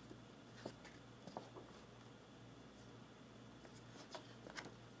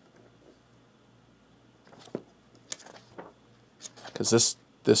 Because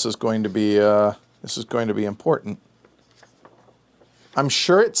this is going to be important. I'm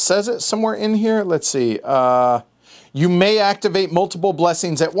sure it says it somewhere in here. Let's see. You may activate multiple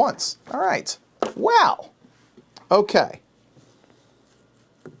blessings at once. All right. Wow. Okay.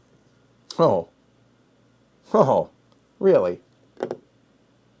 Oh, really?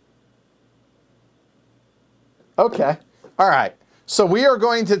 Okay. All right. So we are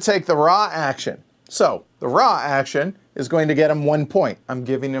going to take the raw action. So the raw action is going to get him 1 point. I'm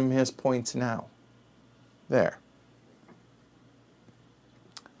giving him his points now. There.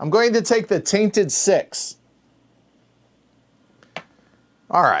 I'm going to take the tainted 6.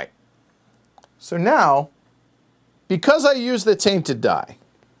 All right. So now, because I use the tainted die,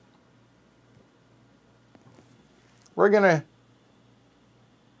 we're going to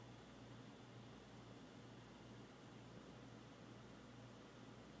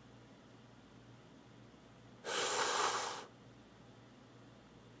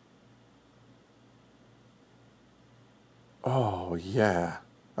Oh, yeah.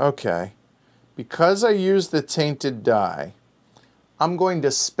 Okay. Because I use the tainted die, I'm going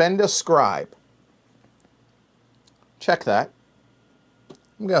to spend a scribe. Check that.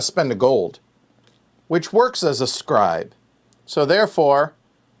 I'm going to spend a gold, which works as a scribe. So therefore,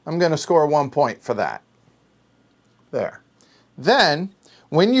 I'm going to score 1 point for that. There. Then,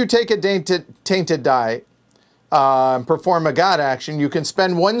 when you take a tainted die and perform a god action, you can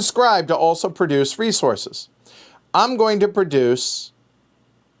spend 1 scribe to also produce resources. I'm going to produce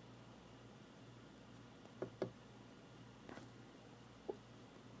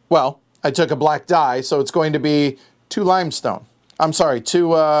well, I took a black die, so it's going to be 2 limestone. I'm sorry,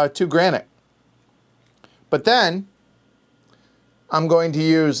 2 granite. But then I'm going to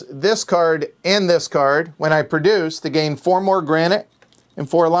use this card and this card when I produce to gain 4 more granite and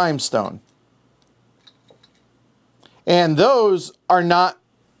 4 limestone. And those are not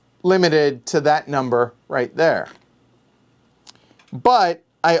limited to that number right there. But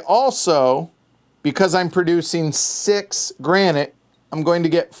I also, because I'm producing 6 granite, I'm going to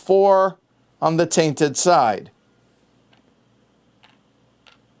get 4 on the tainted side.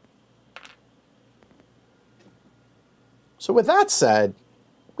 So with that said,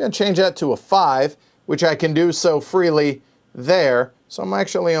 I'm going to change that to a 5, which I can do so freely there. So I'm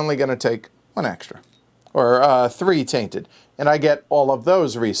actually only going to take 1 extra, or 3 tainted, and I get all of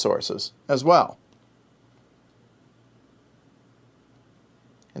those resources as well.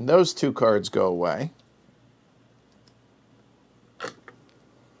 And those 2 cards go away.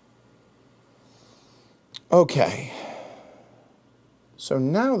 Okay. So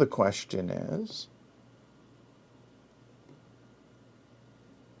now the question is,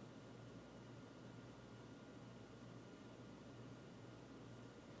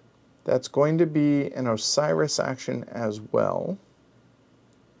 that's going to be an Osiris action as well.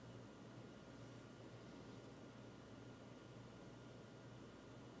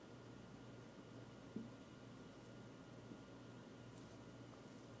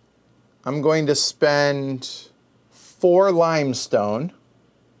 I'm going to spend 4 limestone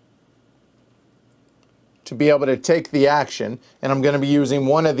to be able to take the action, and I'm going to be using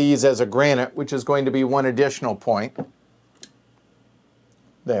 1 of these as a granite, which is going to be 1 additional point.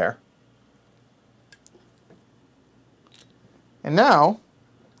 There. And now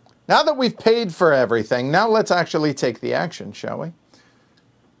that we've paid for everything, now let's actually take the action, shall we?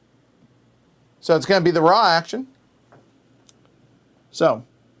 So it's going to be the raw action. So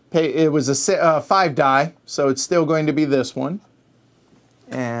it was a 5 die, so it's still going to be this one.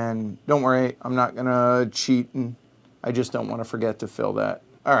 And don't worry, I'm not going to cheat, and I just don't want to forget to fill that.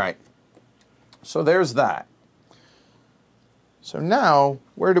 All right, so there's that. So now,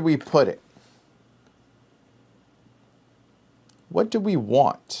 where do we put it? What do we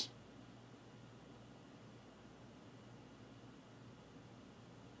want?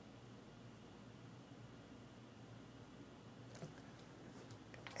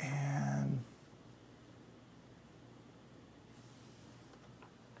 And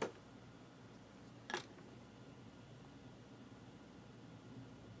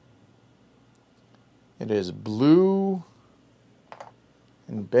it is blue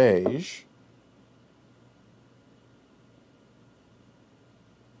and beige.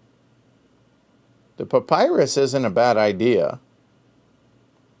 The papyrus isn't a bad idea.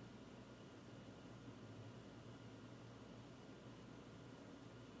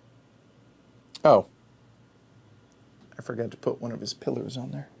 Oh, I forgot to put one of his pillars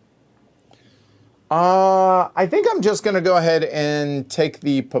on there. I think I'm just going to go ahead and take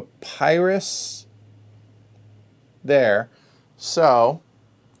the papyrus there. So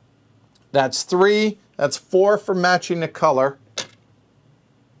that's 3. That's 4 for matching the color.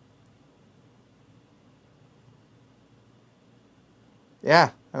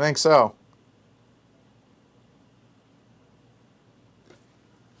 Yeah, I think so.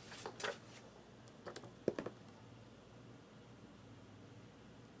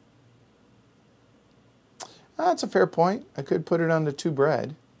 That's a fair point. I could put it on the 2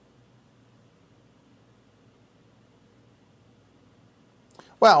 bread.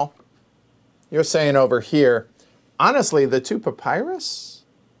 Well, you're saying over here, honestly, the 2 papyrus?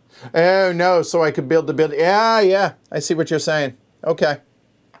 Oh, no, so I could build the building. Yeah, I see what you're saying. Okay.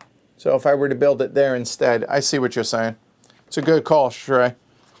 So if I were to build it there instead, I see what you're saying. It's a good call, Shrey.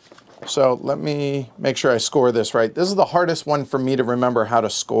 So let me make sure I score this right. This is the hardest one for me to remember how to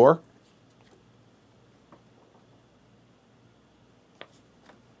score.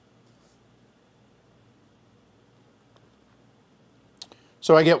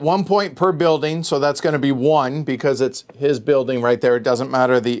 So I get 1 point per building, so that's going to be 1 because it's his building right there. It doesn't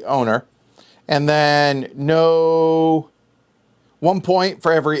matter the owner. And then no 1 point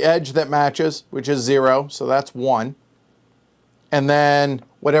for every edge that matches, which is 0, so that's 1. And then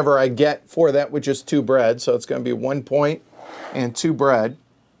whatever I get for that, which is 2 bread, so it's going to be 1 point and 2 bread.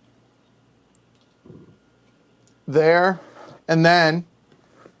 There. And then,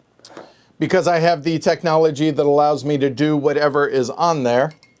 because I have the technology that allows me to do whatever is on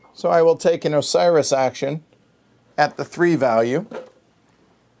there, so I will take an Osiris action at the 3 value.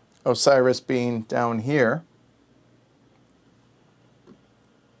 Osiris being down here.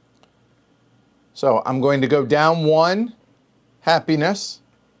 So I'm going to go down 1 happiness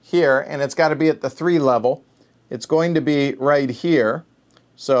here, and it's got to be at the 3 level. It's going to be right here.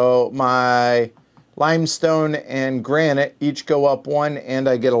 So my limestone and granite each go up 1, and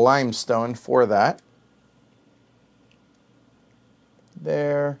I get a limestone for that.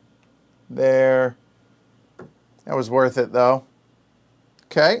 There, there. That was worth it, though.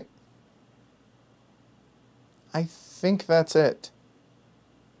 Okay. I think that's it.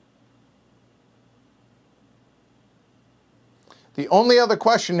 The only other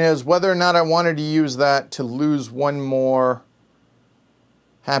question is whether or not I wanted to use that to lose 1 more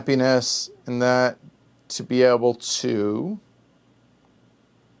happiness and that to be able to...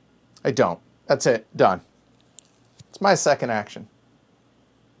 I don't. That's it. Done. It's my second action.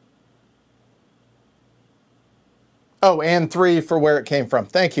 Oh, and 3 for where it came from.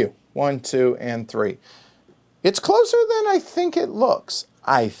 Thank you. 1, 2, and 3. It's closer than I think it looks.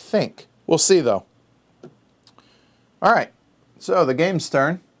 I think. We'll see, though. All right. So the game's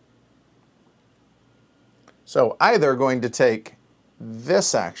turn. So either going to take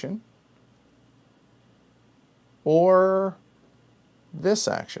this action or this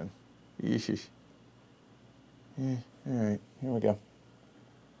action. Yeesh. Yeah, all right, here we go.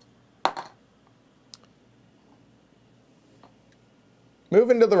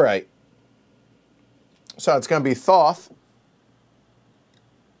 Moving to the right. So it's going to be Thoth.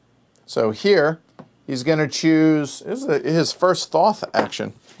 So here, he's going to choose, this is his first Thoth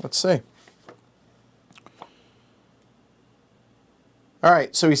action. Let's see. All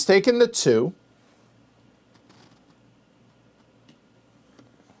right, so he's taken the 2.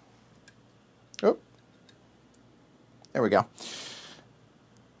 Oh, there we go.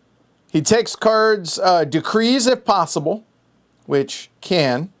 He takes cards, decrees if possible, which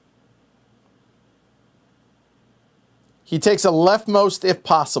can. He takes a leftmost if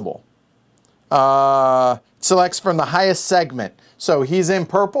possible. Selects from the highest segment. So he's in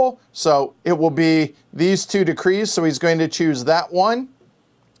purple, so it will be these 2 decrees. So he's going to choose that one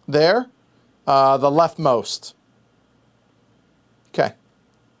there, the leftmost. Okay.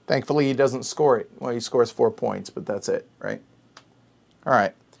 Thankfully, he doesn't score it. Well, he scores 4 points, but that's it, right? All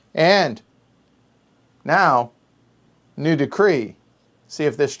right. And now, new decree. See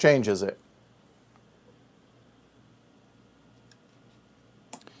if this changes it.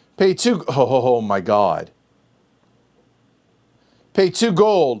 Pay 2, oh my God. Pay 2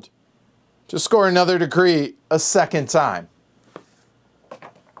 gold to score another decree a second time.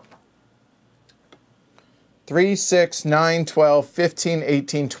 3, 6, 9, 12, 15,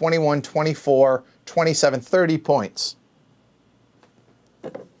 18, 21, 24, 27, 30 points.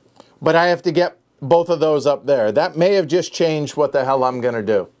 But I have to get both of those up there. That may have just changed what the hell I'm going to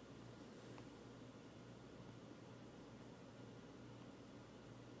do.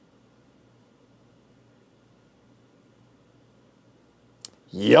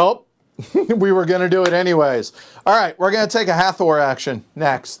 Yup. We were going to do it anyways. All right, we're going to take a Hathor action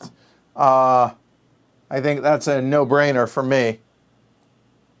next. I think that's a no-brainer for me.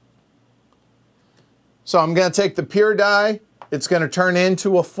 So I'm going to take the pure die. It's going to turn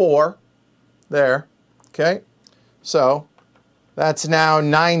into a 4 there. Okay. So that's now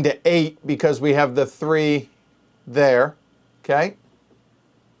 9 to 8 because we have the 3 there. Okay.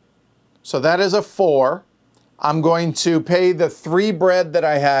 So that is a 4. I'm going to pay the 3 bread that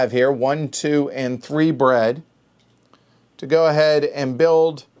I have here, 1, 2, and 3 bread, to go ahead and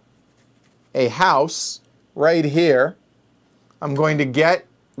build a house right here. I'm going to get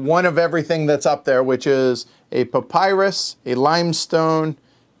one of everything that's up there, which is a papyrus, a limestone,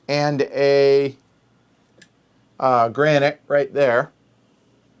 and a granite right there.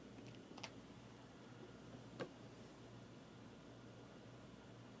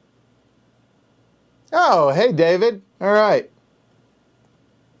 Oh, hey, David. All right.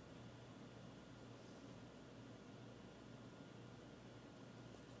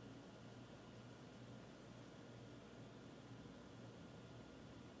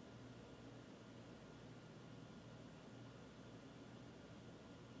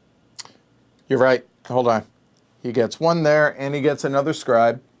 You're right. Hold on. He gets 1 there, and he gets another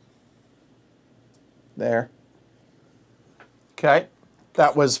scribe. There. Okay,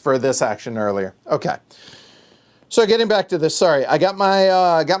 that was for this action earlier. Okay, so getting back to this, sorry, I got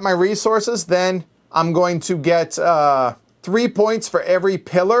my resources. Then I'm going to get 3 points for every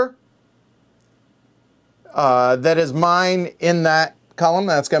pillar that is mine in that column.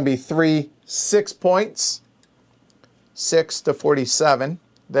 That's going to be 6 points. 6 to 47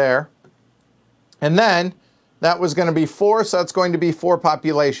 there. And then that was going to be 4, so that's going to be 4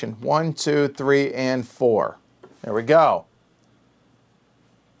 population. 1, 2, 3, and 4. There we go.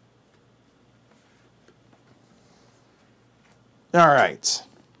 All right.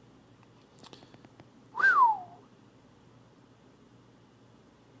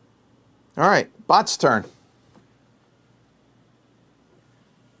 All right, bot's turn.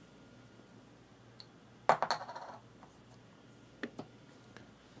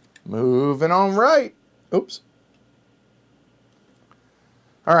 Moving on right. Oops.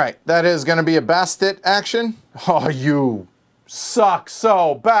 All right, that is going to be a Bastet action. Oh, you suck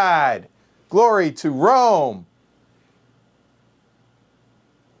so bad. Glory to Rome.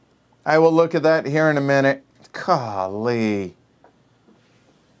 I will look at that here in a minute. Golly.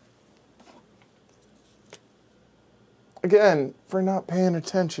 Again, for not paying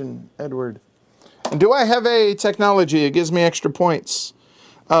attention, Edward. And do I have a technology? It gives me extra points.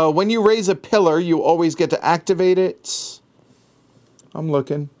 When you raise a pillar, you always get to activate it. I'm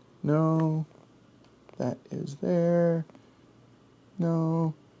looking. No. That is there.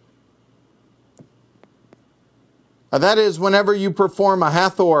 No. That is whenever you perform a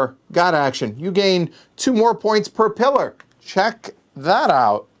Hathor God action. You gain 2 more points per pillar. Check that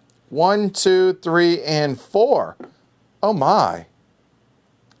out. 1, 2, 3, and 4. Oh my.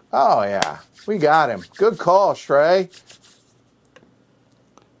 Oh yeah. We got him. Good call, Stray.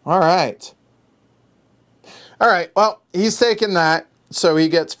 All right. All right. Well, he's taking that, so he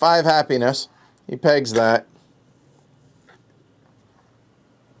gets 5 happiness. He pegs that,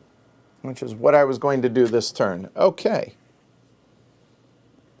 which is what I was going to do this turn. Okay.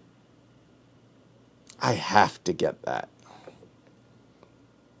 I have to get that.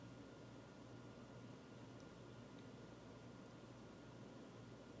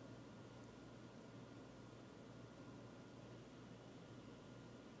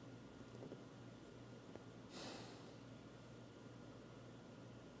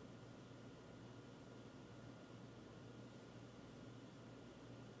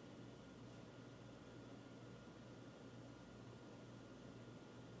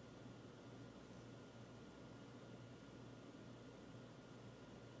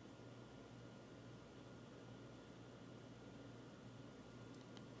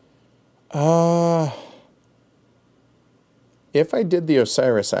 If I did the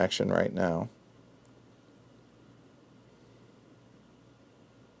Osiris action right now,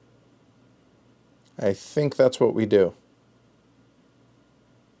 I think that's what we do.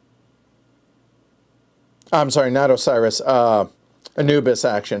 I'm sorry, not Osiris, Anubis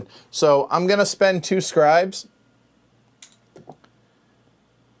action. So I'm going to spend 2 scribes,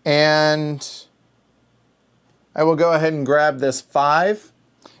 and I will go ahead and grab this 5.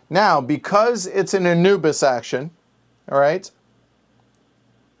 Now, because it's an Anubis action, all right,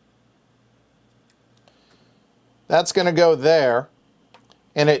 that's going to go there,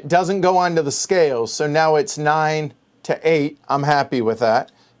 and it doesn't go onto the scales, so now it's 9 to 8. I'm happy with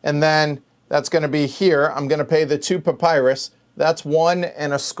that. And then that's going to be here. I'm going to pay the 2 papyrus. That's 1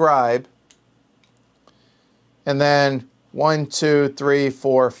 and a scribe. And then 1, 2, 3,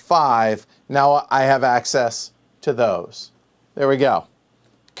 4, 5. Now I have access to those. There we go.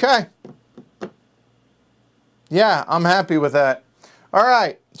 Okay. Yeah, I'm happy with that. All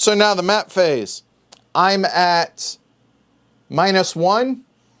right, so now the map phase. I'm at -1.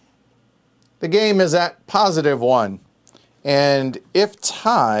 The game is at +1. And if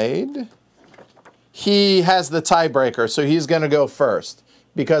tied, he has the tiebreaker, so he's going to go first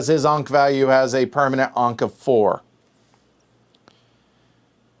because his Ankh value has a permanent Ankh of 4.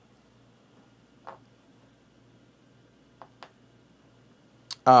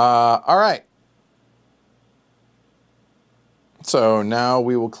 All right. So now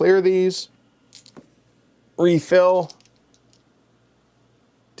we will clear these. Refill.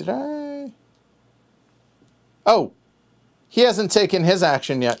 Did I? Oh, he hasn't taken his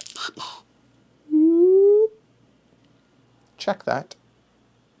action yet. Check that.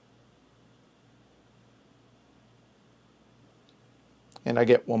 And I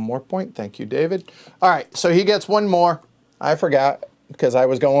get 1 more point. Thank you, David. All right, so he gets 1 more. I forgot because I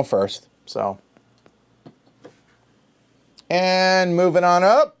was going first. So, and moving on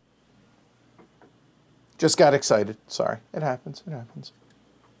up. Just got excited. Sorry. It happens. It happens.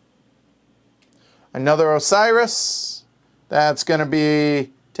 Another Osiris. That's going to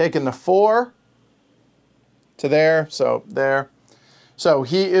be taking the 4 to there, so there. So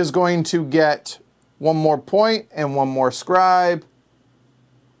he is going to get 1 more point and 1 more scribe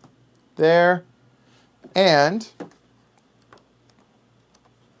there. And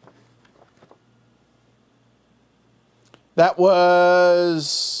that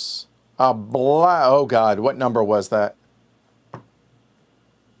was a oh God, what number was that?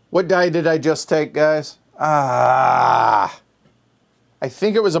 What die did I just take, guys? I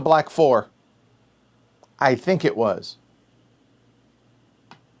think it was a black 4. I think it was.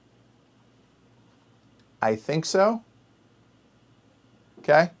 I think so.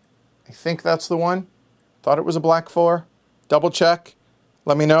 Okay. I think that's the one. Thought it was a black 4. Double check.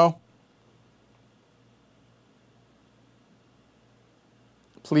 Let me know.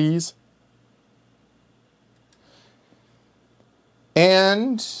 Please.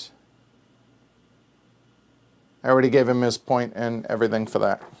 And I already gave him his point and everything for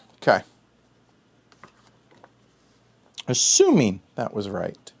that. Okay. Assuming that was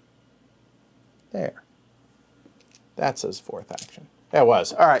right. There. That's his 4th action. It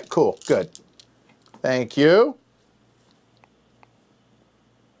was. All right, cool. Good. Thank you.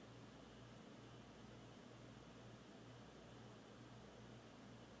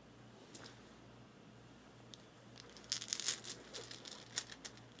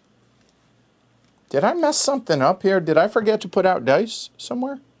 Did I mess something up here? Did I forget to put out dice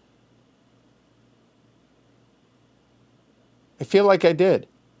somewhere? I feel like I did.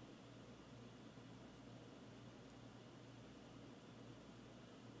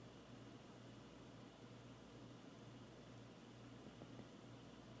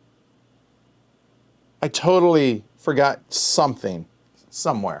 I totally forgot something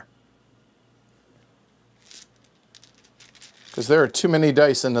somewhere. Because there are too many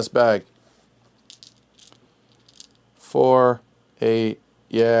dice in this bag. 4, 8,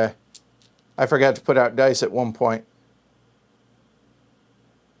 yeah. I forgot to put out dice at one point.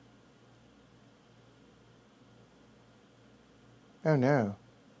 Oh no.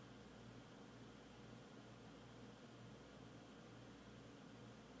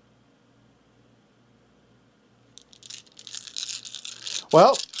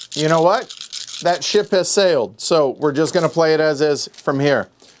 Well, you know what? That ship has sailed. So we're just going to play it as is from here.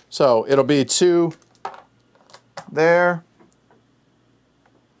 So it'll be 2 there.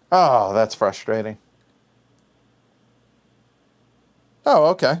 Oh, that's frustrating. Oh,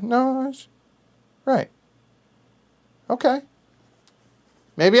 okay. No, right. Okay.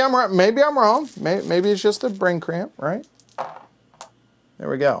 Maybe I'm wrong. Maybe I'm wrong. Maybe it's just a brain cramp, right? There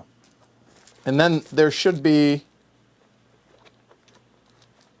we go. And then there should be.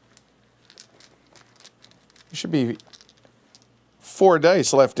 There should be 4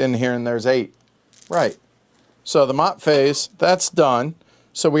 dice left in here, and there's 8. Right. So the Maat phase, that's done.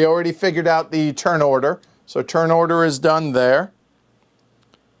 So we already figured out the turn order. So turn order is done there.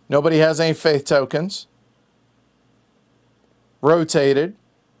 Nobody has any faith tokens. Rotated.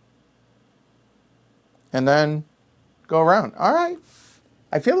 And then go around. All right.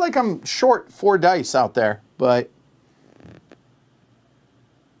 I feel like I'm short 4 dice out there, but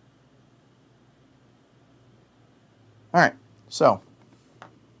all right. So,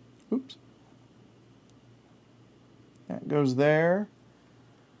 oops. That goes there.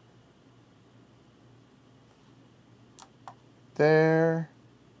 There.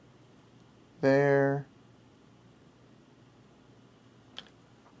 There.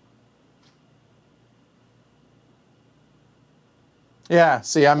 Yeah,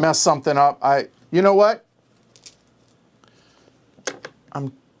 see, I messed something up. You know what?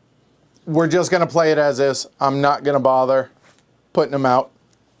 We're just going to play it as is. I'm not going to bother putting them out.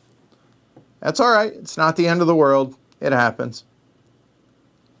 That's all right. It's not the end of the world. It happens.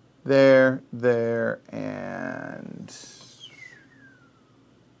 There, there, and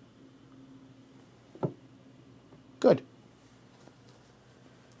good.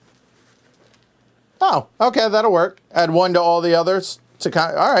 Oh, okay, that'll work. Add 1 to all the others.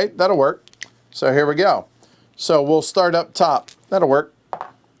 All right, that'll work. So here we go. So we'll start up top. That'll work.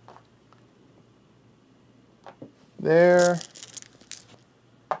 There.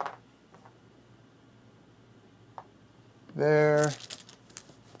 There.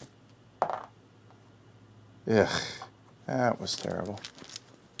 Ugh, that was terrible.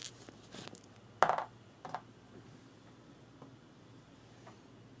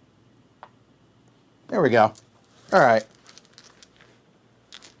 There we go. All right.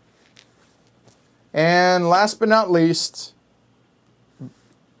 And last but not least,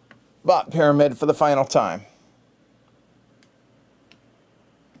 bot pyramid for the final time.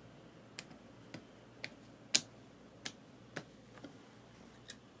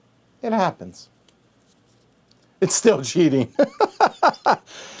 It happens. It's still cheating.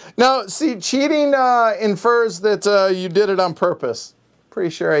 No, see, cheating infers that you did it on purpose. Pretty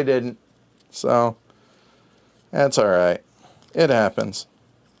sure I didn't. So, that's all right. It happens.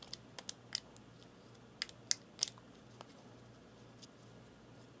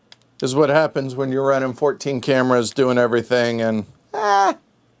 This is what happens when you're running 14 cameras, doing everything, and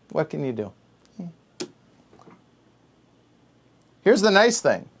what can you do? Here's the nice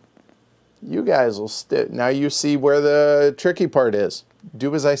thing. You guys will now you see where the tricky part is.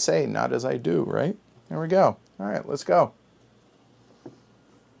 Do as I say, not as I do, right? There we go. All right, let's go.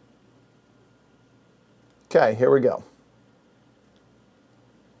 Okay, here we go.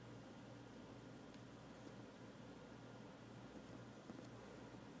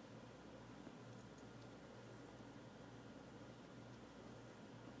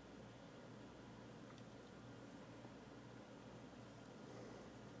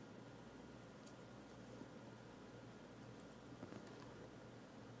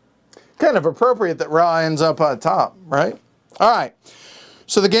 Kind of appropriate that Ra ends up on top, right? All right,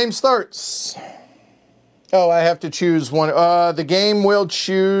 so the game starts. Oh, I have to choose one. The game will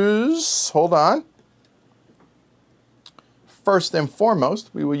choose, hold on. First and foremost,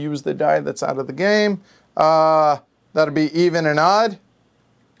 we will use the die that's out of the game. That'll be even and odd.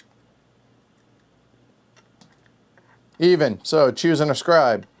 Even, so choose and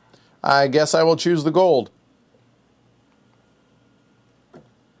ascribe. I guess I will choose the gold.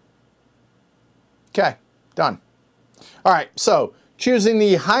 Okay, done. All right, so choosing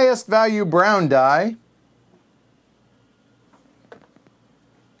the highest value brown die.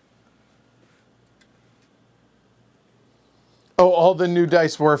 Oh, all the new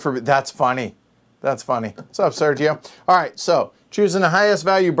dice were for, that's funny. That's funny. What's up, Sergio? All right, so choosing the highest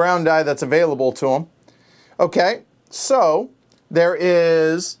value brown die that's available to him. Okay, so there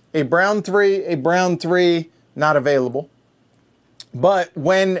is a brown 3, not available. But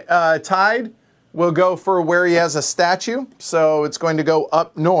when tied, we'll go for where he has a statue. So it's going to go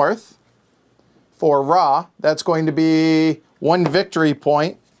up north for Ra. That's going to be 1 victory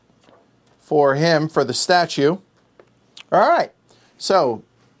point for him for the statue. All right, so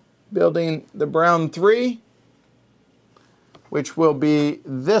building the brown 3, which will be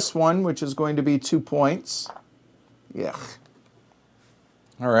this one, which is going to be 2 points. Yeah.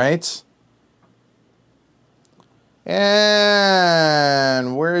 All right.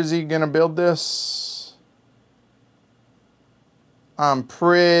 And where is he going to build this? I'm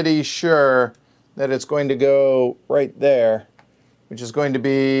pretty sure that it's going to go right there, which is going to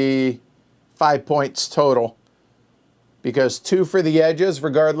be 5 points total. Because 2 for the edges,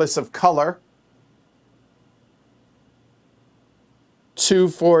 regardless of color. 2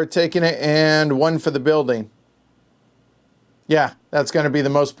 for taking it, and 1 for the building. Yeah, that's going to be the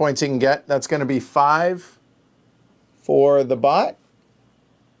most points he can get. That's going to be 5 for the bot.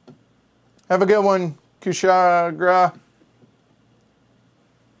 Have a good one, Kushagra.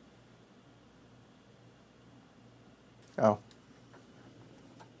 Oh.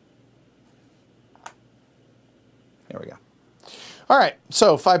 There we go. All right,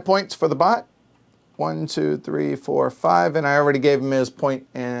 so 5 points for the bot. 1, 2, 3, 4, 5, and I already gave him his point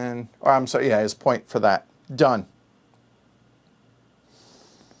and, or I'm sorry, yeah, his point for that. Done.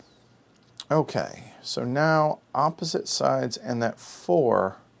 Okay, so now opposite sides and that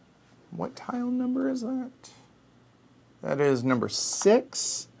 4. What tile number is that? That is number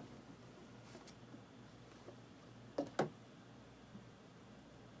 6.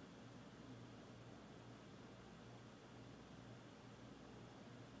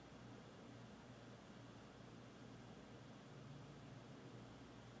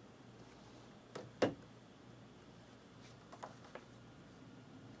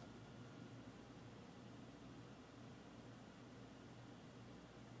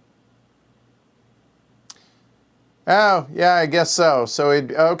 Oh, yeah, I guess so. So,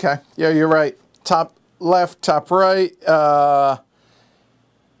 okay. Yeah, you're right. Top left, top right,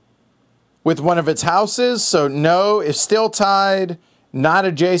 with one of its houses. So, no, it's still tied, not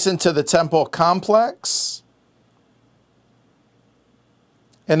adjacent to the temple complex.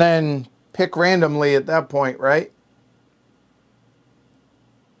 And then pick randomly at that point, right?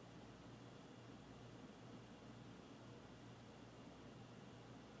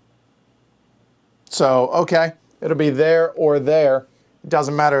 So, okay. It'll be there or there. It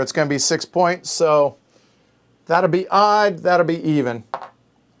doesn't matter. It's going to be 6 points. So that'll be odd. That'll be even.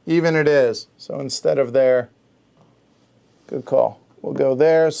 Even it is. So instead of there, good call. We'll go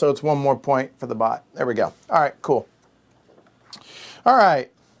there. So it's 1 more point for the bot. There we go. All right, cool. All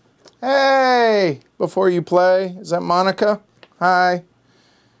right. Hey, before you play, is that Monica? Hi.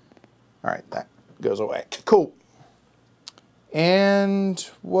 All right, that goes away. Cool. And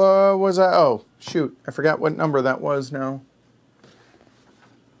what was I? Oh, shoot. I forgot what number that was now.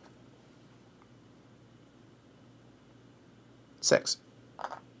 Six.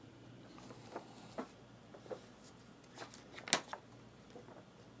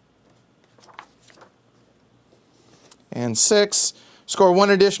 And 6. Score 1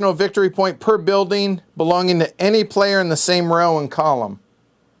 additional victory point per building belonging to any player in the same row and column.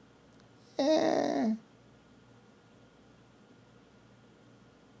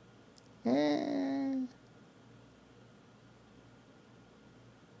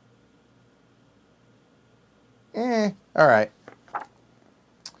 All right.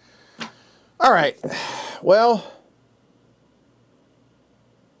 All right. Well,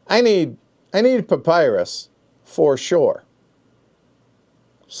 I need papyrus for sure.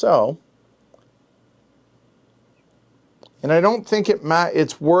 So, and I don't think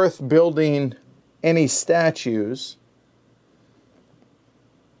it's worth building any statues.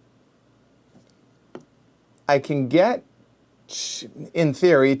 I can get, in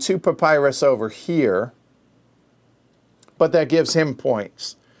theory, 2 papyrus over here, but that gives him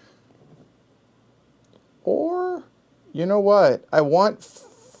points. Or, you know what? I want,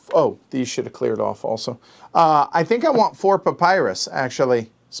 oh, these should have cleared off also. I think I want 4 papyrus, actually,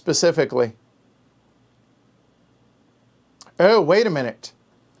 specifically. Oh, wait a minute.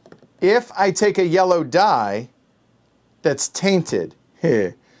 If I take a yellow dye that's tainted,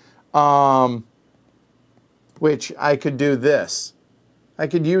 which I could do this. I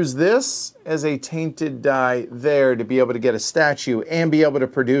could use this as a tainted dye there to be able to get a statue and be able to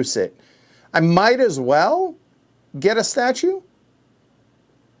produce it. I might as well get a statue,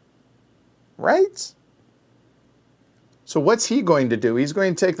 right? So what's he going to do? He's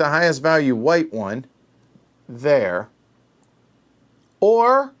going to take the highest value white one there,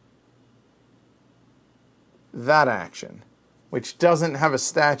 or that action, which doesn't have a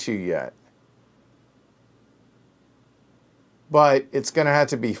statue yet. But it's going to have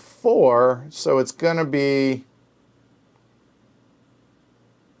to be 4, so it's going to be...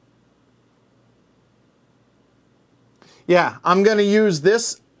 Yeah, I'm going to use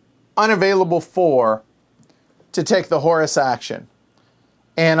this unavailable 4 to take the Horus action.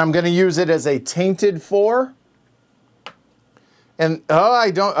 And I'm going to use it as a tainted 4. And,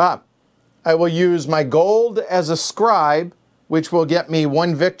 I will use my gold as a scribe, which will get me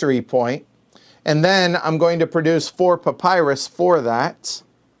 1 victory point. And then I'm going to produce 4 papyrus for that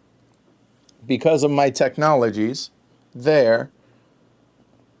because of my technologies there.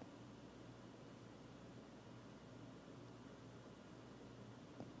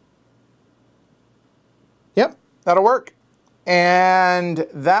 Yep, that'll work. And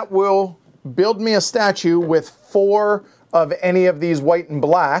that will build me a statue with 4 of any of these white and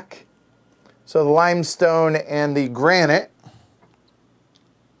black. So the limestone and the granite.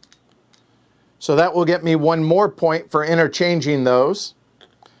 So that will get me 1 more point for interchanging those.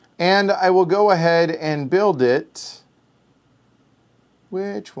 And I will go ahead and build it.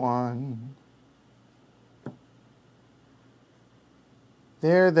 Which one?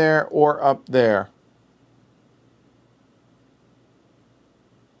 There, or up there.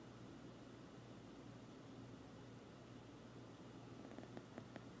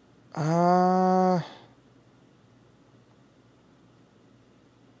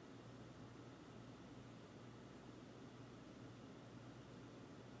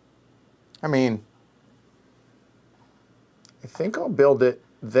 I mean, I think I'll build it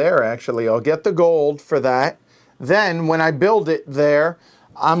there, actually. I'll get the gold for that. Then, when I build it there,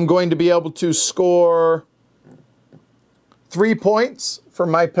 I'm going to be able to score 3 points for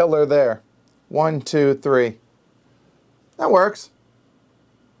my pillar there. 1, 2, 3. That works.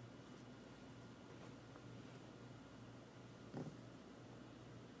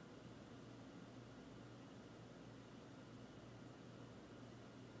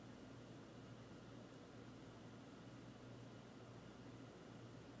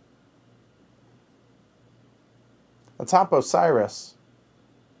 Atop Osiris.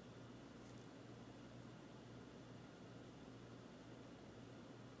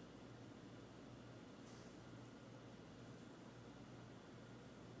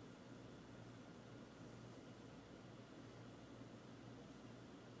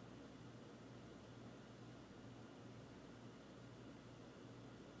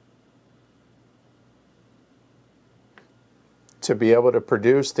 To be able to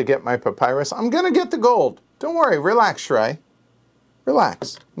produce to get my papyrus. I'm going to get the gold. Don't worry. Relax, Shrey.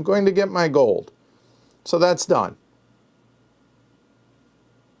 Relax. I'm going to get my gold. So that's done.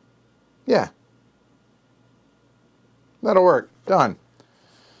 Yeah. That'll work. Done.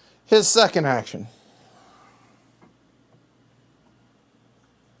 His second action.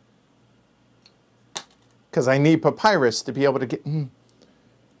 Because I need Papyrus to be able to get...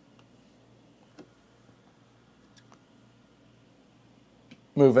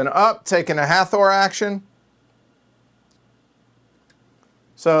 Moving up, taking a Hathor action.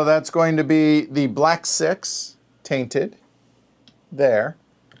 So that's going to be the black 6, tainted, there.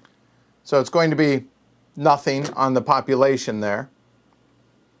 So it's going to be nothing on the population there.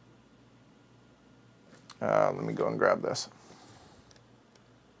 Let me go and grab this.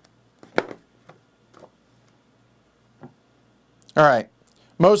 All right,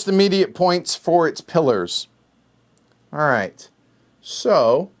 most immediate points for its pillars. All right,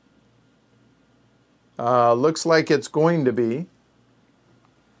 so looks like it's going to be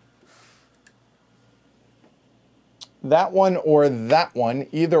that one or that one,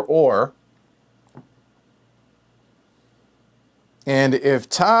 either or. And if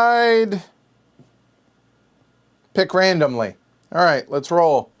tied, pick randomly. All right, let's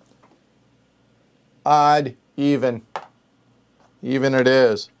roll. Odd, even. Even it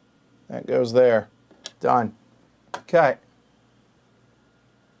is. That goes there. Done. Okay.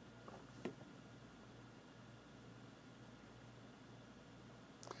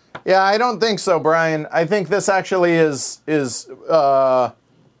 Yeah, I don't think so, Brian. I think this actually is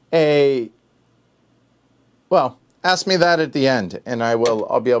well, ask me that at the end, and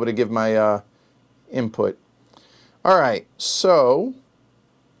I'll be able to give my input. All right, so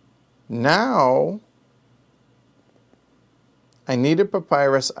now I needed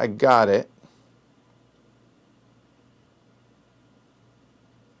Papyrus. I got it.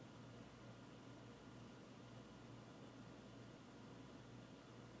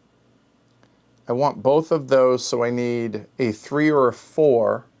 I want both of those, so I need a 3 or a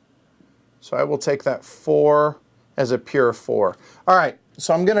 4. So I will take that 4 as a pure 4. All right,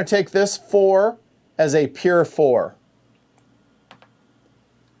 so I'm going to take this 4 as a pure 4.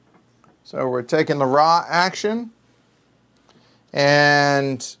 So we're taking the raw action,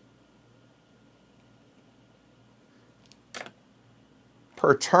 and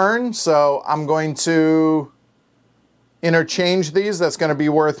per turn, so I'm going to interchange these. That's going to be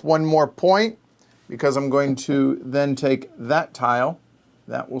worth 1 more point, because I'm going to then take that tile.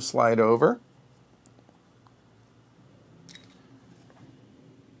 That will slide over.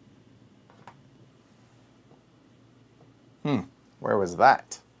 Where was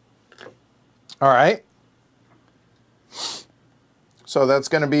that? All right. So that's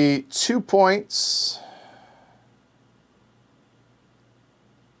going to be 2 points.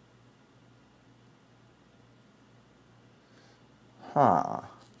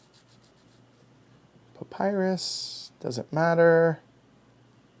 Papyrus, doesn't matter.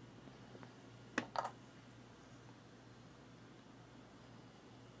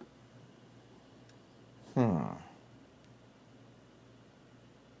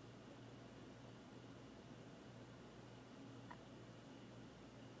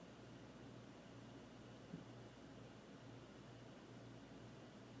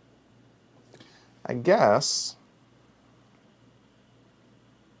 I guess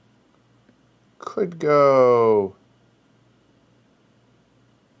could go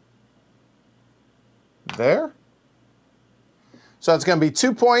there. So it's going to be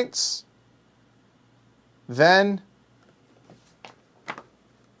 2 points. Then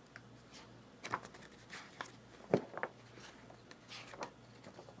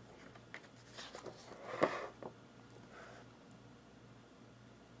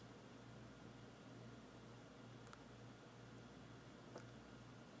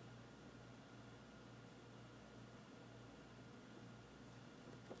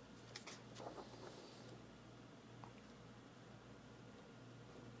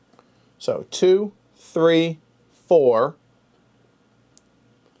so 2, 3, 4,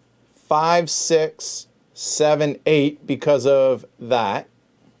 5, 6, 7, 8 because of that.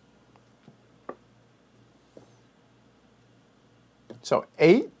 So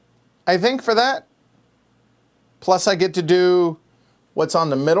 8, I think, for that. Plus I get to do what's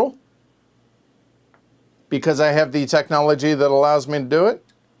on the middle, because I have the technology that allows me to do it.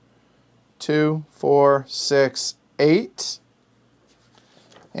 2, 4, 6, 8.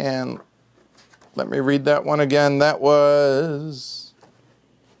 And let me read that one again. That was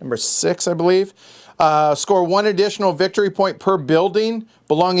number 6, I believe. Score 1 additional victory point per building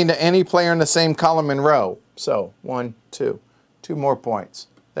belonging to any player in the same column and row. So 1, 2. 2 more points.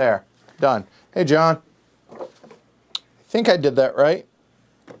 There. Done. Hey, John. I think I did that right.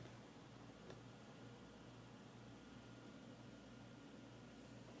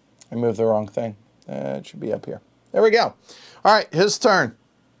 I moved the wrong thing. It should be up here. There we go. All right, his turn.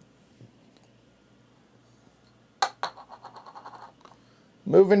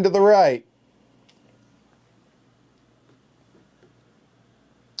 moving to the right.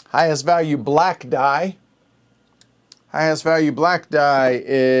 Highest value black die. Highest value black die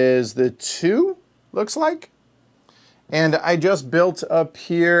is the 2, looks like. And I just built up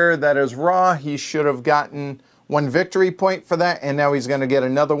here that is raw. He should have gotten 1 victory point for that, and now he's going to get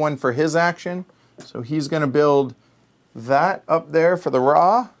another one for his action. So he's going to build that up there for the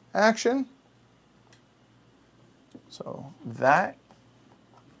raw action. So that.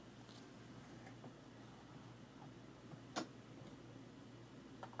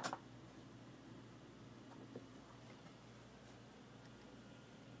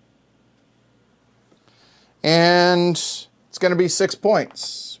 And it's going to be 6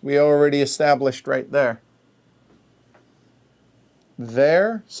 points. We already established right there.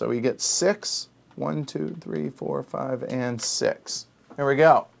 There, so we get 6. 1, 2, 3, 4, 5, and 6. There we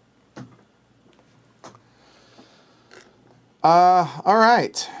go. All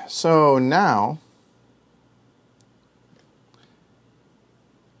right, so now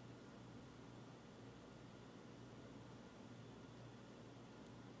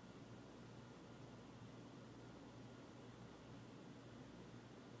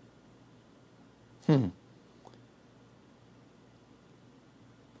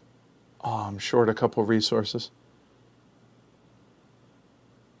oh, I'm short a couple resources.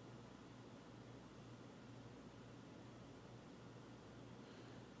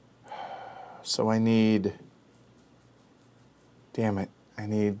 So I need, damn it, I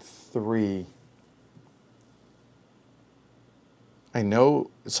need 3. I know,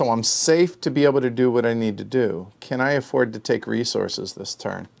 so I'm safe to be able to do what I need to do. Can I afford to take resources this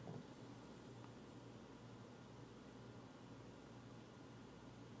turn?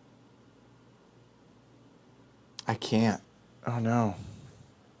 I can't. Oh no.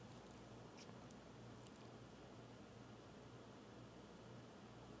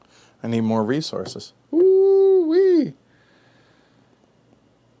 I need more resources. Woo-wee.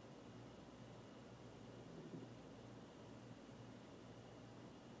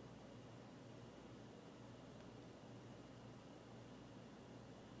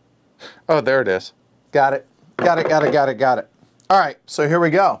 Oh, there it is. Got it. Got it, got it, got it, got it. All right, so here we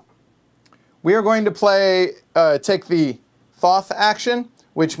go. We are going to play, take the Thoth action,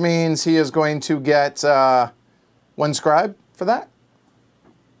 which means he is going to get 1 scribe for that.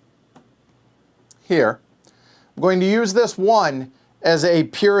 Here. I'm going to use this 1 as a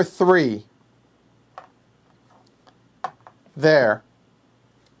pure 3. There.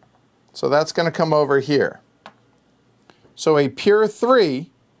 So that's going to come over here. So a pure 3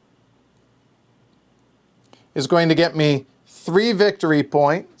 is going to get me 3 victory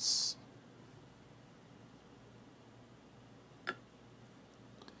points.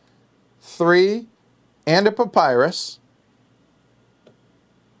 Three and a papyrus.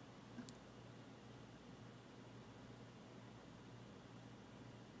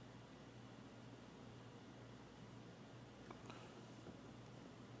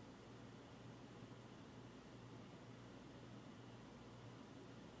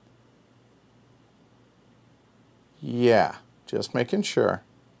 Yeah, just making sure.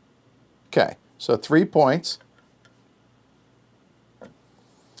 Okay, so 3 points.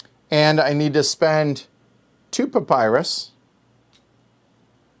 And I need to spend 2 papyrus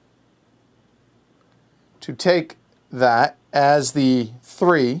to take that as the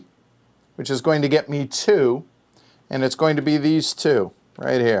 3, which is going to get me 2, and it's going to be these 2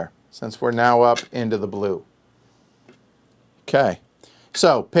 right here, since we're now up into the blue. Okay,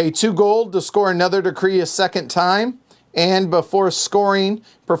 so pay 2 gold to score another decree a second time, and before scoring,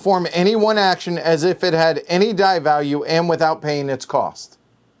 perform any one action as if it had any die value and without paying its cost.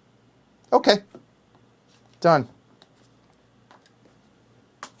 Okay, done.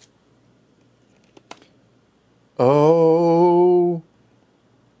 Oh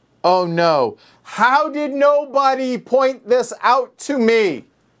no. How did nobody point this out to me?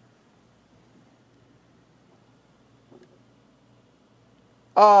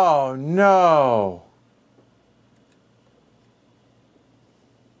 Oh no.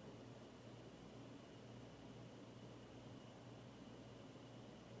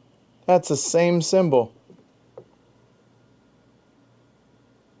 That's the same symbol.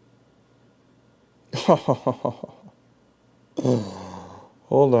 Hold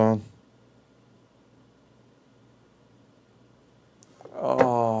on.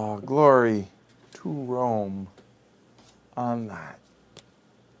 Oh, glory to Rome on that.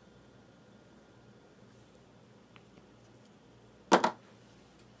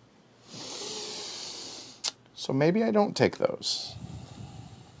 So maybe I don't take those.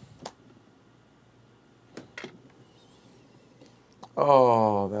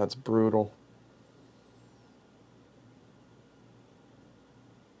 Oh, that's brutal.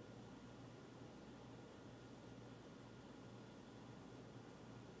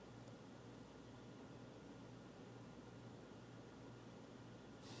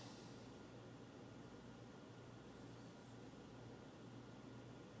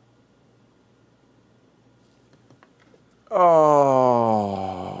 Oh.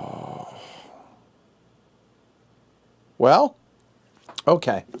 Well,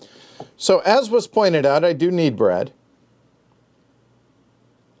 okay. So as was pointed out, I do need bread.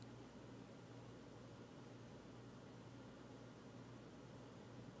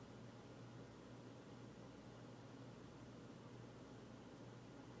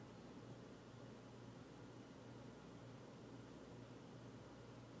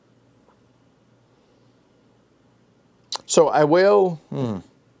 So I will,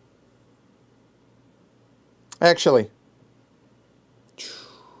 actually,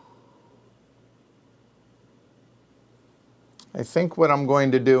 I think what I'm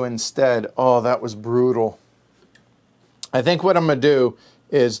going to do instead, oh, that was brutal. I think what I'm going to do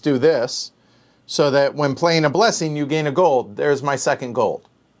is do this so that when playing a blessing, you gain a gold. There's my second gold.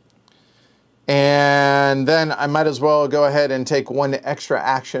 And then I might as well go ahead and take one extra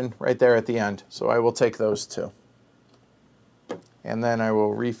action right there at the end. So I will take those two. And then I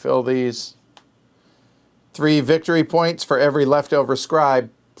will refill these. 3 victory points for every leftover scribe.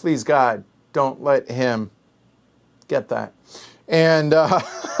 Please, God, don't let him get that. And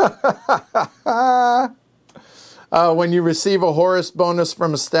when you receive a Horus bonus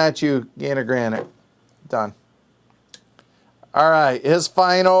from a statue, gain a granite. Done. All right, his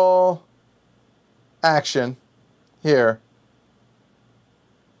final action here.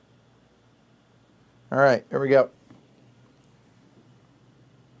 All right, here we go.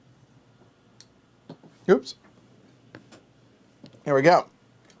 Oops. Here we go.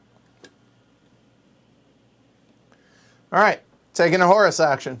 All right, taking a Horus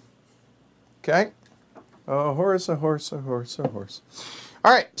action. Okay. A horse, a horse, a horse, a horse.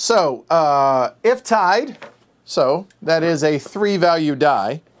 All right, so if tied, so that is a 3-value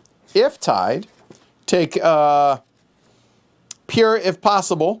die. If tied, take pure if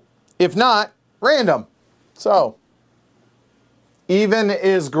possible. If not, random. So even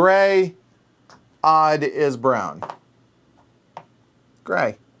is gray, odd is brown.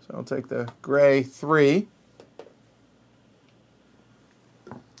 Gray. So I'll take the gray 3.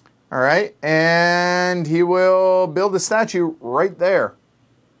 All right, and he will build a statue right there.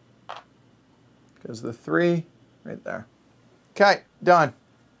 Because the 3 right there. Okay, done.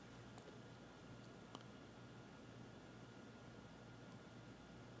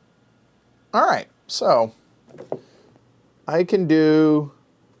 All right, so I can do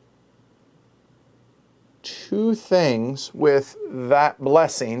 2 things with that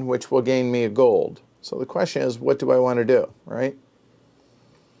blessing, which will gain me a gold. So the question is, what do I want to do, right?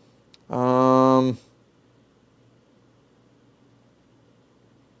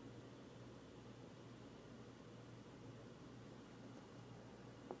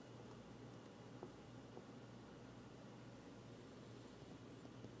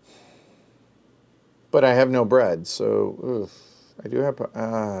 But I have no bread, so oof, I do have.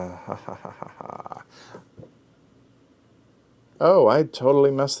 Oh, I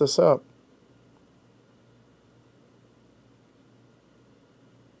totally messed this up.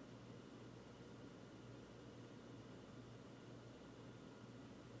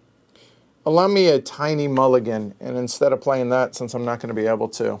 Allow me a tiny mulligan, and instead of playing that, since I'm not going to be able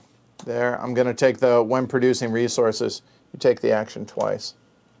to, there, I'm going to take the when producing resources, you take the action twice.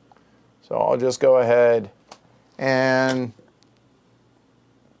 So I'll just go ahead and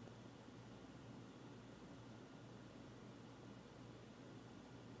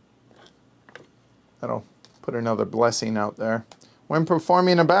that'll put another blessing out there. When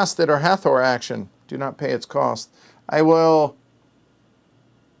performing a Bastet or Hathor action, do not pay its cost. I will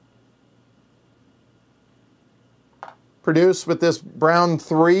produce with this brown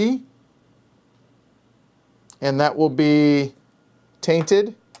 3, and that will be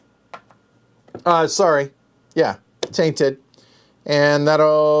tainted. Sorry, yeah, tainted, and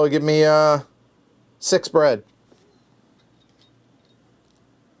that'll give me 6 bread.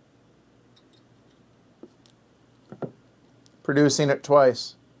 Producing it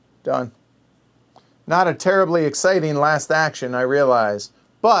twice, done. Not a terribly exciting last action, I realize,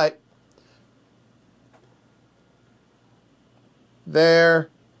 but there.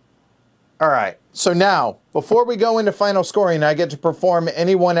 All right, so now, before we go into final scoring, I get to perform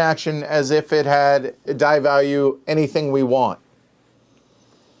any one action as if it had a die value, anything we want.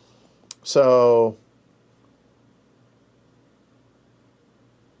 So,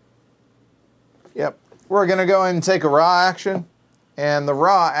 we're going to go ahead and take a raw action. And the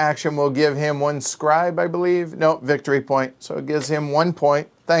raw action will give him 1 scribe, I believe. Nope, victory point. So it gives him 1 point.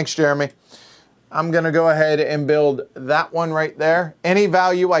 Thanks, Jeremy. I'm going to go ahead and build that one right there. Any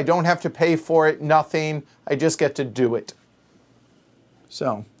value, I don't have to pay for it, nothing. I just get to do it.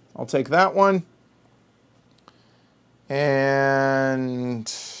 So I'll take that one.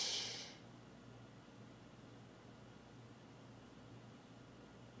 And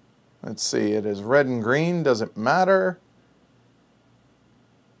let's see, it is red and green, doesn't matter.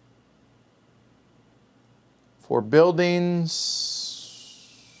 For buildings,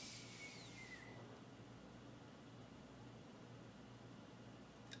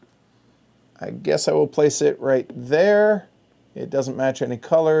 I guess I will place it right there. It doesn't match any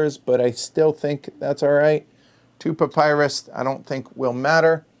colors, but I still think that's all right. 2 papyrus, I don't think will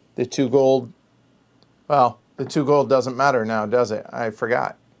matter. The 2 gold, well, the 2 gold doesn't matter now, does it? I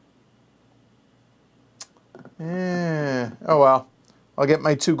forgot. Oh well, I'll get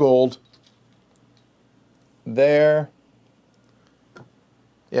my 2 gold. There.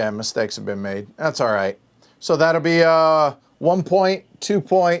 Yeah, mistakes have been made. That's all right. So that'll be 1 point, 2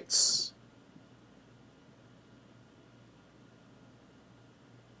 points.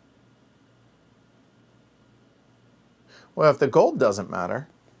 Well, if the gold doesn't matter.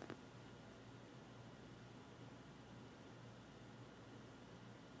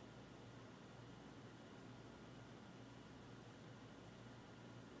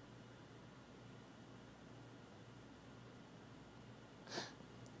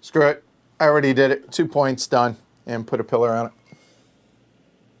 Screw it. I already did it. 2 points, done. And put a pillar on it.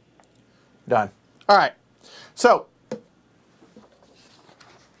 Done. All right. So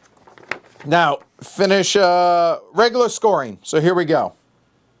now finish regular scoring. So here we go.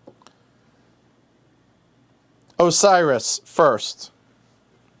 Osiris first.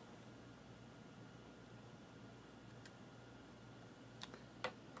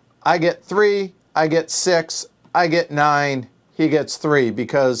 I get 3. I get 6. I get 9. He gets 3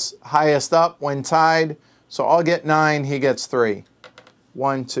 because highest up when tied. So I'll get 9. He gets 3.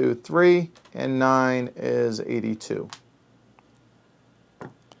 1, 2, 3, and 9 is 82.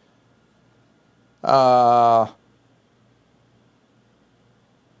 And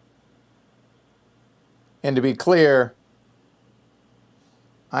to be clear,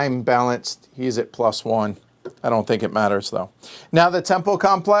 I'm balanced. He's at +1. I don't think it matters though. Now the temple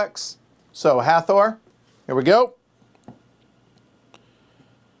complex. So Hathor, here we go.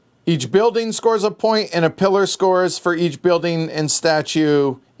 Each building scores a point and a pillar scores for each building and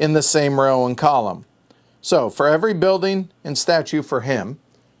statue in the same row and column. So for every building and statue for him,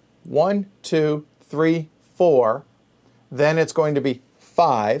 1, 2, 3, 4, then it's going to be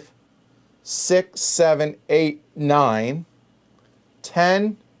 5, 6, 7, 8, 9,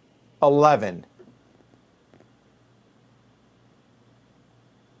 10, 11.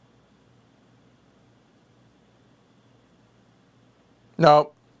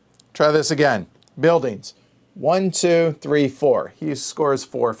 No, try this again. Buildings. 1, 2, 3, 4. He scores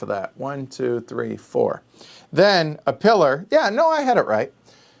 4 for that. 1, 2, 3, 4. Then a pillar. Yeah, no, I had it right.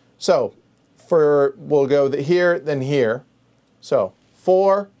 So we'll go here, then here. So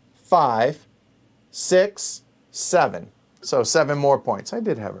 4, 5, 6, 7. So 7 more points. I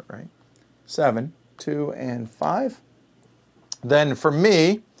did have it right. 7, 2, and 5. Then for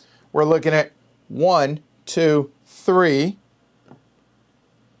me, we're looking at 1, 2, 3,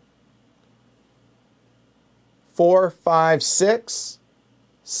 4, 5, 6,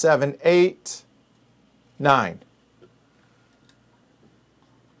 7, 8, 9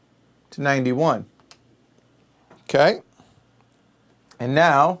 to 91. Okay. And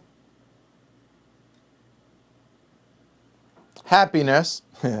now, happiness.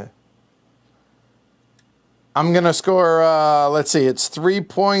 I'm going to score, let's see, it's 3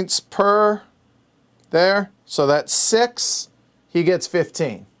 points per there. So that's 6. He gets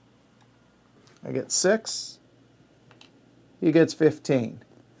 15. I get 6. He gets 15.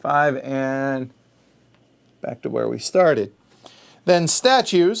 5 and back to where we started. Then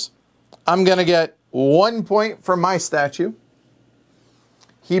statues, I'm going to get 1 point for my statue.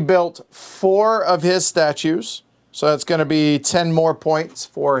 He built 4 of his statues, so that's going to be 10 more points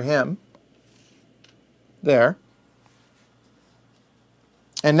for him. There.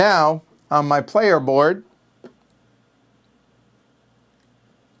 And now, on my player board,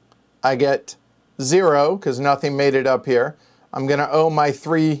 I get 0, because nothing made it up here. I'm going to owe my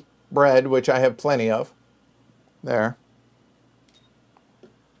 3 bread, which I have plenty of. There.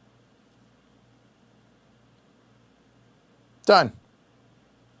 Done.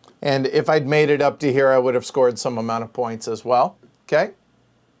 And if I'd made it up to here, I would have scored some amount of points as well. Okay?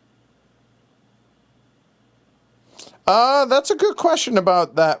 That's a good question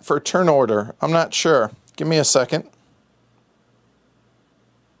about that for turn order. I'm not sure. Give me a second.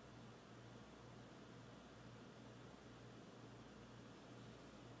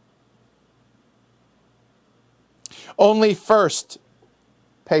 Only first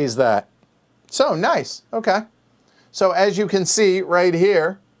pays that. So, nice. Okay. So, as you can see right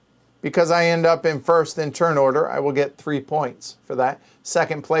here, because I end up in first in turn order, I will get 3 points for that.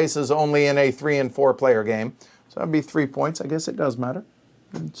 Second place is only in a 3 and 4 player game. So, that'd be 3 points. I guess it does matter.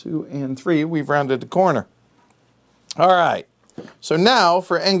 1, 2, and 3. We've rounded the corner. All right. So, now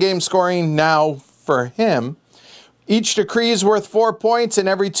for endgame scoring, now for him, each decree is worth 4 points, and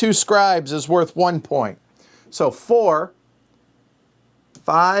every 2 scribes is worth 1 point. So 4,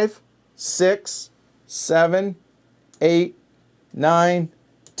 5, 6, 7, 8, 9,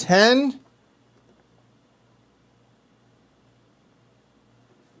 10.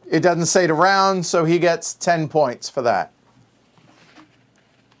 It doesn't say to round, so he gets 10 points for that.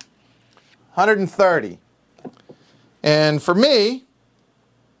 130. And for me,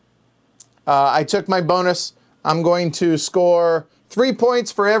 I took my bonus. I'm going to score 3 points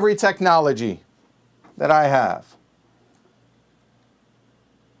for every technology that I have.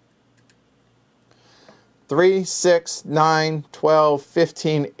 3, 6, 9, 12,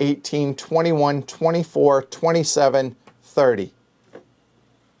 15, 18, 21, 24, 27, 30.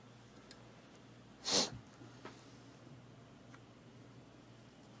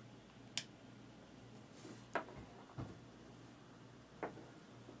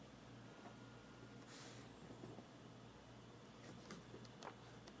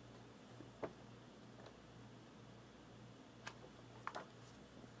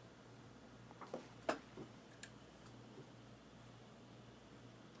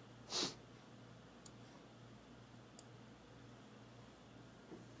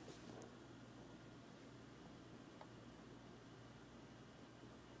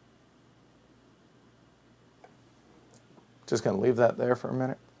 Just going to leave that there for a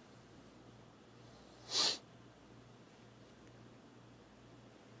minute.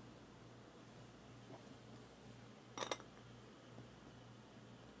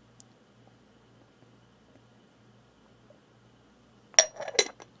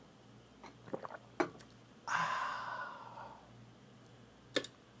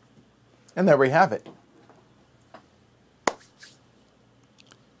 And there we have it.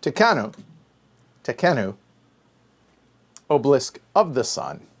 Tekhenu, Obelisk of the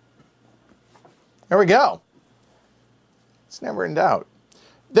Sun. There we go. It's never in doubt.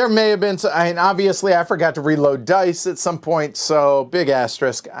 There may have been, I mean, obviously I forgot to reload dice at some point, so big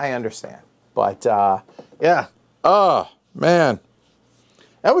asterisk, I understand. But, yeah. Oh, man.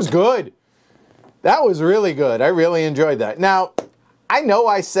 That was good. That was really good. I really enjoyed that. Now, I know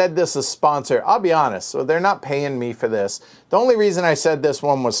I said this is sponsored. I'll be honest, so they're not paying me for this. The only reason I said this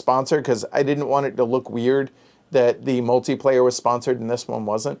one was sponsored because I didn't want it to look weird that the multiplayer was sponsored and this one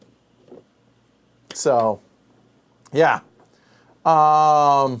wasn't. So, yeah.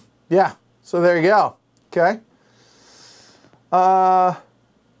 Yeah, so there you go. Okay. Yeah,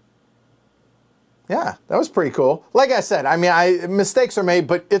 that was pretty cool. Like I said, I mean, mistakes are made,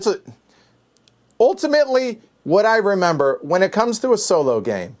 but it's ultimately what I remember when it comes to a solo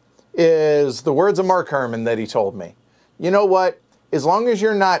game is the words of Mark Herman that he told me. You know what? As long as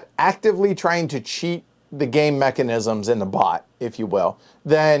you're not actively trying to cheat the game mechanisms in the bot, if you will,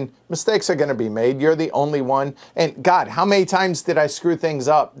 then mistakes are going to be made. You're the only one. And God, how many times did I screw things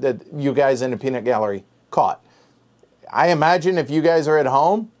up that you guys in the peanut gallery caught? I imagine if you guys are at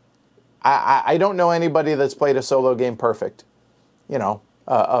home, I don't know anybody that's played a solo game perfect, you know,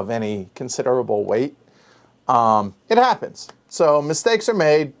 of any considerable weight. It happens. So mistakes are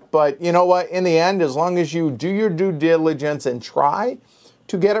made, but you know what? In the end, as long as you do your due diligence and try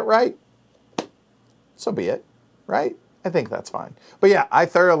to get it right, so be it, right? I think that's fine. But yeah, I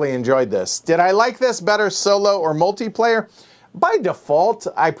thoroughly enjoyed this. Did I like this better solo or multiplayer? By default,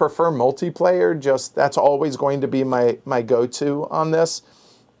 I prefer multiplayer. Just that's always going to be my go-to on this.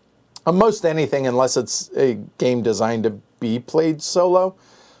 Most anything, unless it's a game designed to be played solo.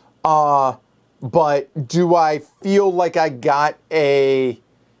 But do I feel like I got a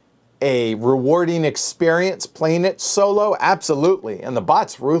rewarding experience playing it solo? Absolutely. And the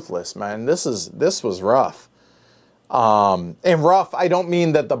bot's ruthless, man. This was rough. And rough, I don't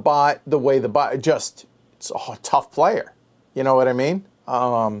mean that the way the bot, just, it's a tough player. You know what I mean?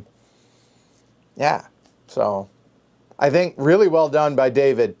 Yeah. So I think really well done by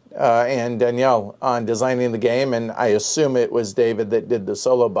David and Danielle on designing the game. And I assume it was David that did the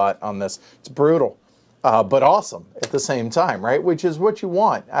solo bot on this. It's brutal, but awesome at the same time, right? Which is what you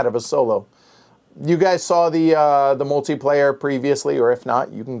want out of a solo You guys saw the multiplayer previously, or if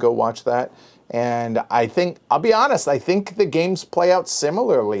not, you can go watch that. And I think, I'll be honest, I think the games play out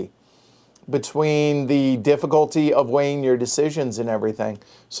similarly between the difficulty of weighing your decisions and everything.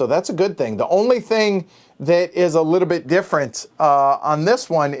 So that's a good thing. The only thing that is a little bit different on this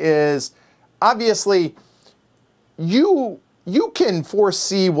one is, obviously, you can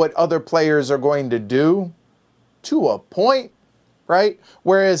foresee what other players are going to do to a point, right?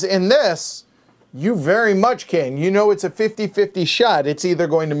 Whereas in this, you very much can. You know it's a 50-50 shot. It's either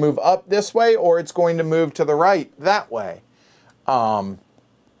going to move up this way or it's going to move to the right that way.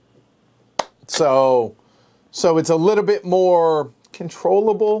 So it's a little bit more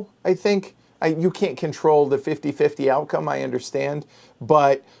controllable, I think. You can't control the 50-50 outcome, I understand.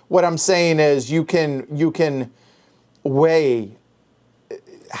 But what I'm saying is you can weigh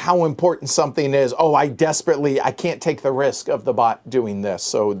how important something is. Oh, I can't take the risk of the bot doing this,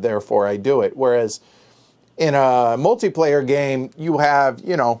 so therefore I do it. Whereas in a multiplayer game, you have,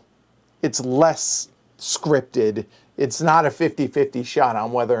 you know, it's less scripted. It's not a 50-50 shot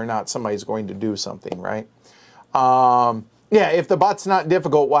on whether or not somebody's going to do something, right? Yeah, if the bot's not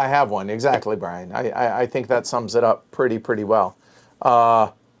difficult, why have one? Exactly, Brian. I think that sums it up pretty well.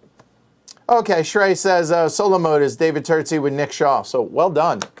 Okay, Shrey says solo mode is David Turtsy with Nick Shaw. So well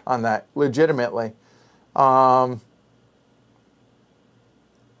done on that, legitimately. All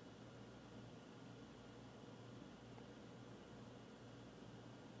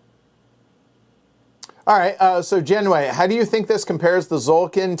right, so Genway, how do you think this compares to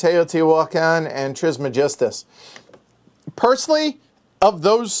Zolkin, Teotihuacan, and Trismegistus? Personally, of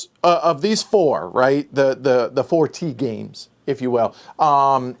those, of these four, right, the 4 T games, if you will,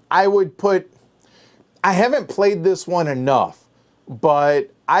 I would put, I haven't played this one enough,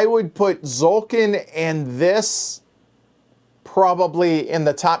 but I would put Zolkin and this probably in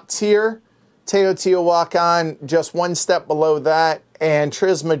the top tier, Teotihuacan just one step below that, and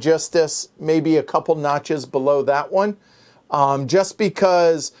Trismegistus maybe a couple notches below that one. Just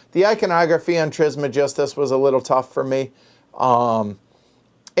because the iconography on Trismegistus was a little tough for me.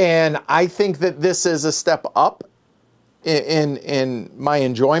 And I think that this is a step up in my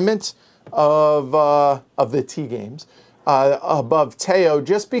enjoyment of the T games above Teo,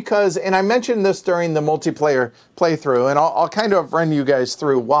 just because, and I mentioned this during the multiplayer playthrough, and I'll kind of run you guys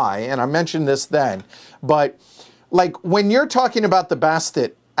through why, and I mentioned this then, but like when you're talking about the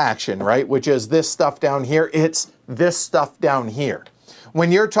Bastet action, right, which is this stuff down here, it's this stuff down here.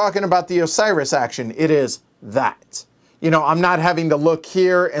 When you're talking about the Osiris action, it is that. You know, I'm not having to look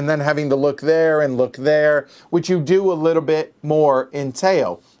here and then having to look there and look there, which you do a little bit more in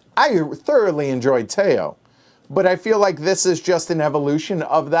Teo. I thoroughly enjoyed Teo, but I feel like this is just an evolution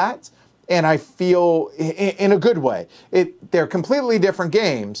of that, and I feel in a good way. They're completely different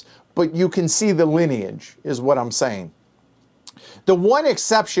games, but you can see the lineage, is what I'm saying. The one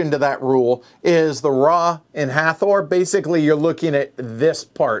exception to that rule is the Ra in Hathor. Basically, you're looking at this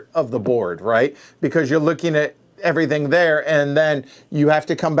part of the board, right? Because you're looking at everything there, and then you have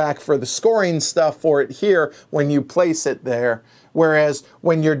to come back for the scoring stuff for it here when you place it there. Whereas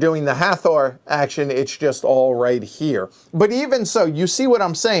when you're doing the Hathor action, it's just all right here. But even so, you see what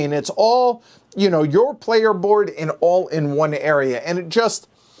I'm saying? It's all, you know, your player board and all in one area. And it just,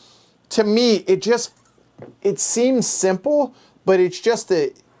 to me, it seems simple, but it's just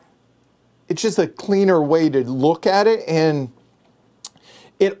a cleaner way to look at it, and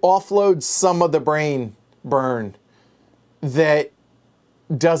it offloads some of the brain burn that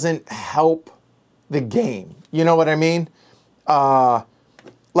doesn't help the game. You know what I mean?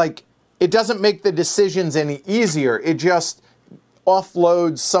 Like, it doesn't make the decisions any easier. It just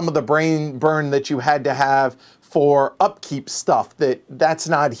offloads some of the brain burn that you had to have for upkeep stuff that's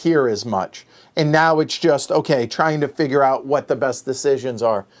not here as much. And now it's just, okay, trying to figure out what the best decisions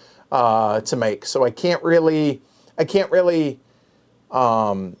are to make. So I can't really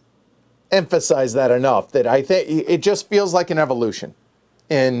emphasize that enough, that I think it just feels like an evolution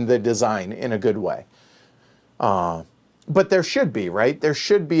in the design in a good way. But there should be, right? There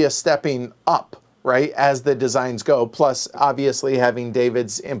should be a stepping up, right, as the designs go, plus obviously having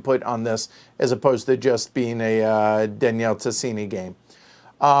David's input on this as opposed to just being a Daniele Tassini game.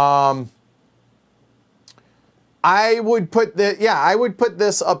 I would put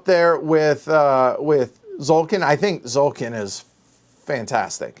this up there with Zolkin. I think Zolkin is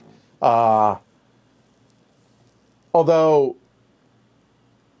fantastic. Although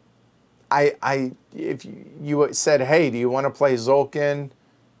if you said, hey, do you want to play Zolkin,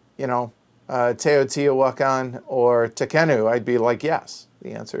 you know, Teotihuacan or Tekhenu, I'd be like, yes.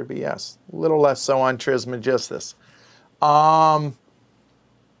 The answer would be yes. A little less so on Trismegistus.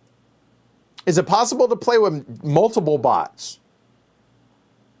 Is it possible to play with multiple bots?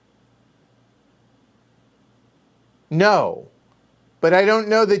 No, but I don't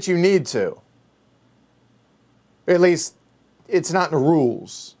know that you need to. At least, it's not in the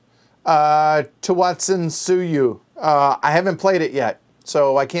rules. Tawatsun Suyu. I haven't played it yet,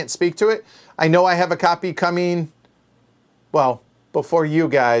 so I can't speak to it. I know I have a copy coming, well, before you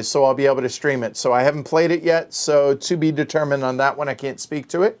guys, so I'll be able to stream it. So I haven't played it yet, so to be determined on that one. I can't speak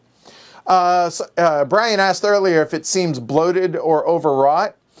to it. Brian asked earlier if it seems bloated or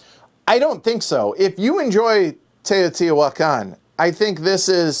overwrought. I don't think so. If you enjoy Teotihuacan, I think this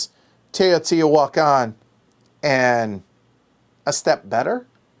is Teotihuacan and a step better,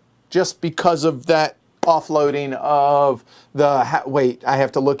 just because of that offloading of the, wait, I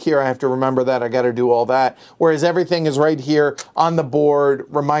have to look here, I have to remember that, I got to do all that, whereas everything is right here on the board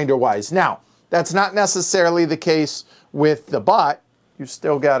reminder-wise. Now, that's not necessarily the case with the bot. You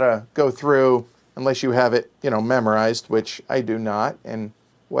still got to go through, unless you have it, you know, memorized, which I do not, and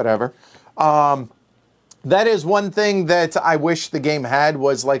whatever. That is one thing that I wish the game had,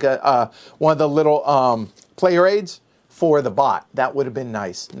 was like one of the little player aids for the bot. That would have been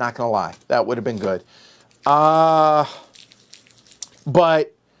nice, not gonna lie. That would have been good. But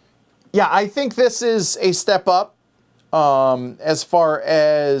yeah, I think this is a step up as far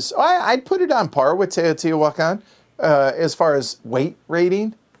as, I'd put it on par with Teotihuacan as far as weight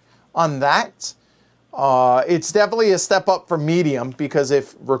rating on that. It's definitely a step up from medium, because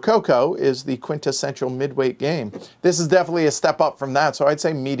if Rococo is the quintessential midweight game, this is definitely a step up from that. So I'd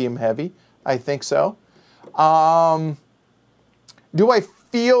say medium heavy. I think so. Do I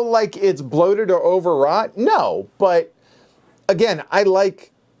feel like it's bloated or overwrought? No, but again, I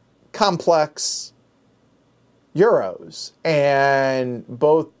like complex Euros, and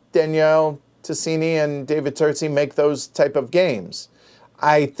both Daniele Tassini and David Terzi make those type of games.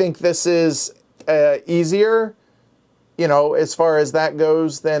 I think this is easier, you know, as far as that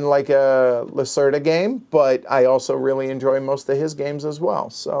goes, than like a Lacerda game, but I also really enjoy most of his games as well.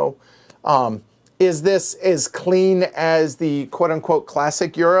 So, is this as clean as the quote-unquote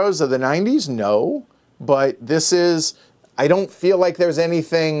classic Euros of the 90s? No, but this is, I don't feel like there's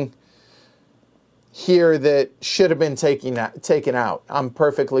anything here that should have been taken out. I'm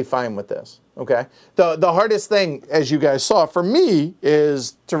perfectly fine with this, okay? The hardest thing, as you guys saw, for me,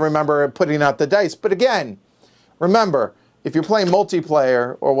 is to remember putting out the dice. But again, remember, if you're playing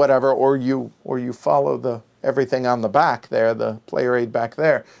multiplayer or whatever, or you follow the everything on the back there, the player aid back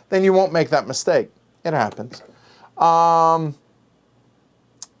there, then you won't make that mistake. It happens.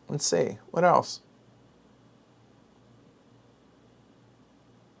 Let's see, what else?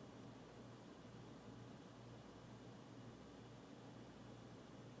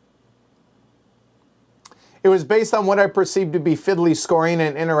 It was based on what I perceived to be fiddly scoring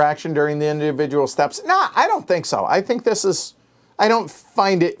and interaction during the individual steps. Nah, I don't think so. I think this is, I don't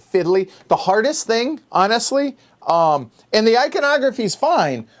find it fiddly. The hardest thing, honestly, and the iconography is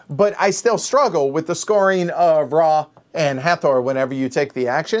fine, but I still struggle with the scoring of Ra and Hathor whenever you take the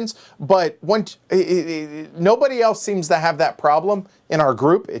actions. But nobody else seems to have that problem in our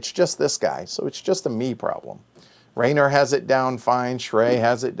group. It's just this guy, so it's just a me problem. Rainer has it down fine. Shrey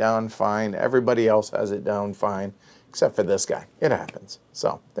has it down fine. Everybody else has it down fine, except for this guy. It happens.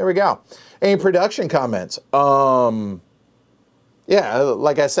 So there we go. Any production comments? Yeah,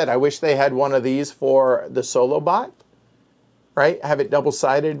 like I said, I wish they had one of these for the solo bot, right? Have it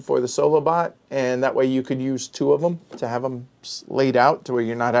double-sided for the solo bot, and that way you could use two of them to have them laid out to where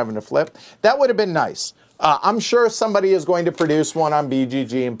you're not having to flip. That would have been nice. I'm sure somebody is going to produce one on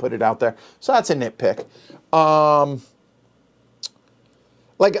BGG and put it out there. So that's a nitpick.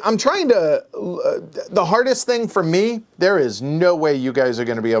 Like, I'm trying to, the hardest thing for me, there is no way you guys are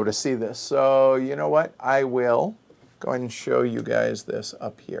going to be able to see this. So, you know what? I will go ahead and show you guys this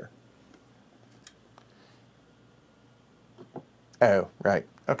up here. Oh, right.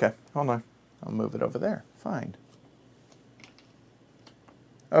 Okay, hold on. I'll move it over there. Fine.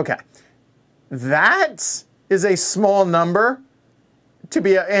 Okay. That is a small number to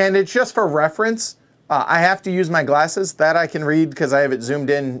be, and it's just for reference. I have to use my glasses. That I can read because I have it zoomed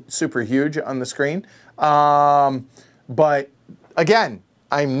in super huge on the screen. But again,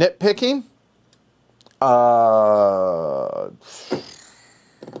 I'm nitpicking.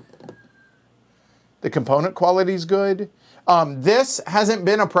 The component quality is good. This hasn't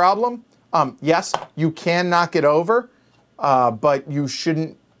been a problem. Yes, you can knock it over, but you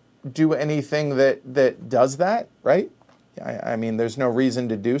shouldn't do anything that does that, right? I mean, there's no reason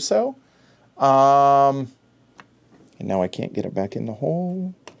to do so. And now I can't get it back in the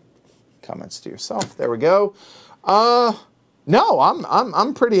hole. Comments to yourself. There we go. No,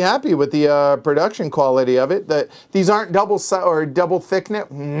 I'm pretty happy with the production quality of it. These aren't double thickness,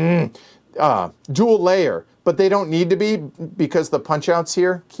 dual layer, but they don't need to be because the punch outs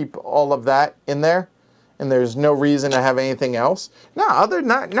here keep all of that in there, and there's no reason to have anything else. No, other than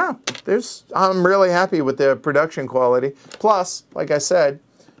that, no. I'm really happy with the production quality. Plus, like I said,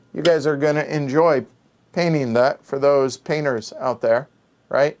 you guys are gonna enjoy painting that for those painters out there,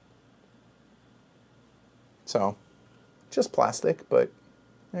 right? So. Just plastic, but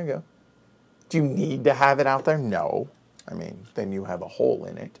there you go. Do you need to have it out there? No. I mean, then you have a hole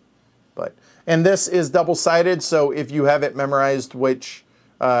in it. And this is double-sided, so if you have it memorized which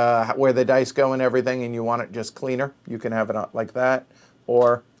where the dice go and everything, and you want it just cleaner, you can have it like that,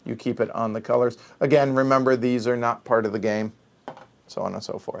 or you keep it on the colors. Again, remember, these are not part of the game, so on and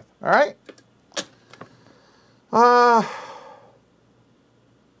so forth. All right?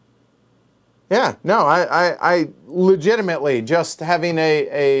 Yeah, no, I legitimately, just having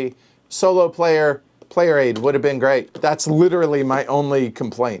a solo player aid would have been great. That's literally my only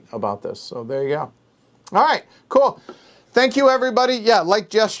complaint about this. So there you go. All right, cool. Thank you, everybody. Yeah, like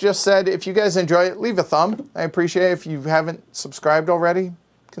Jess just said, if you guys enjoy it, leave a thumb. I appreciate it. If you haven't subscribed already,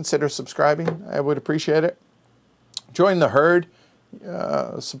 consider subscribing. I would appreciate it. Join the herd.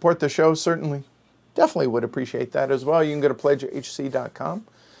 Support the show, certainly. Definitely would appreciate that as well. You can go to pledgehc.com.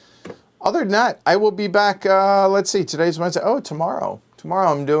 Other than that, I will be back, let's see, today's Wednesday. Oh, tomorrow.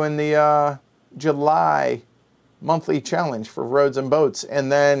 Tomorrow I'm doing the July monthly challenge for Roads and Boats.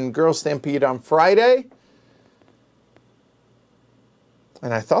 And then Girl Stampede on Friday.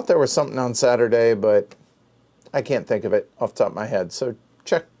 And I thought there was something on Saturday, but I can't think of it off the top of my head. So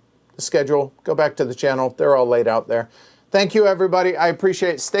check the schedule. Go back to the channel. They're all laid out there. Thank you, everybody. I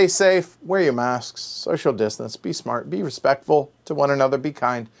appreciate it. Stay safe. Wear your masks. Social distance. Be smart. Be respectful to one another. Be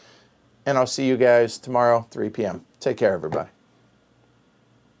kind. And I'll see you guys tomorrow, 3 p.m. Take care, everybody.